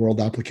real world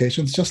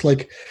applications, just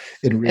like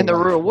in the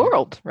real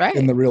world, right?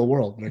 In the real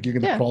world, like you're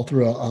going to crawl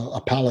through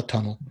a pallet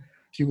tunnel.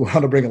 If you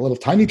want to bring a little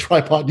tiny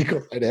tripod, you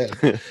go right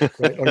ahead,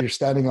 right? Or you're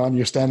standing on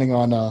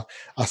a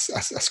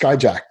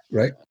skyjack,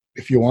 right?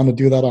 If you want to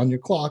do that on your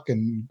clock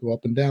and go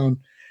up and down,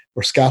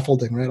 or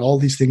scaffolding, right? All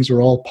these things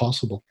are all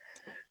possible.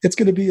 It's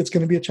going to be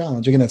a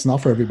challenge. Again, it's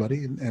not for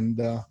everybody,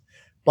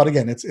 but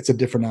again, it's a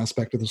different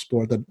aspect of the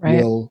sport that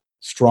will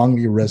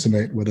strongly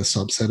resonate with a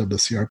subset of the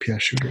CRPS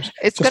shooters.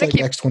 It's just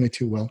like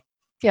X-22 will.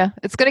 Yeah,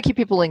 it's going to keep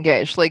people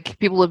engaged. Like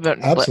people have been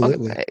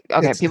absolutely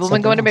people have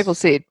been going to Maple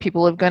Seed.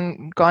 People have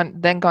gone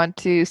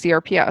to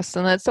CRPS,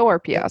 and then it's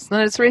ORPS, and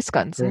then it's race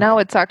guns. And now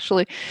it's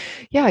actually,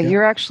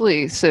 you're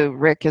actually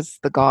Rick is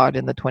the god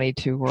in the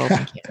 22 world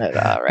in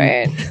Canada,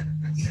 right?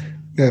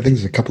 Yeah, I think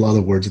there's a couple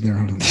other words in there.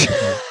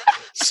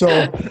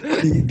 So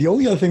the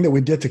only other thing that we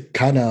did to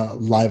kind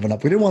of liven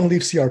up, we didn't want to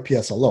leave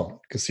CRPS alone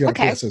because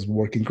CRPS is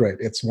working great.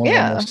 It's one of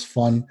the most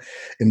fun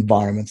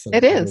environments that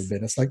I've ever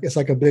been. It's like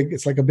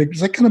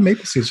kind of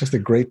Maple Sea. It's just a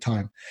great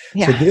time.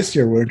 Yeah. So this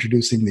year we're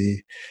introducing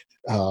the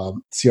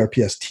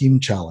CRPS Team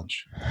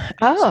Challenge.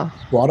 Oh,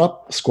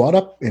 so squad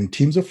up in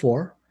teams of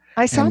 4.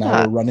 I saw and now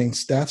that. we're running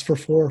stats for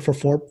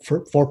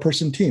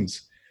 4-person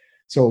teams.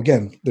 So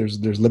again,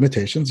 there's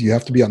limitations. You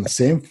have to be on the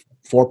same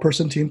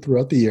 4-person team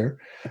throughout the year.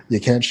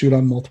 You can't shoot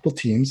on multiple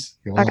teams.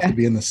 You all have to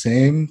be in the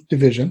same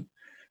division,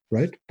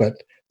 right?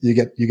 But you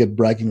get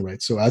bragging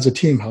rights. So as a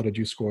team, how did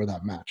you score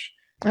that match?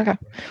 Okay.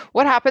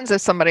 What happens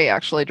if somebody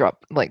actually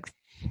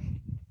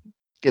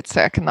gets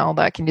sick and all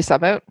that? Can you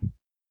sub out?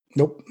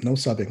 Nope, no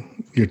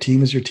subbing. Your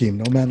team is your team.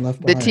 No man left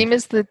behind. The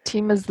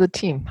team is the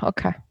team.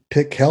 Okay.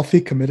 Pick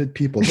healthy, committed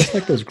people. Just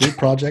like those group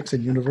projects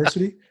in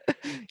university.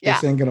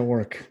 This ain't gonna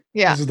work.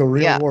 Yeah. This is the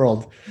real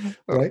world,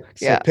 right?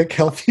 So Yeah. pick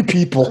healthy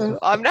people.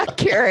 I'm not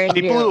carrying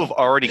People who have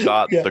already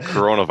got the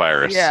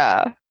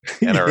coronavirus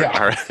and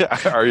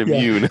are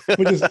immune.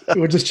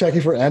 We're just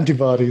checking for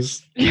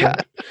antibodies. Yeah.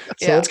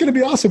 So it's going to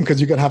be awesome because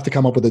you're going to have to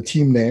come up with a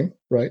team name,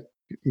 right?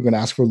 You're going to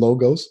ask for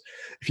logos.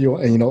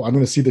 I'm going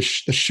to see the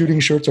shooting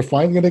shirts are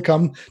finally going to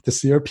come to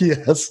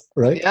CRPS,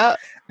 right? Yeah.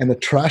 And the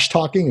trash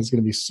talking is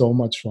going to be so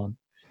much fun.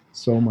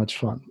 So much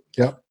fun.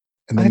 Yep.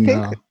 And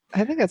then,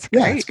 I think that's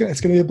great. Yeah, it's going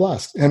to be a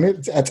blast. And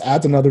it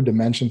adds another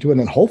dimension to it.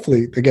 And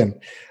hopefully, again,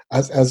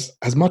 as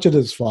much as it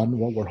is fun,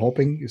 what we're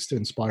hoping is to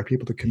inspire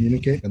people to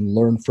communicate and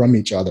learn from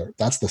each other.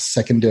 That's the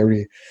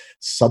secondary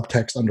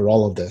subtext under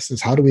all of this,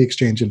 is how do we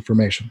exchange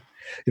information?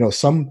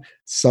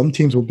 Some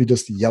teams will be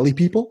just yelly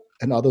people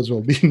and others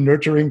will be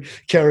nurturing,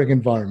 caring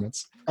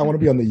environments. I want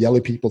to be on the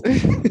yelly people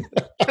team.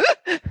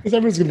 Because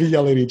everyone's going to be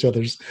yelling at each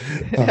other's.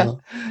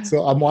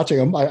 So I'm watching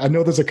them. I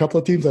know there's a couple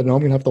of teams I know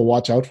I'm going to have to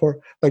watch out for.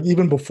 Like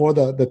even before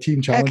the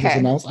team challenge was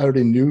announced, I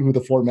already knew who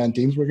the 4-man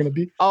teams were going to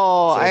be.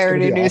 Oh, so I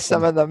already knew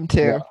some of them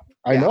too. Yeah.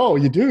 I know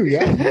you do.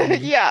 Yeah.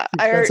 Yeah.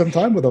 You spent some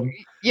time with them.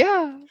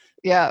 Yeah.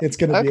 Yeah. It's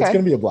going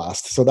to be a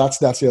blast. So that's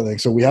the other thing.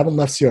 So we haven't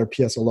left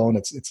CRPS alone.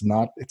 It's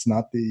not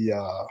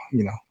the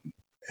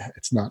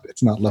it's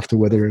not left to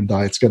wither and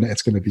die. It's going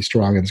to be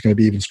strong, and it's going to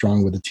be even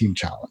strong with the team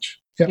challenge.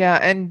 Yeah,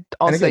 and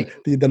also and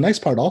again, the nice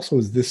part also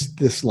is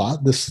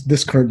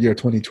this current year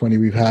 2020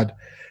 we've had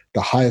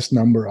the highest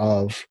number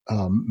of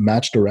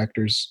match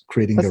directors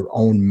creating their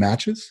own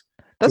matches.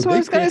 That's what I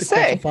was going to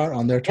say. Fire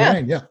on their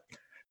terrain,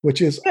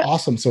 which is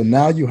awesome. So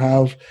now you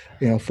have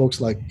folks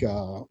like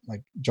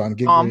John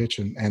Gingrich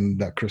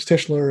and Chris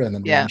Tischler and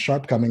then Ron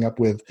Sharp coming up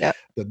with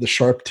the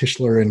Sharp,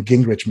 Tischler, and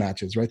Gingrich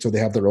matches, right? So they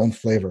have their own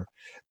flavor.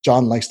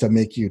 John likes to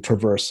make you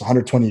traverse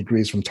 120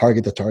 degrees from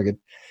target to target.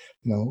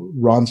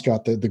 Ron's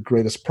got the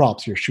greatest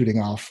props. You're shooting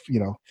off,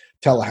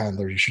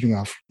 telehandler. You're shooting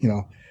off,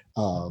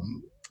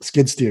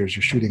 skid steers.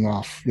 You're shooting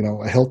off,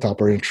 a hilltop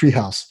or in a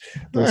treehouse.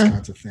 Those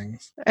kinds of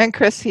things. And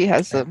Chris, he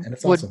has the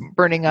wood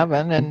burning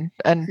oven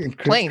and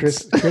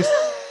Chris,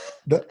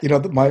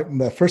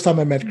 the first time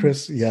I met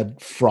Chris, he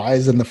had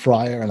fries in the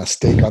fryer and a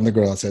steak on the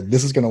grill. I said,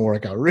 "This is going to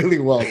work out really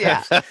well."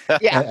 Yeah.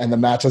 And the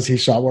matches he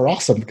shot were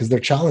awesome because they're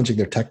challenging.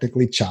 They're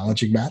technically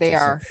challenging matches. They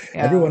are. So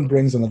everyone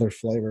brings another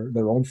flavor,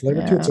 their own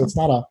flavor to it. So it's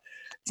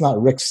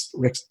not Rick's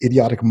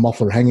idiotic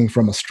muffler hanging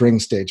from a string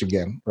stage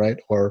again, right?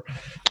 Or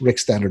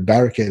Rick's standard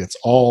barricade. It's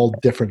all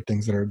different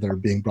things that are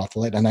being brought to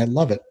light, and I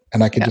love it.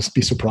 And I can just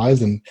be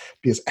surprised and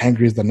be as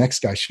angry as the next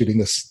guy shooting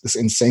this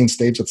insane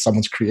stage that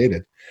someone's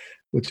created,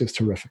 which is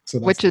terrific. So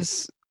which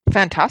is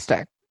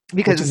fantastic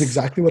because which is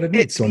exactly what it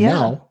needs. So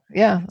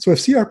if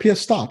CRPS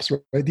stops,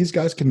 right, these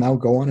guys can now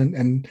go on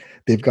and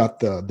they've got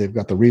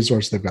the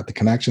resource, they've got the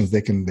connections,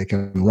 they can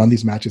run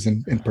these matches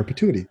in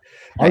perpetuity.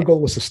 Our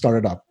goal was to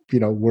start it up.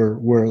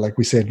 We're like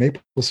we say at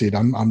Maple Seed,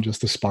 I'm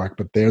just a spark,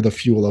 but they're the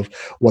fuel of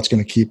what's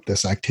going to keep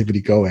this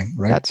activity going,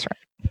 right? That's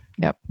right.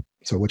 Yep.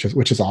 So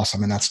which is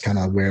awesome, and that's kind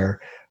of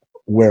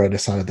where I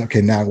decided,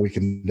 okay, now we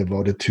can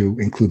devote it to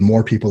include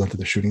more people into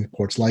the shooting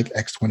ports like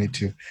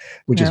X22,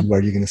 which is where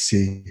you're going to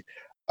see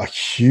a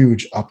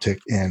huge uptick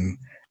in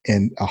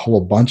a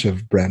whole bunch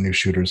of brand new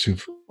shooters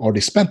who've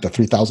already spent the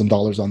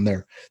 $3,000 on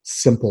their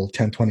simple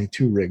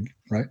 1022 rig,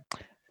 right?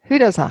 Who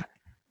does that?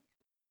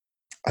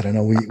 I don't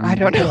know. I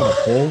don't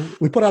know.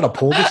 We put out a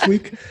poll this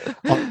week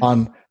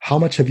on how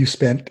much have you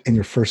spent in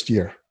your first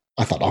year.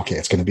 I thought, okay,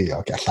 it's going to be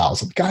like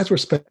 1,000. Guys were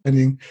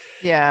spending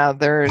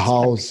there's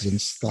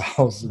thousands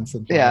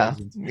and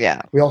thousands.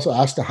 Yeah. We also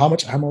asked how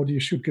much ammo do you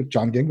shoot?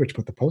 John Gingrich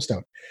put the post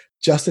out.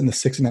 Just in the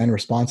 69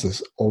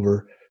 responses,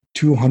 over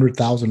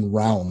 200,000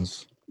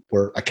 rounds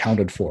were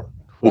accounted for.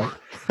 Right?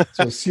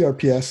 So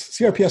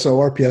CRPS or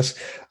ORPS,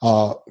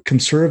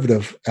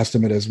 conservative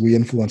estimate is we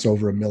influence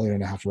over 1.5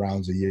 million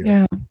rounds a year.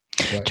 Yeah.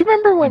 Right? Do you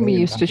remember when we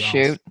used to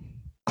shoot?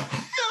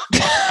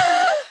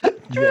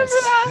 Do you remember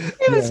that?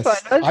 It was fun.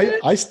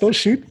 I still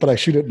shoot, but I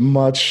shoot it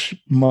much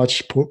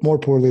more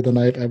poorly than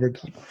I've ever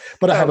done.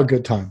 But I have a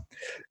good time.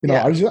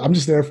 I'm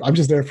just there for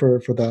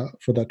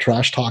the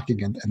trash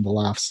talking and the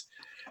laughs.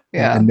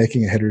 Yeah. and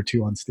making a hit or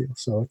two on steel.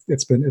 So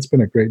it's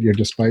been a great year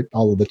despite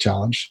all of the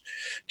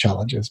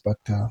challenges. But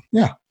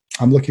yeah,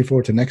 I'm looking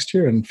forward to next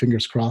year, and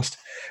fingers crossed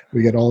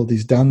we get all of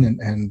these done,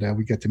 and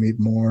we get to meet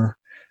more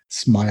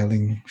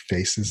smiling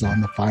faces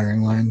on the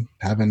firing line,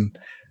 having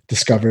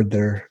discovered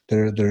their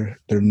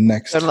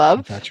next Their love?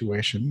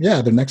 infatuation.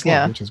 Yeah, their next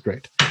Yeah. love, which is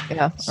great.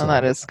 Yeah, So- well,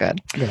 that is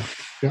good. Yeah.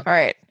 All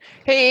right.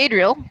 Hey,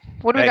 Adriel,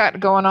 what do we Hey. got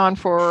going on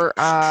for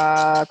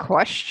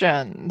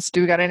questions?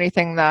 Do we got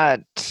anything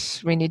that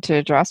we need to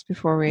address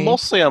before we?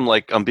 Mostly,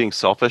 I'm being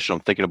selfish. I'm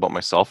thinking about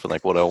myself and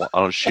like what I want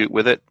to shoot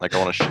with it. Like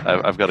I want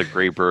to. I've got a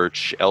Grey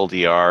Birch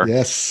LDR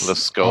Yes. with a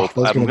scope.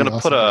 those are I'm gonna going be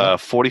to put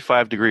awesome, a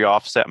 45-degree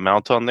offset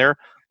mount on there.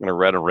 I'm going to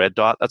run a red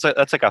dot. That's like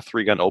a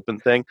 3-gun open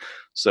thing.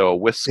 So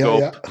with scope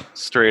Yeah.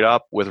 straight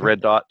up with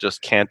red dot,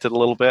 just canted a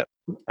little bit.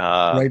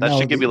 Right That now,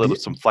 should give you a little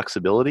the- some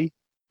flexibility.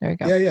 There you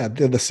go. Yeah.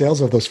 The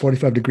sales of those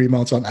 45-degree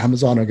mounts on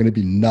Amazon are going to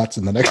be nuts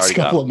in the next Already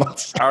couple of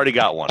months. I already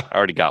got one.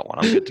 I'm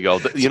good to go.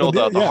 You So know,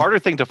 the yeah. harder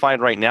thing to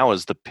find right now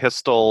is the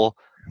pistol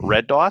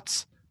red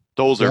dots.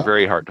 Those are Yeah.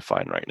 very hard to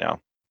find right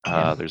now.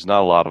 Yeah. There's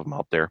not a lot of them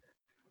out there,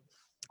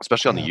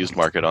 especially on the Yeah. used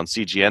market. On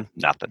CGN,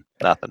 nothing.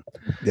 Yeah.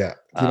 You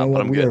But know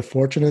what? I'm We good. are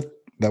fortunate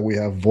that we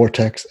have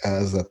Vortex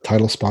as a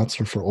title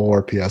sponsor for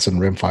ORPS and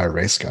Rimfire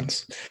race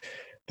guns.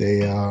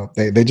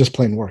 They just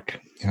plain work,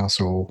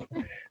 so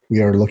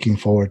we are looking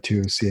forward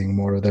to seeing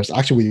more of this.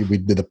 Actually, we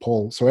did a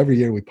poll. So every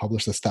year we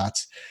publish the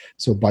stats.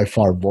 So by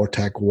far,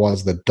 Vortex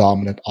was the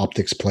dominant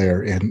optics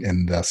player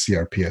in the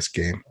CRPS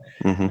game.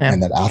 Mhm. Yeah.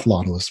 And that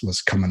Athlon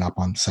was coming up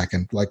on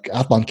second. Like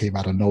Athlon came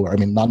out of nowhere. I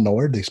mean, not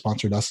nowhere. They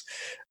sponsored us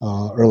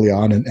early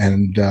on,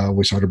 and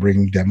we started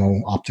bringing demo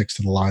optics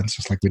to the lines,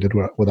 just like we did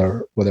with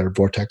our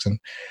Vortex. And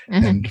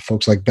Mhm. and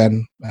folks like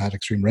Ben at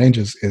Extreme Range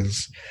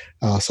is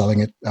selling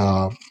it.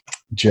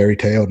 Jerry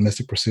Teo and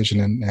Mystic Precision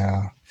and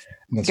then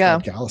Yeah,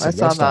 Scott Gallus I at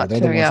saw Red Star. that They're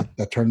the too, ones yeah.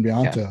 that turned me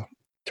on Yeah. to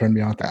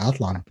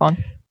Athlon.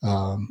 Fun.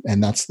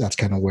 And that's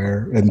kind of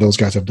where, and those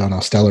guys have done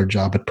a stellar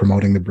job at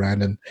promoting the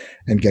brand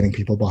and getting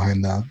people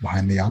behind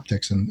the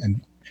optics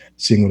and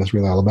seeing what it's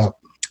really all about.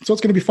 So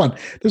it's going to be fun.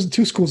 There's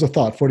two schools of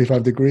thought: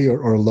 45-degree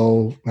or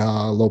low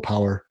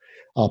power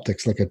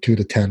optics, like a 2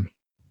 to 10.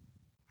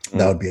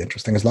 That would be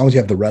interesting. As long as you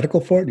have the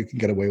reticle for it, you can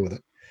get away with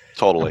it.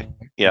 Totally.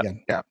 Yeah.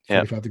 Again, Yeah.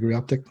 45-degree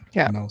optic.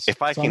 Yeah. who knows?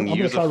 If I So can I'm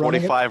gonna use a try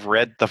running it. 45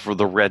 red,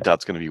 the red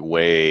dot's going to be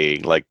way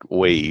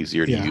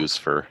easier to Yeah. use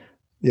for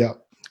Yeah.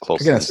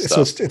 close Again,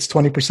 stuff. it's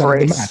 20% of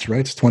the Race. match, right?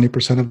 It's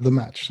 20% of the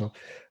match. So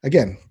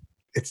again,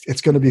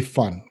 it's going to be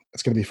fun.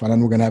 It's going to be fun,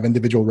 and we're going to have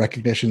individual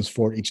recognitions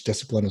for each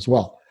discipline as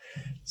well.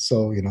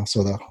 So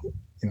so the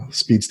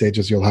speed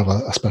stages, you'll have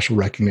a special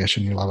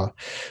recognition. You'll have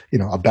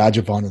a badge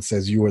of honor that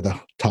says you were the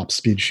top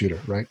speed shooter,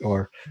 right?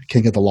 Or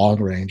king of the long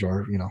range,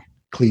 or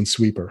clean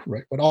sweeper,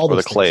 right? But all or the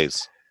those things.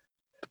 clays,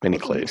 the mini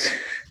clays,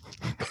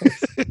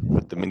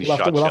 with the mini We'll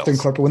have, shot we'll have to shells.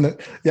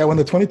 incorporate when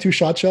the 22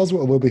 shot shells,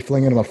 we'll be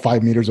flinging them about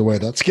 5 meters away.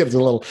 That gets a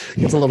little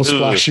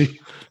splashy.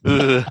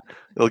 Ugh.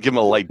 It'll give them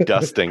a light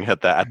dusting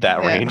at that Yeah.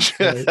 range.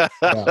 Right.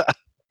 Yeah.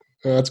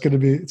 It's gonna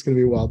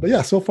be wild. But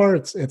yeah, so far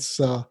it's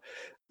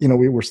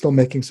we're still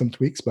making some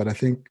tweaks, but I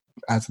think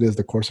as it is,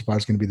 the course of fire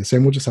is going to be the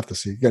same. We'll just have to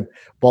see. Again,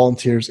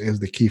 volunteers is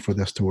the key for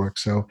this to work.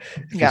 So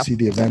if Yeah. you see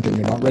the event and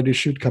you're not ready to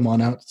shoot, come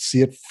on out,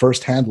 see it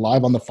firsthand,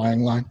 live on the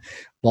firing line.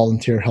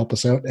 Volunteer, help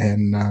us out,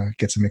 and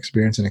get some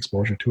experience and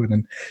exposure to it,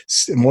 and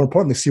more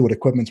importantly, see what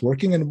equipment's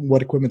working and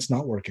what equipment's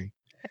not working.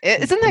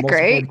 Isn't The that most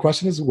great? important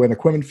question is when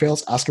equipment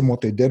fails, ask them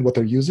what they did, what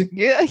they're using.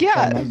 Yeah. Try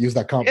Yeah. not use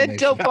that combination.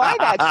 Don't buy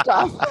that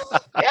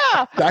stuff.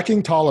 Yeah.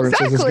 Backing tolerances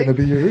Exactly. is going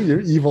to be your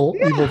evil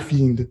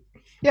fiend.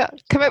 Yeah.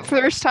 Come out for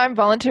the first time,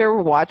 volunteer,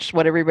 watch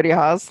what everybody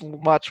has,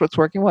 watch what's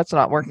working, what's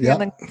not working, Yeah.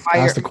 and then buy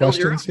Ask the build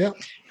your own. questions.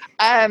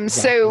 Yeah.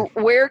 So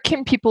where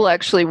can people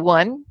actually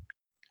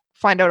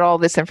find out all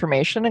this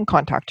information and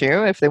contact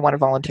you if they want to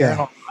volunteer and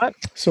Yeah. all that?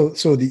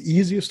 So the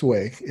easiest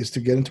way is to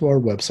get into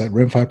our website,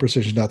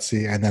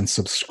 rimfireprecision.ca, and then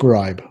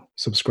subscribe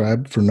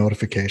for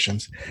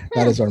notifications.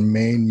 That is our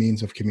main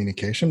means of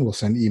communication. We'll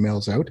send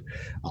emails out.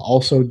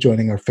 Also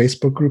joining our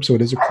Facebook group. So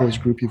it is a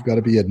closed group. You've got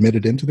to be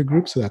admitted into the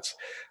group. So that's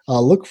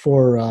look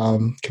for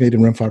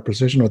Canadian Rimfire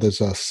Precision, or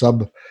there's a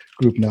sub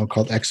group now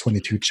called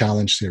X22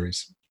 Challenge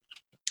Series.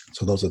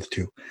 So those are the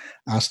two.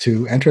 Ask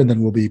to enter, and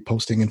then we'll be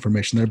posting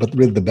information there. But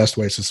really the best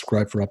way is to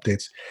subscribe for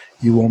updates.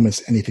 You won't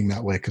miss anything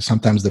that way, because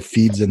sometimes the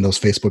feeds in those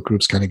Facebook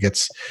groups kind of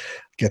gets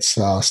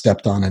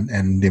stepped on,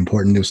 and the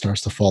important news starts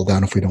to fall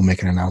down if we don't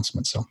make an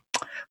announcement. So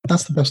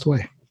that's the best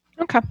way.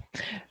 Okay.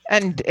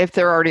 And if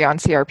they're already on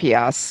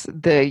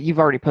CRPS, you've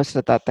already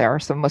posted that there.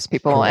 So most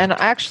people, Correct. and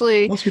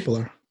actually, Most people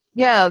are.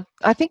 yeah,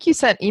 I think you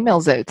sent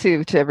emails out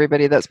too to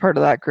everybody that's part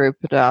of that group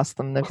to ask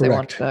them if they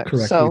wanted Correct. to.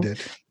 Correct. So We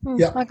did. hmm,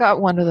 Yeah. I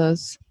got one of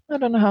those. I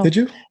don't know how. Did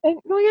you?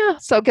 Oh yeah.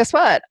 So guess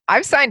what?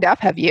 I've signed up.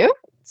 Have you?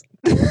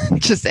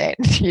 Just saying,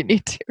 you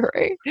need to,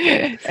 right?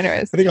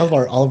 Anyways, I think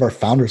all of our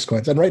founders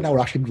coins, and right now we're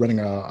actually running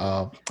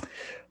a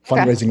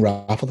fundraising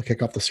raffle to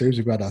kick off the series.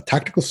 We've got a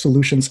Tactical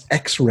Solutions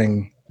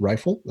X-Ring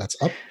rifle that's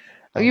up.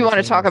 You want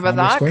to talk about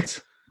that?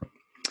 Coins.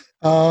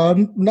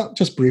 Not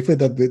just briefly.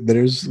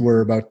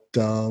 We're about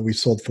we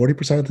sold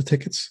 40% of the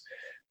tickets.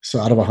 So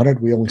out of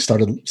 100, we only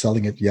started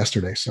selling it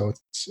yesterday. So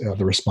it's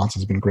the response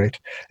has been great.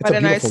 It's Why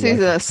didn't I see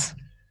this?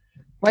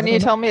 Why didn't you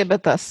tell me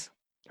about this?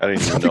 I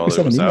didn't I even think know we it sent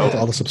an was email out. to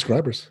all the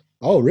subscribers.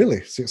 Oh,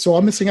 really? So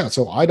I'm missing out.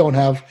 So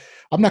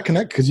I'm not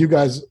connected because you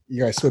guys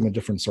swim in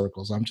different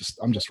circles. I'm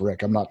just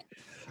Rick. I'm not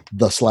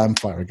the Slam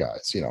Fire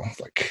guys.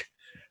 Like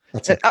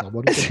that's a club.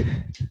 What do you think?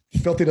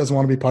 Filthy doesn't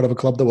want to be part of a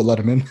club that will let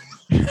him in.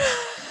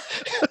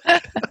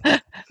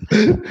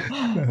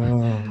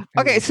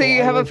 Okay, so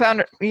you have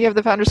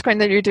the founder's coin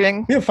that you're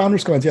doing. We have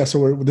founders coins, yeah.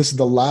 So this is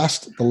the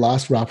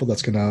last raffle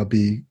that's going to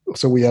be.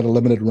 So we had a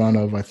limited run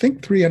of I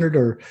think 300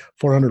 or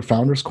 400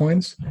 founders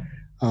coins.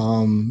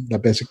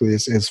 That basically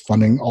is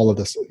funding all of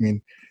this. I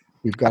mean,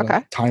 we've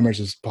got timers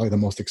is probably the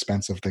most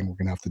expensive thing we're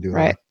going to have to do.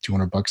 Right,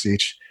 $200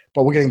 each.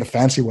 But we're getting the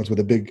fancy ones with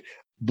a big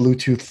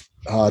Bluetooth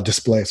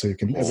display, so you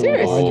can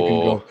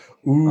go.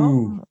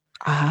 Ooh,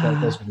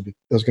 those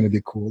are going to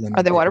be cool. And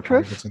are they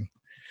waterproof?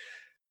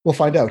 We'll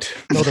find out.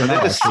 No, they're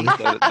not.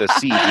 The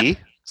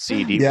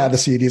CD. Yeah, the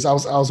CDs. I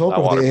was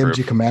hoping with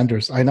the AMG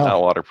Commanders. I know.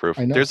 Not waterproof.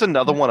 I know. There's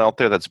another one out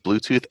there that's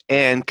Bluetooth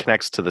and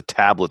connects to the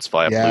tablets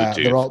via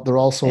Bluetooth. They're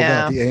all sold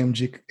out. The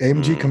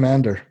AMG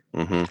Commander.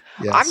 Mm-hmm.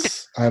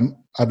 Yes,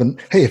 I've been.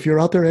 Hey, if you're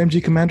out there,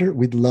 AMG Commander,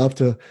 we'd love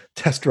to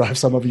test drive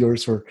some of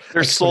yours for.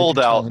 They're sold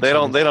out. They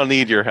don't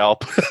need your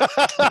help.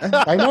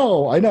 I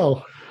know.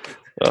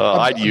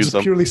 I'd use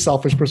them. Purely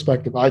selfish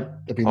perspective. I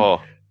mean,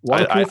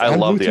 waterproof I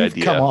love Bluetooth, the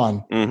idea. Come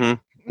on. Mm-hmm.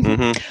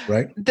 Mm-hmm.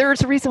 Right.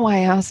 There's a reason why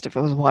I asked if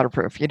it was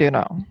waterproof. You do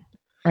know,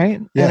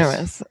 right? Yes.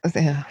 Anyways,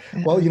 yeah.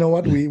 Well, you know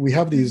what? We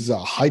have these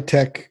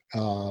high-tech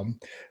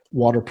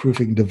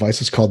waterproofing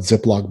devices called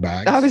Ziploc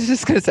bags. I was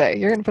just gonna say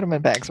you're gonna put them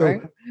in bags,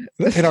 right?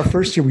 In our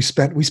first year, we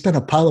spent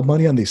a pile of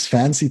money on these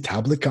fancy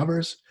tablet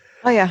covers.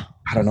 Oh yeah.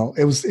 I don't know.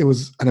 It was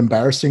an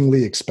embarrassing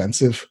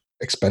expensive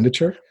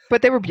expenditure,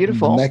 but they were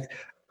beautiful.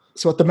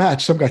 So at the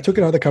match, some guy took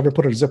it out of the cover,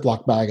 put it in a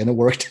Ziploc bag, and it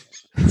worked.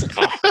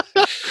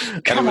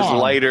 And it was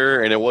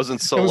lighter, and it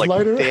wasn't so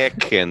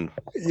thick, and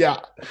yeah,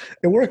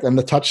 it worked. And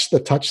the touch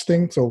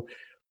thing. So,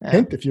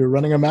 hint: if you're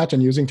running a match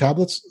and using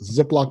tablets,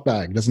 Ziploc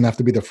bag. Doesn't have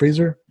to be the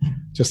freezer;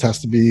 just has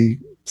to be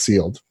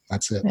sealed.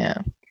 That's it. Yeah.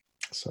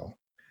 So,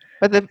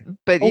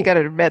 but you got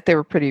to admit they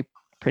were pretty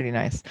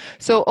knoce.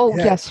 So,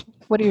 yes.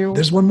 What are you?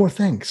 There's one more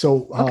thing.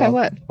 So,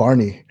 what?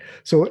 Barney.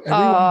 So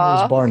everyone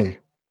knows Barney.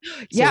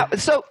 Yeah.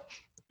 So,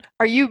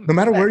 are you? No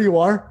matter where you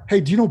are, hey,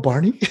 do you know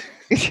Barney?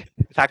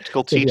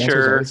 Tactical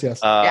teacher,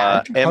 yes.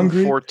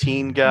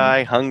 M14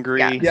 guy,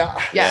 hungry.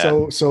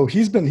 Yeah. So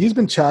he's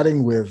been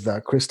chatting with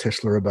Chris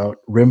Tischler about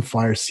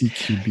Rimfire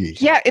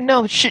CQB. Yeah,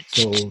 no. So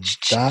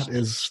that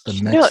is the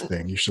next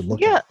thing you should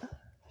look at.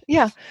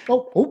 Yeah.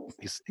 Oh.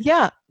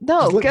 Yeah.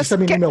 No.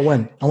 Send me an email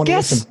when. I want to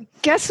listen.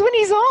 Guess when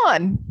he's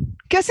on.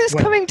 Guess who's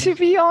coming to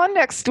be on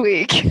next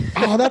week?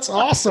 Oh, that's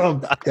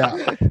awesome.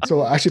 Yeah.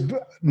 So actually,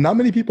 not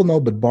many people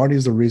know, but Barney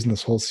is the reason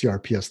this whole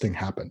CRPS thing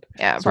happened.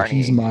 Yeah, so Barney.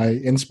 He's my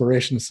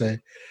inspiration to say,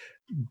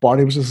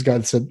 Barney was this guy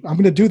that said, I'm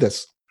going to do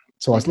this.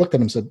 So I looked at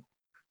him and said,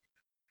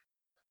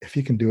 if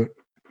you can do it,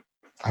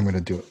 I'm going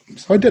to do it.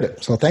 So I did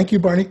it. So thank you,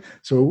 Barney.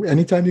 So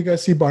anytime you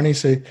guys see Barney,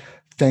 say,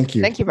 thank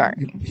you. Thank you,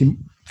 Barney.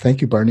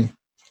 Thank you, Barney.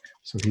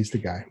 So he's the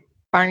guy.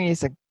 Barney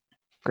is a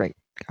great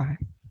guy.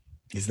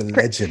 He's the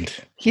legend.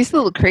 He's a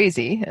little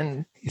crazy,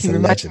 and he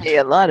reminds me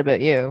a lot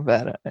about you.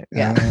 But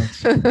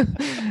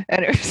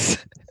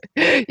anyways,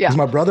 he's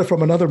my brother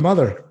from another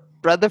mother.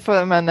 Brother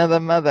from another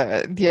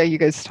mother. Yeah, you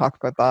guys talk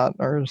about that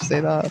or say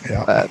that.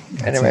 Yeah. But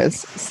anyways,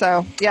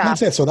 so yeah.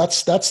 That's it. So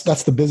that's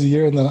the busy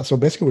year, and then so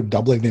basically we're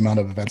doubling the amount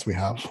of events we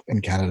have in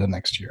Canada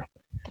next year.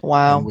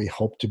 Wow. And we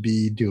hope to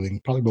be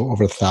doing probably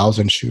over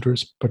 1,000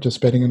 shooters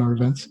participating in our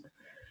events.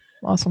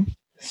 Awesome.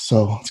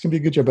 So it's going to be a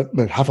good year,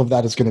 but half of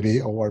that is going to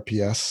be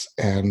ORPS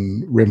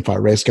and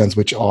rimfire race guns,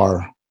 which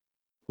are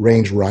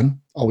range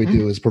run. All we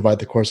do is provide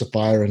the course of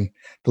fire and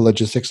the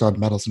logistics on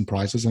medals and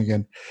prizes. And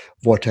again,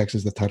 Vortex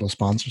is the title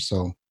sponsor.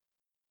 So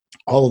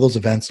all of those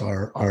events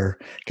are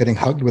getting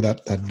hugged with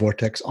that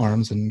Vortex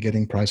arms and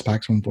getting prize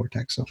packs from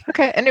Vortex. So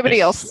okay.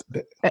 Anybody else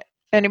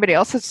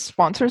has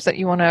sponsors that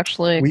you want to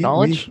actually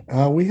acknowledge?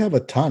 We have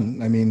a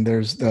ton. I mean,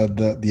 there's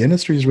the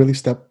industry has really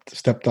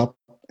stepped up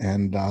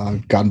and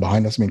gotten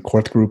behind us. I mean,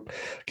 Quarth Group,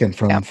 again,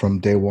 from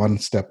day one,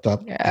 stepped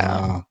up.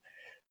 Yeah.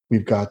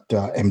 We've got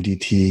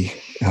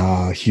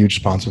MDT, huge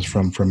sponsors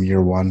from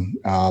year one.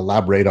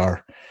 Lab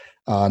Radar.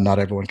 Not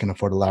everyone can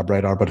afford a Lab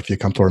Radar, but if you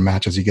come to our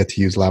matches, you get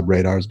to use Lab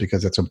Radars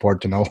because it's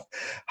important to know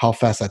how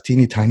fast that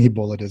teeny tiny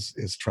bullet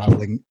is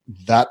traveling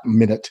that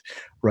minute,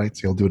 right?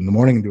 So you'll do it in the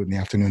morning, do it in the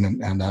afternoon,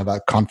 and have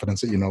that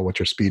confidence that you know what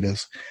your speed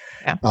is.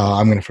 Yeah.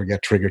 I'm going to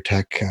forget Trigger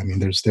Tech. I mean,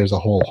 there's a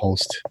whole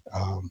host.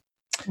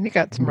 You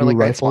got some really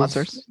great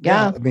sponsors.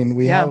 Yeah. I mean,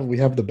 we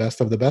have the best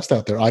of the best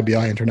out there.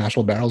 IBI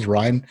International Barrels,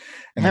 Ryan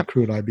and the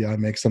crew at IBI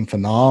make some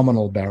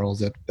phenomenal barrels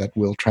that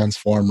will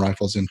transform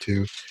rifles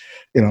into,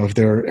 if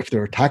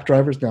they're tack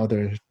drivers, now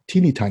they're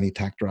teeny tiny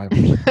tack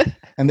drivers.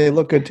 and they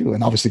look good too.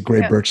 And obviously, Grey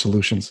Yeah. Birch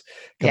Solutions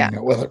coming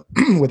out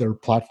with their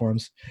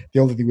platforms. The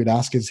only thing we'd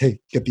ask is, hey,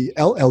 get the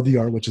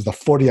LLDR, which is the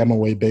 40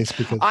 MOA base,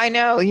 because I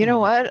know. You know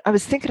what? I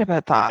was thinking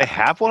about They that.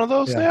 have one of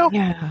those Yeah. now?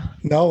 Yeah.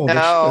 no,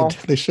 No.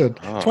 they should.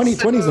 Oh. 20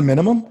 is the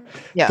minimum.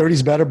 Yeah. 30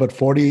 is better, but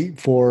 40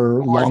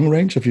 for long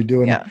range. If you're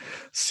doing Yeah.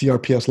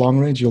 CRPS long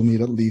range, you'll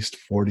need at least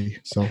 40.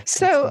 So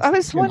I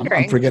was again, I'm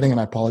wondering. forgetting, and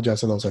I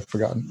apologize to those I've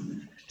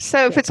forgotten.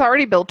 So if it's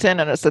already built in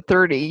and it's a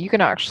 30, you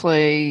can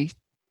actually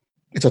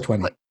It's a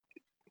 20.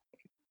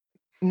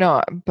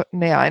 no, but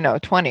yeah, I know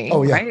 20.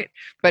 Oh, yeah. Right,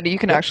 but you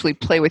can Yep. actually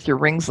play with your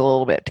rings a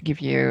little bit to give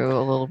you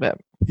a little bit.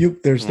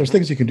 There's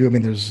things you can do. I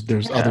mean, there's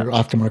Yeah. other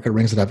aftermarket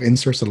rings that have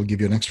inserts that'll give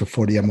you an extra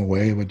 40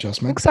 MOA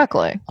adjustment.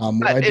 Exactly. What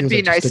But I do it'd is be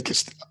I just nice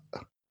stick-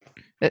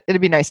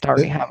 It'd be nice to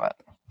already Yeah. have it.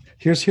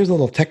 Here's a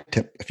little tech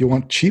tip. If you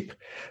want cheap,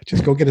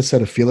 just go get a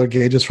set of feeler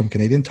gauges from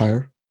Canadian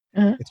Tire.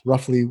 Mhm. It's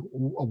roughly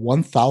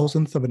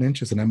 1/1000th of an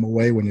inch is an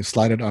MOA when you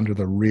slide it under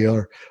the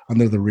rear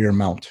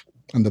mount,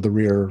 under the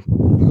rear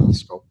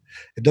scope.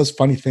 It does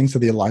funny things to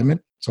the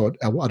alignment, so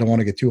I don't want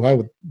to get too high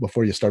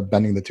before you start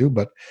bending the tube.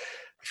 But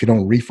if you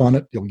don't reef on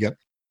it, you'll get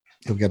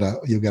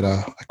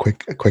a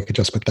quick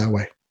adjustment that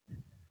way.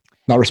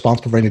 Not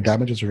responsible for any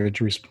damages or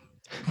injuries.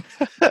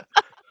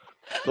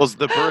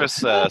 The Burris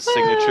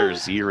signature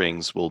Z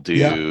rings will do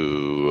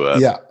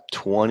Yeah,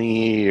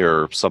 20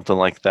 or something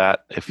like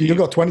that. If you can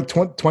go 20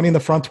 in the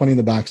front, 20 in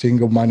the back, so you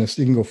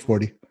can go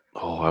 40.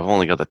 Oh, I've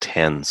only got the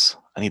 10s.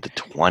 I need the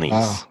 20s.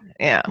 Wow.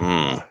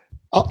 Yeah.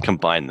 I'll,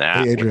 Combine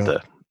that Hey, Adriel. with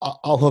the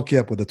I'll hook you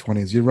up with the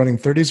 20s. You're running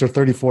 30s or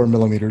 34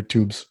 millimeter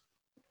tubes.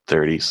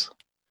 30s.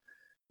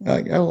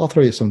 I'll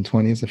throw you some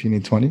 20s if you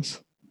need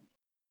 20s.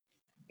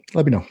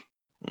 Let me know.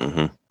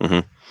 Mm-hmm. Mm-hmm.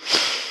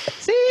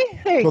 See,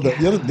 there you Well,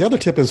 go. the other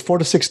tip is 4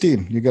 to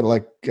 16. You get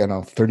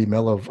 30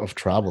 mil of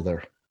travel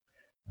there,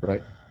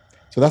 right?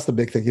 So that's the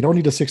big thing. You don't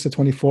need a 6 to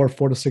 24.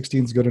 4 to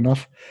 16 is good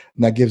enough,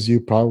 and that gives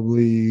you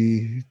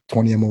probably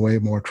 20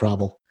 MOA more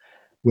travel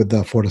with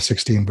the 4 to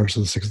 16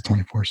 versus the 6 to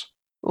 24s.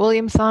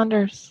 William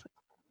Saunders.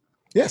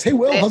 Yes. Hey,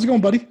 Will, how's it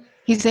going, buddy?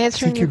 He's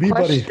answering your CQB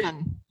buddy.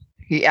 question.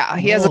 Yeah,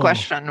 he has a Oh.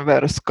 question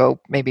about a scope,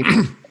 maybe.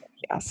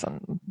 Yes,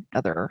 and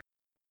other.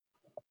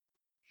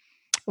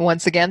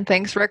 Once again,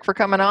 thanks, Rick, for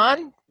coming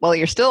on. Well,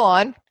 you're still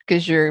on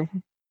because you're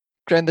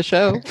during the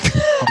show.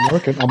 I'm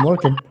lurking.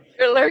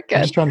 You're lurking.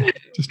 I'm just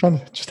trying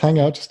to hang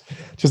out,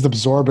 just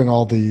absorbing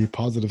all the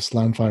positive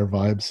Slanfire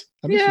vibes.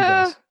 I miss you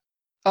guys.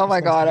 Oh my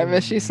Sounds God, I good.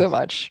 miss you so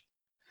much.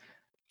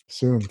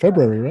 Soon,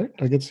 February, right?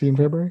 I get to see you in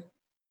February.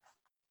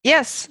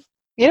 Yes.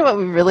 You know what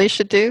we really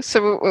should do?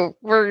 So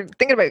we're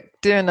thinking about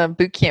doing a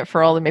boot camp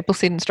for all the Maple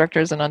Seed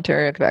instructors in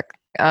Ontario, Quebec.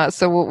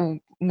 So what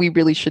we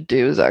really should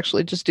do is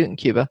actually just do it in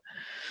Cuba.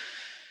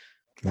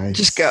 Nice.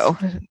 Just go.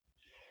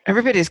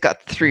 Everybody's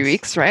got 3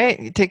 weeks, right?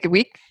 You take a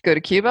week, go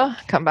to Cuba,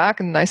 come back,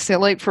 and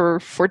isolate for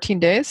 14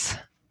 days.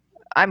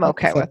 I'm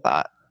okay with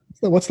that.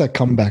 So what's that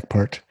comeback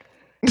part?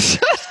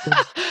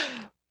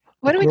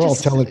 Why don't we We're all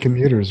just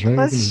telecommuters, right?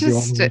 let's We can do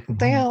all just the work from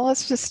home.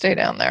 let's just stay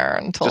down there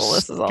until Just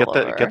this is all get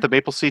over. the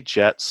Maple Seed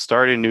Jet,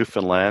 start in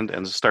Newfoundland,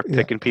 and just start Yeah.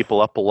 picking people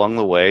up along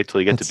the way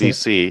till you get That's to it.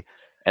 BC,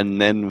 and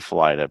then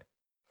fly to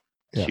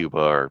Yeah. Cuba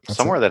or That's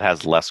somewhere it. that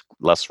has less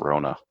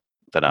Rona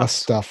than Less us.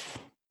 stuff.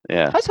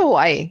 Yeah, How's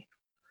Hawaii?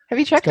 Have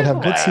you It's checked got to it?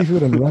 have good Bad.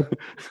 seafood and red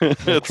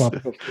it's,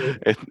 tropical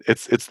food.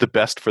 it's the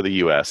best for the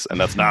U.S. and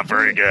that's not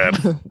very good.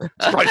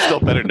 It's probably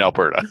still better than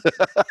Alberta.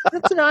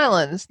 It's an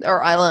islands.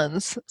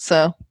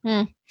 So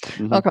Mhm.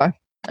 okay.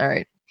 All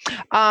right.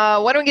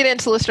 Why don't we get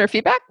into listener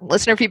feedback?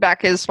 Listener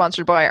feedback is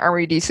sponsored by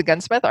Armory DC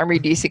Gunsmith. Armory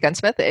DC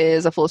Gunsmith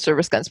is a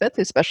full-service gunsmith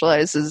who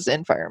specializes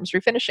in firearms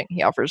refinishing.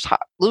 He offers hot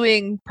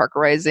bluing,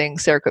 parkerizing,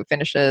 Cerakote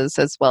finishes,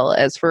 as well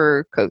as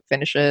fur coat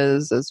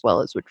finishes, as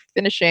well as wood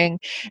finishing.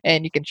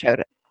 And you can check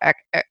out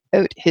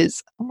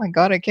his, oh my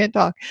God, I can't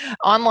talk,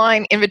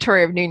 online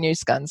inventory of new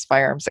use guns,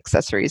 firearms,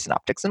 accessories, and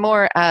optics and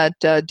more at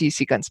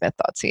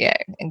dcgunsmith.ca.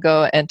 And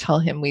go and tell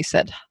him we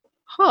said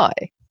hi.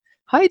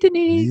 Hi,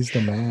 Denise. He's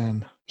the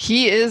man.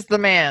 He is the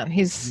man.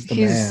 He is the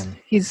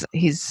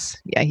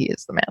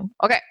man.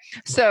 Okay.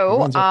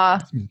 So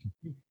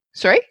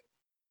sorry?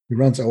 He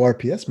runs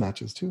ORPS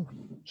matches too.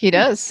 He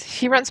does.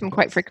 He runs them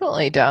quite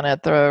frequently down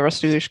at the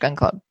Restigouche Gun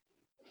Club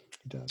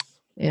He does.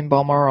 in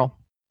Balmoral.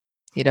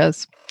 He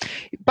does.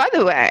 By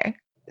the way,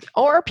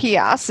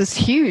 ORPS is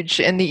huge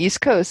in the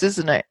East Coast,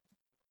 isn't it?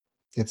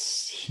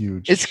 It's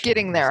huge. It's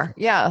getting there.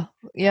 Yeah.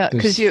 Yeah.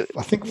 Because There's,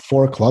 I think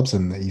 4 clubs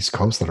in the East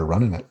Coast that are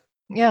running it.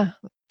 yeah.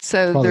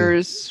 So Probably-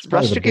 there's It's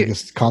probably the Restigouche.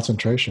 biggest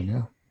concentration,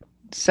 yeah.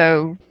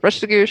 So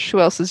Restigouche,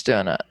 who else is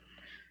doing it?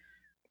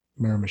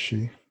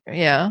 Miramichi.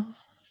 Yeah.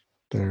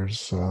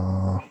 There's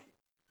I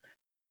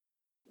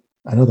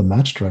know the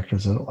match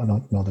directors. I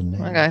don't know the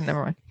name. Okay,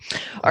 never mind.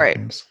 All right.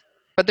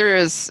 But there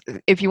is,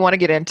 if you want to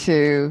get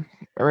into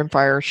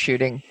rimfire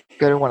shooting,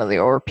 go to one of the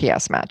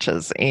ORPS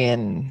matches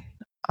in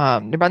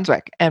New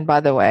Brunswick. And by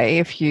the way,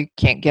 if you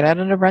can't get out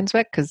of New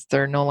Brunswick because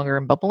they're no longer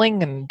in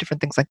bubbling and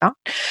different things like that,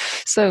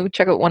 so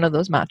check out one of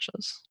those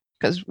matches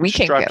because we Just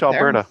can't drive get to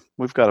there. Alberta.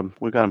 We've got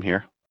them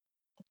here.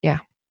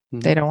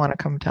 They don't want to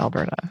come to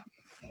Alberta.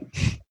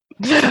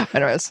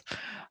 Anyways.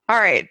 All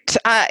right.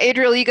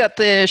 Adriel, you got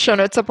the show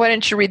notes up. Why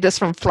don't you read this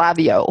from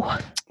Flavio?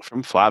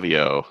 From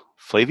Flavio.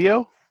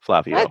 Flavio?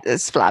 Flavio. What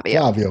is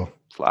Flavio? Flavio.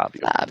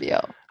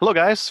 Flavio. Hello,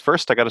 guys.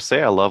 First, I got to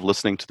say I love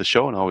listening to the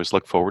show and always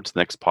look forward to the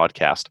next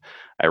podcast.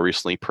 I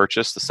recently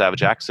purchased the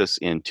Savage Axis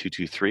in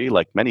 223,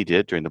 like many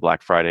did during the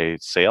Black Friday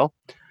sale.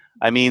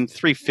 I mean,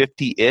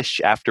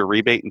 $350-ish after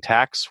rebate and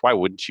tax. Why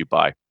wouldn't you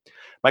buy?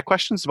 My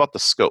question is about the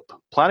scope.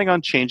 Planning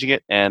on changing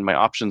it, and my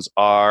options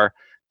are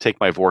take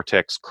my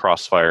Vortex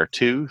Crossfire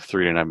 2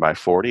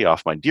 3-9x40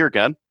 off my deer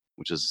gun,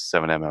 which is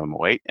 7mm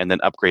weight, and then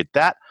upgrade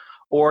that,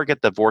 or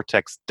get the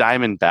Vortex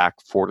Diamondback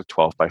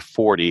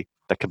 4-12x40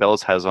 that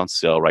Cabela's has on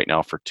sale right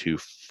now for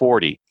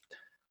 $240.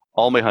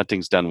 All my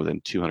hunting's done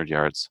within 200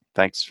 yards.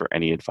 Thanks for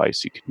any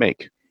advice you could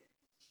make.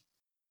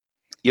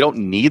 You don't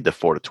need the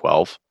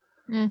 4-12,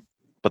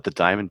 but the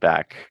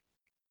Diamondback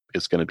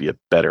is going to be a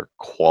better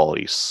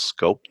quality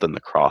scope than the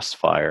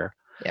Crossfire.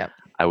 Yeah.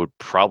 I would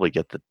probably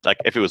get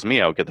if it was me,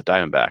 I would get the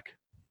Diamondback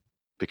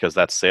because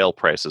that sale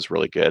price is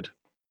really good.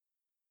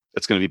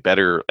 It's going to be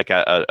better. Like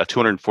a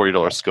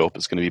 $240 scope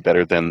is going to be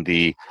better than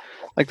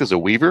there's a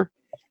Weaver.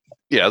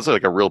 Yeah, it's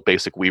like a real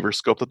basic Weaver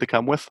scope that they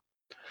come with.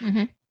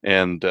 Mm-hmm.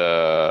 And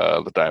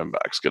the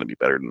Diamondback's going to be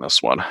better than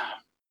this one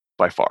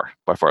by far.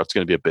 By far, it's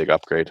going to be a big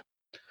upgrade.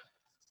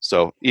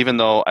 So even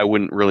though I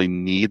wouldn't really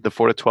need the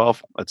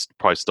 4-12, I'd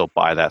probably still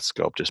buy that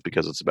scope just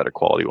because it's a better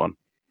quality one.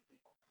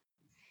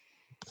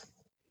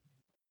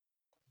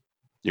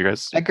 You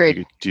guys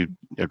Agreed. Do you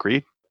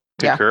agree?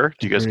 Yeah. Concur?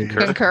 Do you guys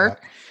Agreed. Concur.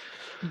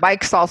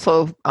 Mike's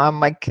also,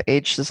 Mike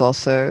H is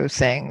also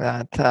saying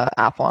that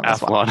Athlon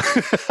as well.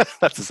 Athlon.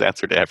 That's his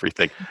answer to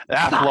everything.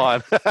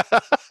 Athlon.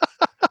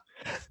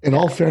 In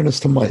all fairness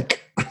to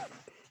Mike,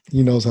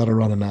 he knows how to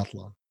run an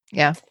Athlon.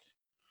 Yeah.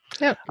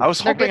 Yeah. I was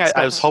They're hoping good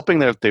I was stuff. hoping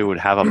that they would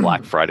have a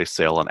Black Friday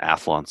sale on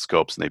Athlon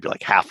scopes and they'd be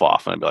like half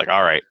off, and I'd be like,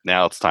 all right,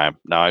 now it's time.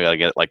 Now I gotta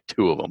get like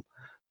 2 of them.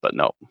 But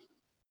no,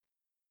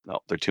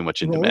 they're too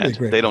much in Well, really demand.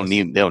 great They don't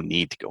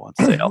need to go on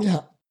sale. Yeah.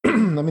 I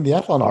mean, the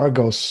Athlon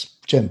Argos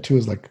Gen 2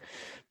 is like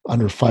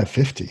under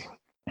 $550.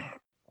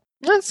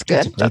 That's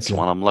good. That's the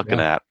one I'm looking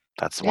at.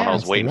 That's the one I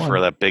was that's the waiting for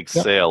one. that big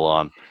Yep. sale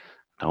on.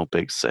 No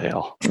big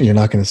sale. You're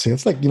not going to see.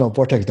 It's like,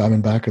 Vortex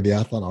Diamondback or the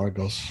Athlon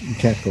Argos. You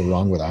can't go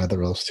wrong with either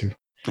of those two.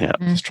 Yeah.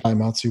 Just try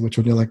them out, see which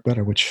one you like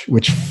better, which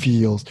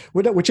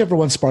whichever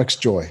one sparks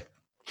joy.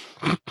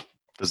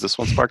 Does this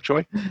one spark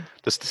joy?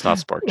 This does not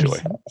spark joy.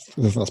 This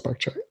does not spark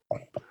joy.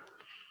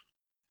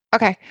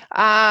 Okay.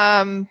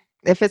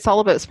 If it's all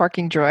about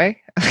sparking joy.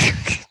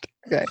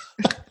 Okay.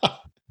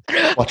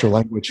 Watch your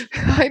language.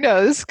 I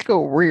know this could go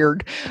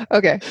weird.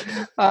 Okay.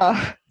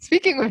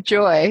 Speaking of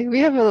joy, we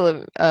have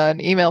an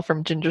email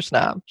from Ginger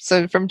Snap.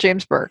 So from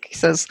James Burke, he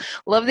says,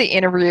 "Love the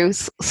interview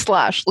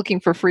 / looking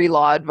for free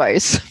law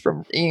advice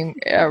from Ian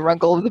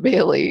Runkle of the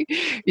Bailey."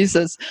 He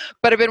says,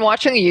 "But I've been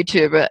watching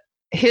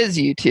his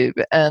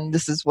YouTube, and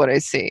this is what I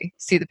see.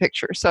 See the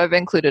picture. So I've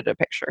included a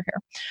picture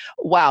here.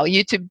 Wow,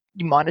 YouTube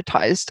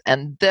demonetized,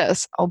 and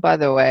this. Oh, by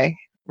the way."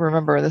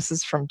 Remember, this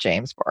is from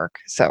James Bark.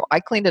 So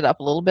I cleaned it up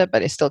a little bit,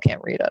 but I still can't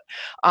read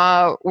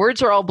it.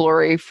 Words are all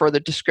blurry for the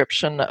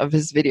description of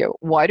his video.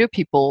 Why do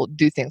people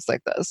do things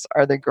like this?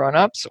 Are they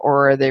grown-ups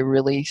or are they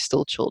really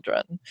still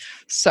children?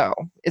 So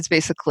it's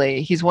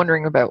basically, he's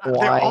wondering about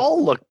why. They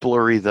all look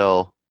blurry,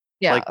 though.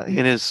 Yeah. Like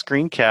in his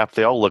screen cap,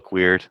 they all look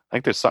weird. I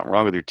think there's something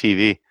wrong with your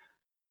TV.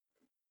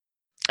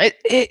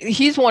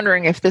 He's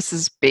wondering if this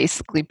is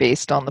basically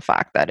based on the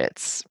fact that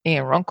it's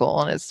Ian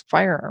Runkle and his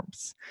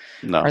firearms.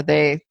 No. Are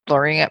they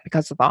blurring it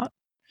because of that?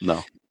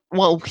 No.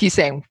 Well, he's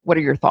saying, what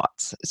are your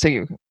thoughts?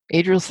 So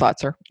Adriel's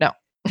thoughts are no.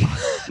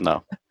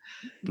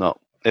 No.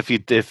 If you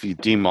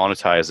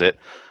demonetize it,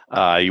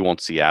 you won't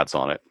see ads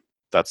on it.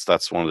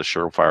 That's one of the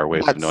surefire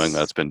ways of knowing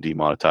that it's been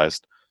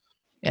demonetized.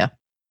 Yeah.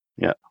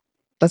 Yeah.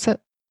 That's it.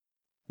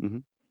 Mm-hmm.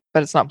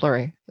 But it's not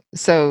blurry.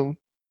 So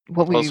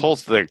what we all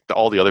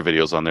the other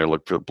videos on there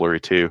look blurry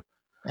too.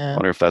 I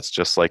wonder if that's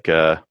just like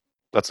a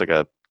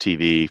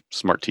TV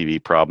smart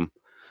TV problem.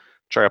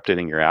 Try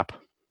updating your app.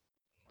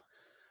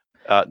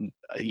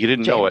 You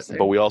didn't know it,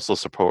 but we also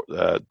support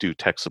do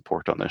tech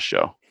support on this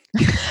show.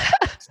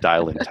 It's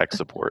dial in tech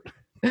support.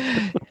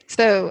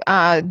 So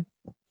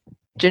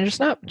Ginger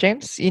Snap,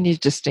 James, you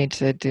just need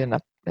to do an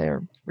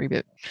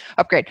reboot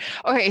upgrade.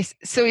 Okay,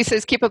 so he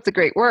says, keep up the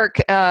great work.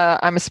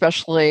 I'm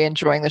especially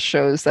enjoying the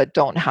shows that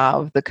don't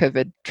have the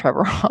COVID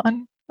Trevor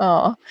on.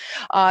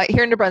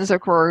 Here in New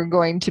Brunswick, we're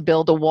going to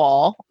build a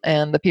wall,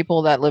 and the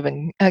people that live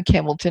in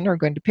Campbellton are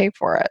going to pay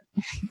for it.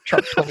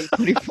 Trump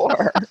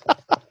 2024.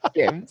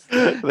 James.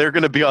 They're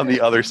going to be on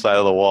the other side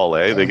of the wall,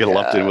 eh? They get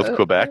lumped in with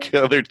Quebec.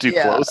 They're too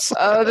close.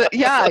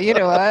 You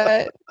know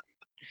what?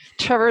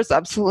 Trevor's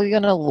absolutely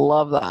going to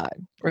love that.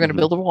 We're going to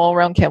build a wall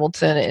around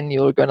Campbellton, and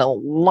you're going to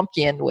lump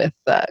you in with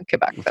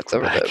Quebec. That's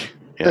over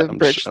the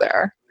bridge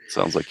there.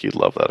 Sounds like you'd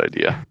love that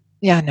idea.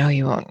 Yeah, no,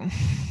 you won't.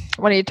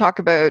 Why don't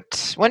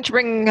you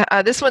bring,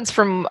 this one's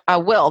from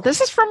Will.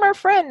 This is from our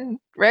friend,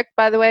 Rick,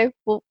 by the way,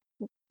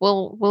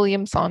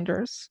 William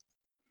Saunders.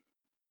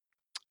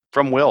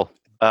 From Will.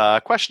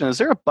 Question: is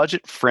there a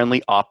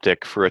budget-friendly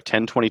optic for a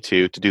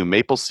 1022 to do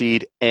maple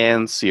seed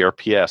and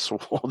CRPS?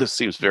 Well, this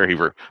seems very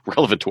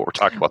relevant to what we're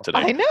talking about today.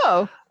 I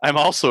know. I'm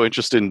also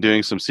interested in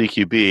doing some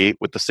CQB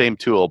with the same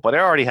tool, but I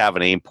already have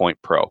an Aimpoint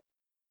Pro.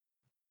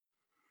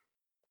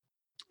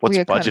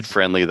 What's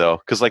budget-friendly though?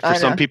 Because like for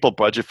some people,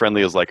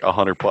 budget-friendly is like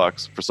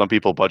 $100. For some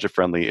people,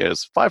 budget-friendly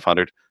is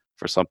 $500.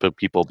 For some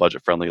people,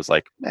 budget-friendly is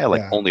like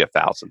only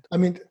 $1,000. I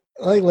mean,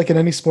 like in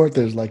any sport,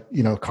 there's like,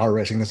 car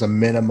racing, there's a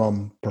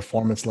minimum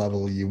performance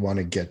level you want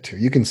to get to.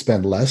 You can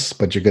spend less,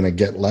 but you're going to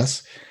get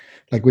less.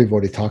 Like we've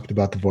already talked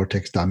about the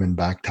Vortex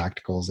Diamondback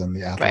Tacticals and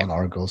the Athlon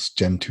Argos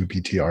Gen 2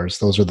 PTRs.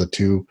 Those are the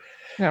two.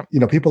 Yeah.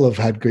 People have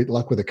had great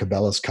luck with the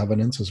Cabela's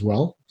Covenants as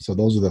well. So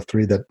those are the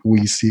three that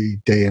we see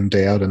day in,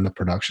 day out in the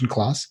production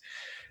class.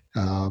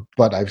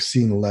 But I've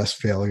seen less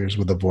failures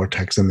with the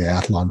Vortex and the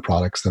Athlon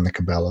products than the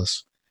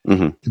Cabela's,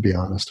 to be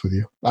honest with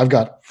you. I've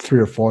got 3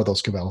 or 4 of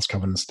those Cabela's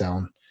Covenants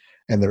down.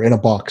 And they're in a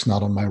box,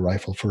 not on my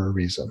rifle for a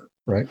reason,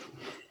 right?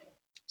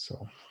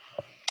 So,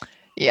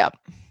 yeah,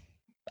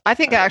 I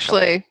think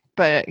actually,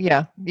 but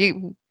yeah,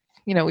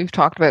 we've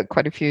talked about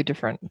quite a few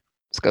different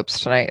scopes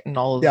tonight, and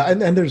all of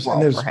and there's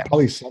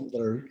probably some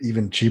that are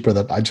even cheaper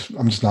that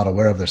I'm just not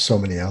aware of. There's so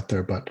many out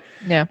there, but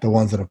the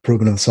ones that have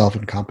proven themselves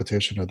in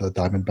competition are the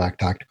Diamondback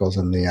Tacticals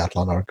and the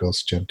Athlon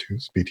Argos Gen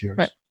 2s BTRs.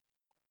 Right.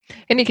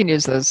 And you can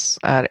use those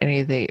at any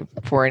of the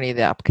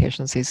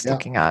applications he's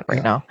looking at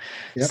right now.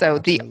 Yep,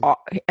 so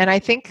and I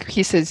think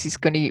he says he's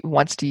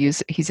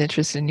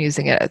interested in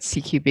using it at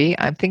CQB.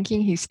 I'm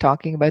thinking he's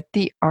talking about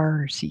the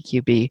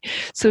RCQB.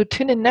 So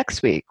tune in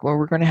next week where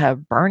we're going to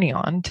have Barney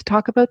on to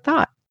talk about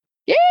that.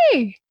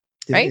 Yay!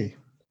 Right?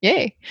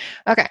 Yay.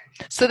 Okay.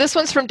 So this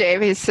one's from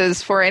Dave. He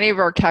says, for any of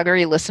our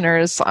Calgary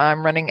listeners,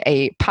 I'm running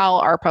a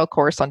PAL RPAL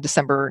course on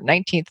December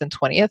 19th and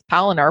 20th.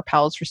 PAL and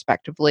RPALs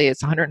respectively.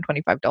 It's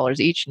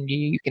 $125 each, and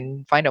you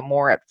can find out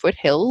more at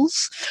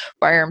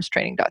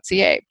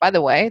foothillsfirearmstraining.ca. By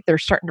the way, they're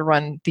starting to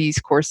run these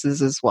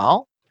courses as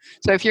well.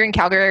 So if you're in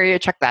Calgary area,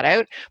 check that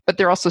out. But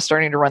they're also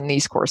starting to run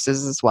these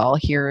courses as well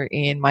here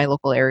in my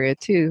local area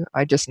too.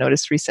 I just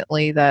noticed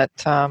recently that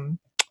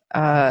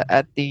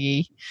at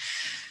the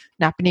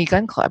Napanee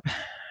Gun Club,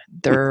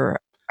 they're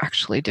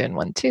actually doing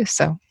one too.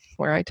 So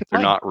where I took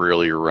They're not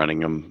really running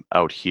them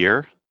out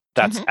here.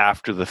 That's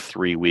after the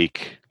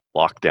 3-week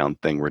lockdown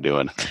thing we're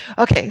doing.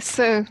 Okay,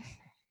 so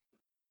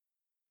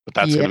but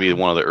that's going to be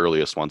one of the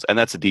earliest ones, and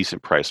that's a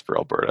decent price for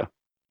Alberta.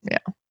 Yeah.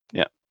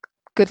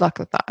 Good luck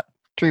with that.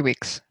 3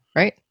 weeks,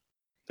 right?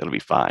 It'll be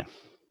fine.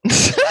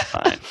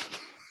 Fine.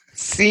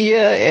 See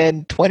ya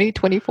in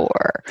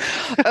 2024.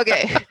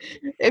 Okay.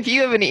 If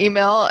you have an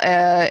email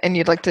and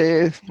you'd like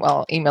to,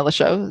 email the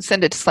show,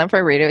 send it to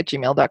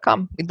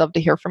slamfireradio@gmail.com. We'd love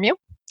to hear from you.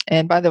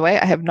 And by the way,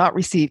 I have not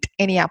received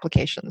any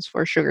applications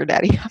for Sugar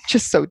Daddy. I'm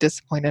just so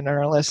disappointed in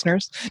our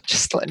listeners.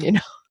 Just letting you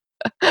know.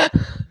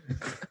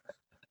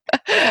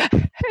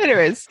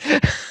 Anyways.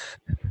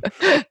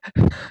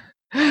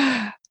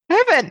 I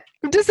haven't.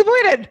 I'm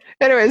disappointed.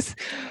 Anyways.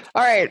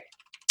 All right.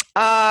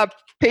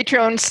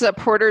 Patreon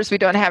supporters, we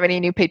don't have any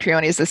new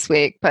Patreonies this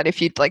week, but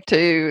if you'd like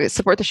to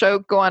support the show,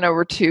 go on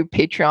over to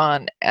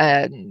Patreon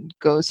and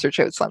go search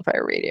out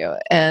Slamfire Radio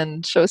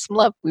and show us some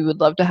love. We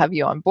would love to have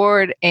you on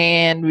board,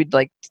 and we'd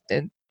like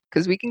to,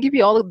 because we can give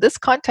you all of this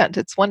content.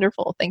 It's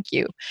wonderful. Thank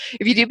you.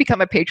 If you do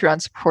become a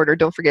Patreon supporter,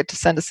 don't forget to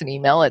send us an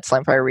email at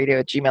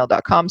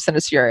slamfireradio@gmail.com. Send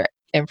us your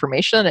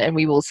information, and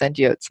we will send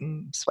you out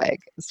some swag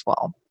as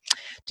well.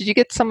 Did you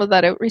get some of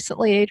that out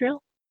recently,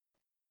 Adriel?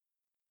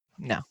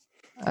 No.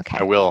 Okay.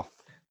 I will.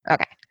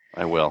 Okay.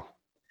 I will.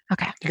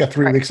 Okay. You got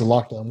 3 weeks of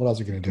lockdown. What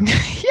else are you going to do?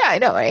 Yeah, I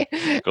know, right?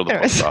 Go to the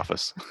post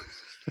office.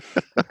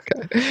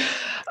 Okay.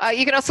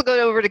 You can also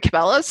go over to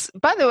Cabela's.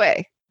 By the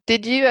way,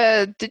 did you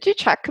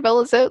check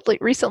Cabela's out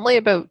recently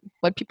about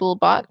what people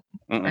bought?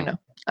 Or no?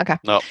 Okay.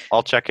 No,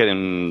 I'll check it,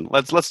 and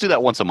let's do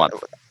that once a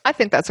month. I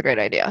think that's a great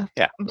idea.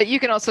 Yeah. But you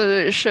can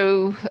also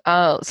show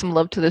some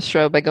love to this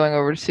show by going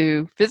over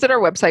to visit our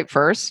website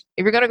first.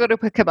 If you're going to go to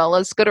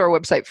Cabela's, go to our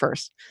website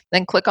first.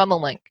 Then click on the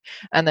link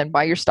and then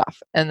buy your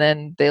stuff. And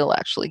then they'll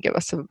actually give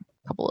us a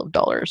couple of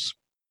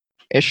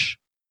dollars-ish.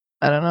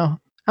 I don't know.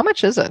 How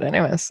much is it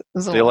anyways?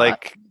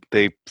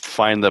 They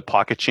find the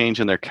pocket change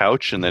in their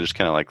couch and they just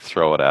kind of like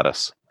throw it at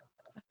us.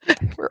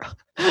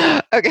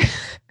 Okay.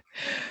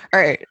 All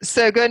right.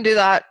 So go and do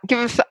that. Give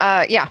us,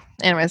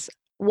 anyways.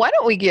 Why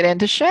don't we get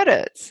into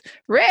shoutouts?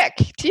 Rick,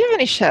 do you have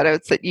any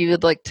shoutouts that you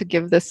would like to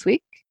give this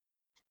week?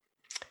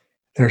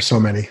 There are so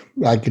many.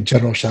 I could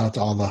general shout out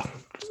to all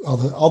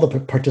the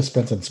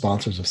participants and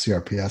sponsors of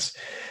CRPS.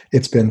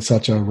 It's been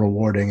such a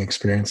rewarding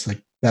experience.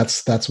 Like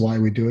that's why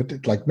we do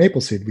it. Like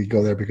Maple Seed, we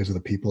go there because of the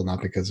people,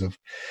 not because of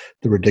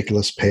the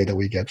ridiculous pay that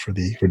we get for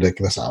the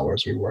ridiculous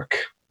hours we work.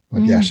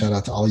 But yeah, shout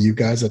out to all you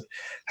guys that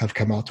have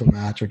come out to a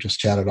match or just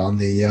chatted on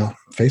the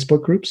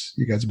Facebook groups.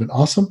 You guys have been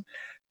awesome.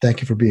 Thank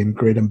you for being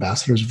great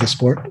ambassadors of the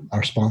sport.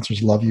 Our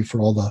sponsors love you for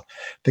all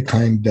the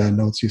kind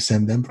notes you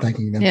send them,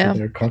 thanking them for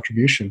their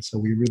contribution. So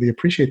we really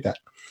appreciate that.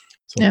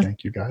 So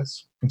thank you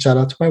guys. And shout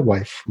out to my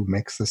wife who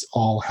makes this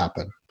all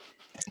happen.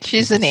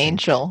 She's an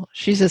angel.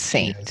 She's a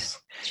saint.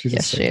 Yes, she's a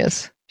Yes, she saint.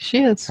 is.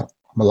 She is.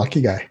 I'm a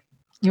lucky guy.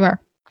 You are.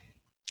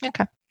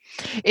 Okay.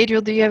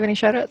 Adriel, do you have any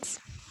shout outs?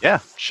 Yeah,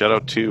 shout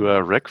out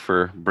to Rick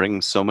for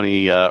bringing so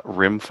many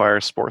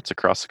rimfire sports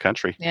across the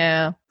country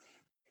Yeah.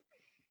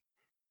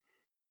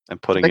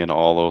 and putting in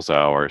all those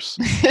hours.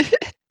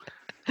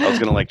 I was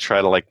gonna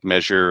try to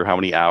measure how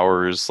many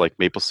hours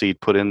Maple Seed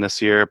put in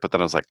this year, but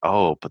then I was like,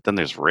 oh, but then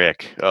there's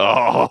Rick.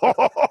 Oh,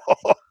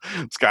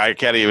 this guy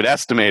can't even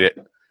estimate it.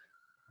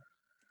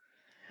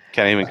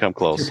 Can't even come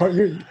close.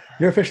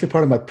 You're officially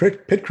part of my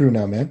pit crew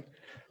now, man.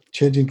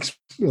 Changing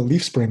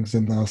leaf springs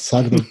in the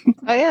side of the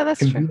Oh, yeah,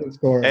 that's true. convenience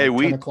store. Hey, at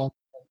 10 o'clock.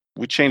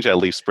 We changed that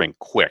leaf spring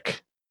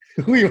quick.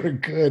 We were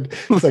good.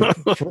 It's like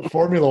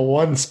Formula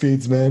One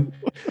speeds, man.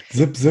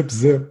 Zip, zip,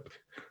 zip.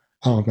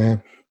 Oh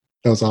man,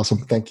 that was awesome.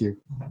 Thank you.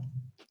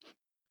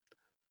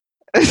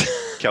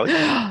 Kelly?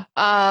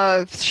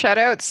 Shout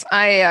outs.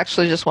 I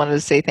actually just wanted to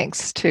say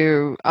thanks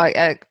to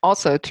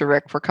also to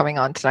Rick for coming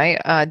on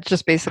tonight.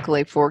 Just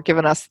basically for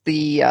giving us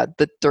the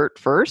dirt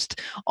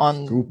first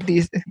on Scoop.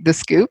 the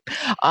scoop,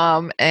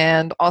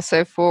 and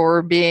also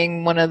for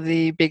being one of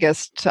the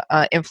biggest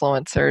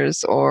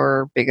influencers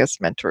or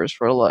biggest mentors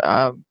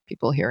for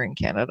people here in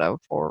Canada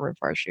for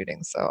rimfire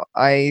shooting. So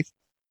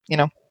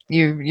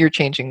you're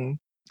changing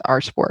our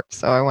sport.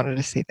 So I wanted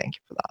to say thank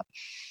you for that.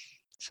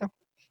 So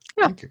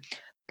yeah. Thank you.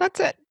 That's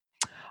it.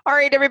 All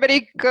right,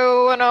 everybody,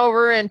 go on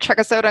over and check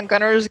us out on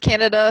Gunners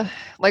Canada.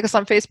 Like us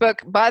on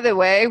Facebook. By the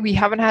way, we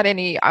haven't had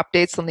any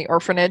updates on the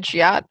orphanage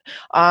yet.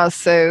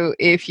 So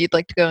if you'd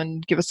like to go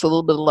and give us a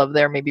little bit of love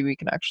there, maybe we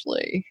can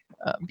actually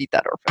beat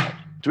that orphanage.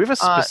 Do we have a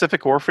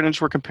specific orphanage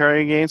we're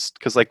comparing against?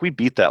 Because we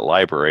beat that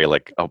library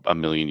a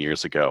million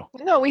years ago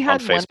No, we on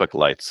had one. Facebook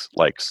likes.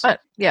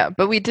 Yeah,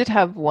 but we did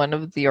have one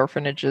of the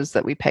orphanages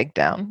that we pegged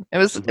down. It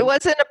wasn't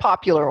a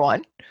popular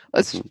one.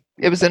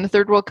 It was in a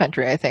third world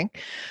country, I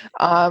think.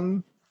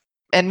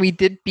 And we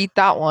did beat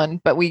that one,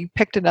 but we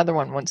picked another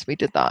one once we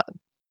did that.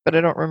 But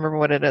I don't remember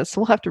what it is, so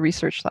we'll have to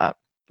research that.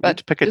 We need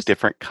to pick a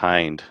different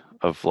kind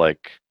of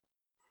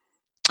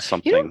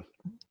something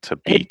to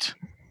beat.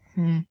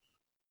 We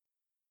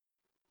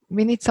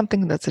need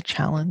something that's a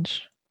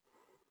challenge.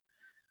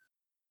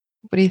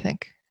 What do you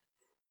think?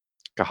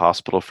 A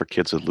hospital for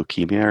kids with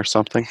leukemia or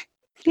something.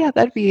 Yeah,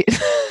 that'd be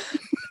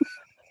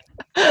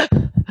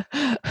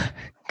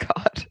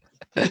God.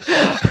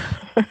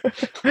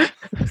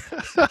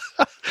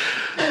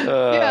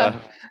 Yeah.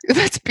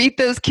 Let's beat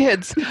those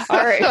kids.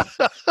 All right.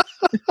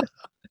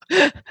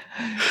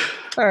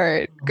 All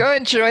right. Go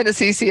and join the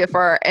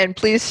CCFR and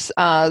please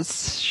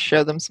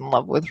show them some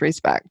love with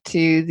respect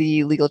to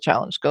the legal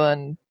challenge. Go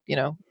and,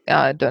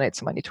 donate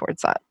some money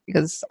towards that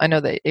because I know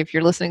that if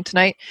you're listening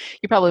tonight,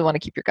 you probably want to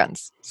keep your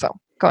guns. So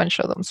go and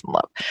show them some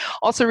love.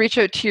 Also reach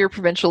out to your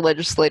provincial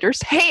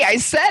legislators. Hey, I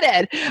said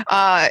it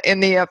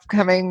in the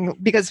upcoming,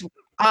 because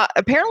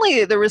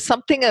apparently there was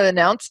something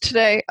announced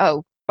today.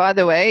 Oh, by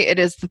the way, it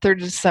is the 3rd of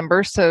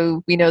December,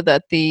 so we know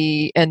that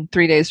in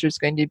 3 days there's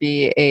going to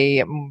be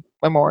a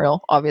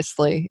memorial.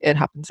 Obviously, it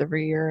happens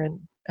every year, and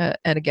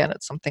again,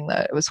 it's something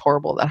that it was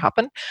horrible that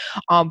happened.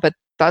 But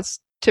that's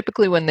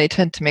typically when they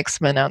tend to make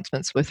some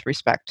announcements with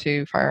respect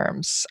to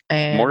firearms.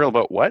 And Memorial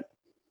about what?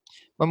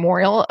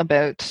 Memorial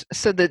about,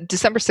 so the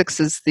December 6th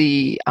is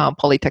the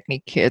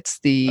Polytechnique. It's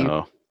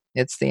the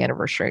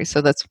anniversary.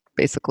 So that's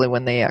basically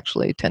when they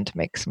actually tend to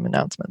make some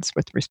announcements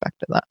with respect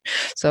to that.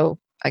 So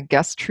I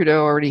guess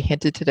Trudeau already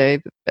hinted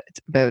today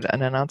about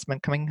an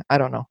announcement coming. I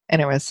don't know.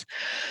 Anyways,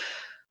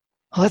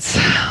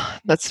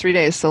 that's 3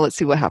 days. So let's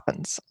see what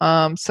happens.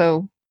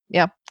 So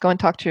yeah, go and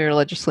talk to your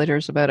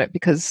legislators about it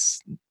because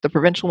the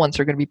provincial ones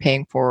are going to be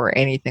paying for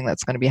anything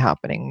that's going to be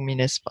happening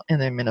in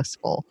the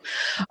municipal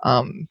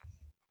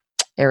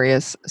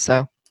areas.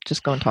 So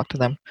just go and talk to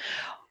them.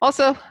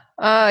 Also,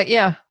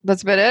 yeah,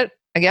 that's about it,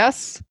 I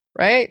guess.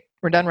 Right?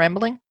 We're done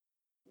rambling.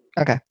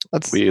 Okay,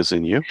 let's. We as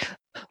in you.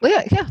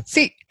 Well, yeah.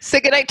 See, say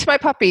goodnight to my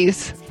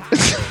puppies.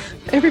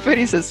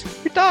 Everybody says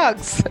your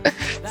dogs.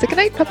 Say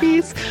goodnight,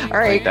 puppies. All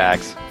right,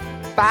 Dax.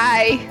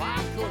 bye.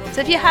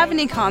 So if you have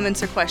any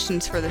comments or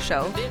questions for the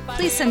show,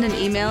 please send an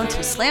email to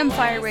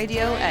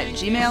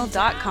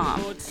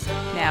slamfireradio@gmail.com.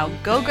 Now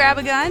go grab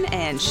a gun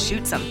and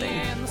shoot something.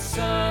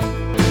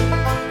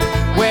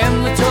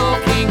 When the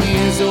talking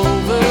is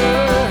over,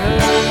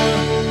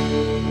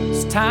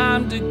 it's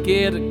time to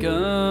get a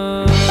gun.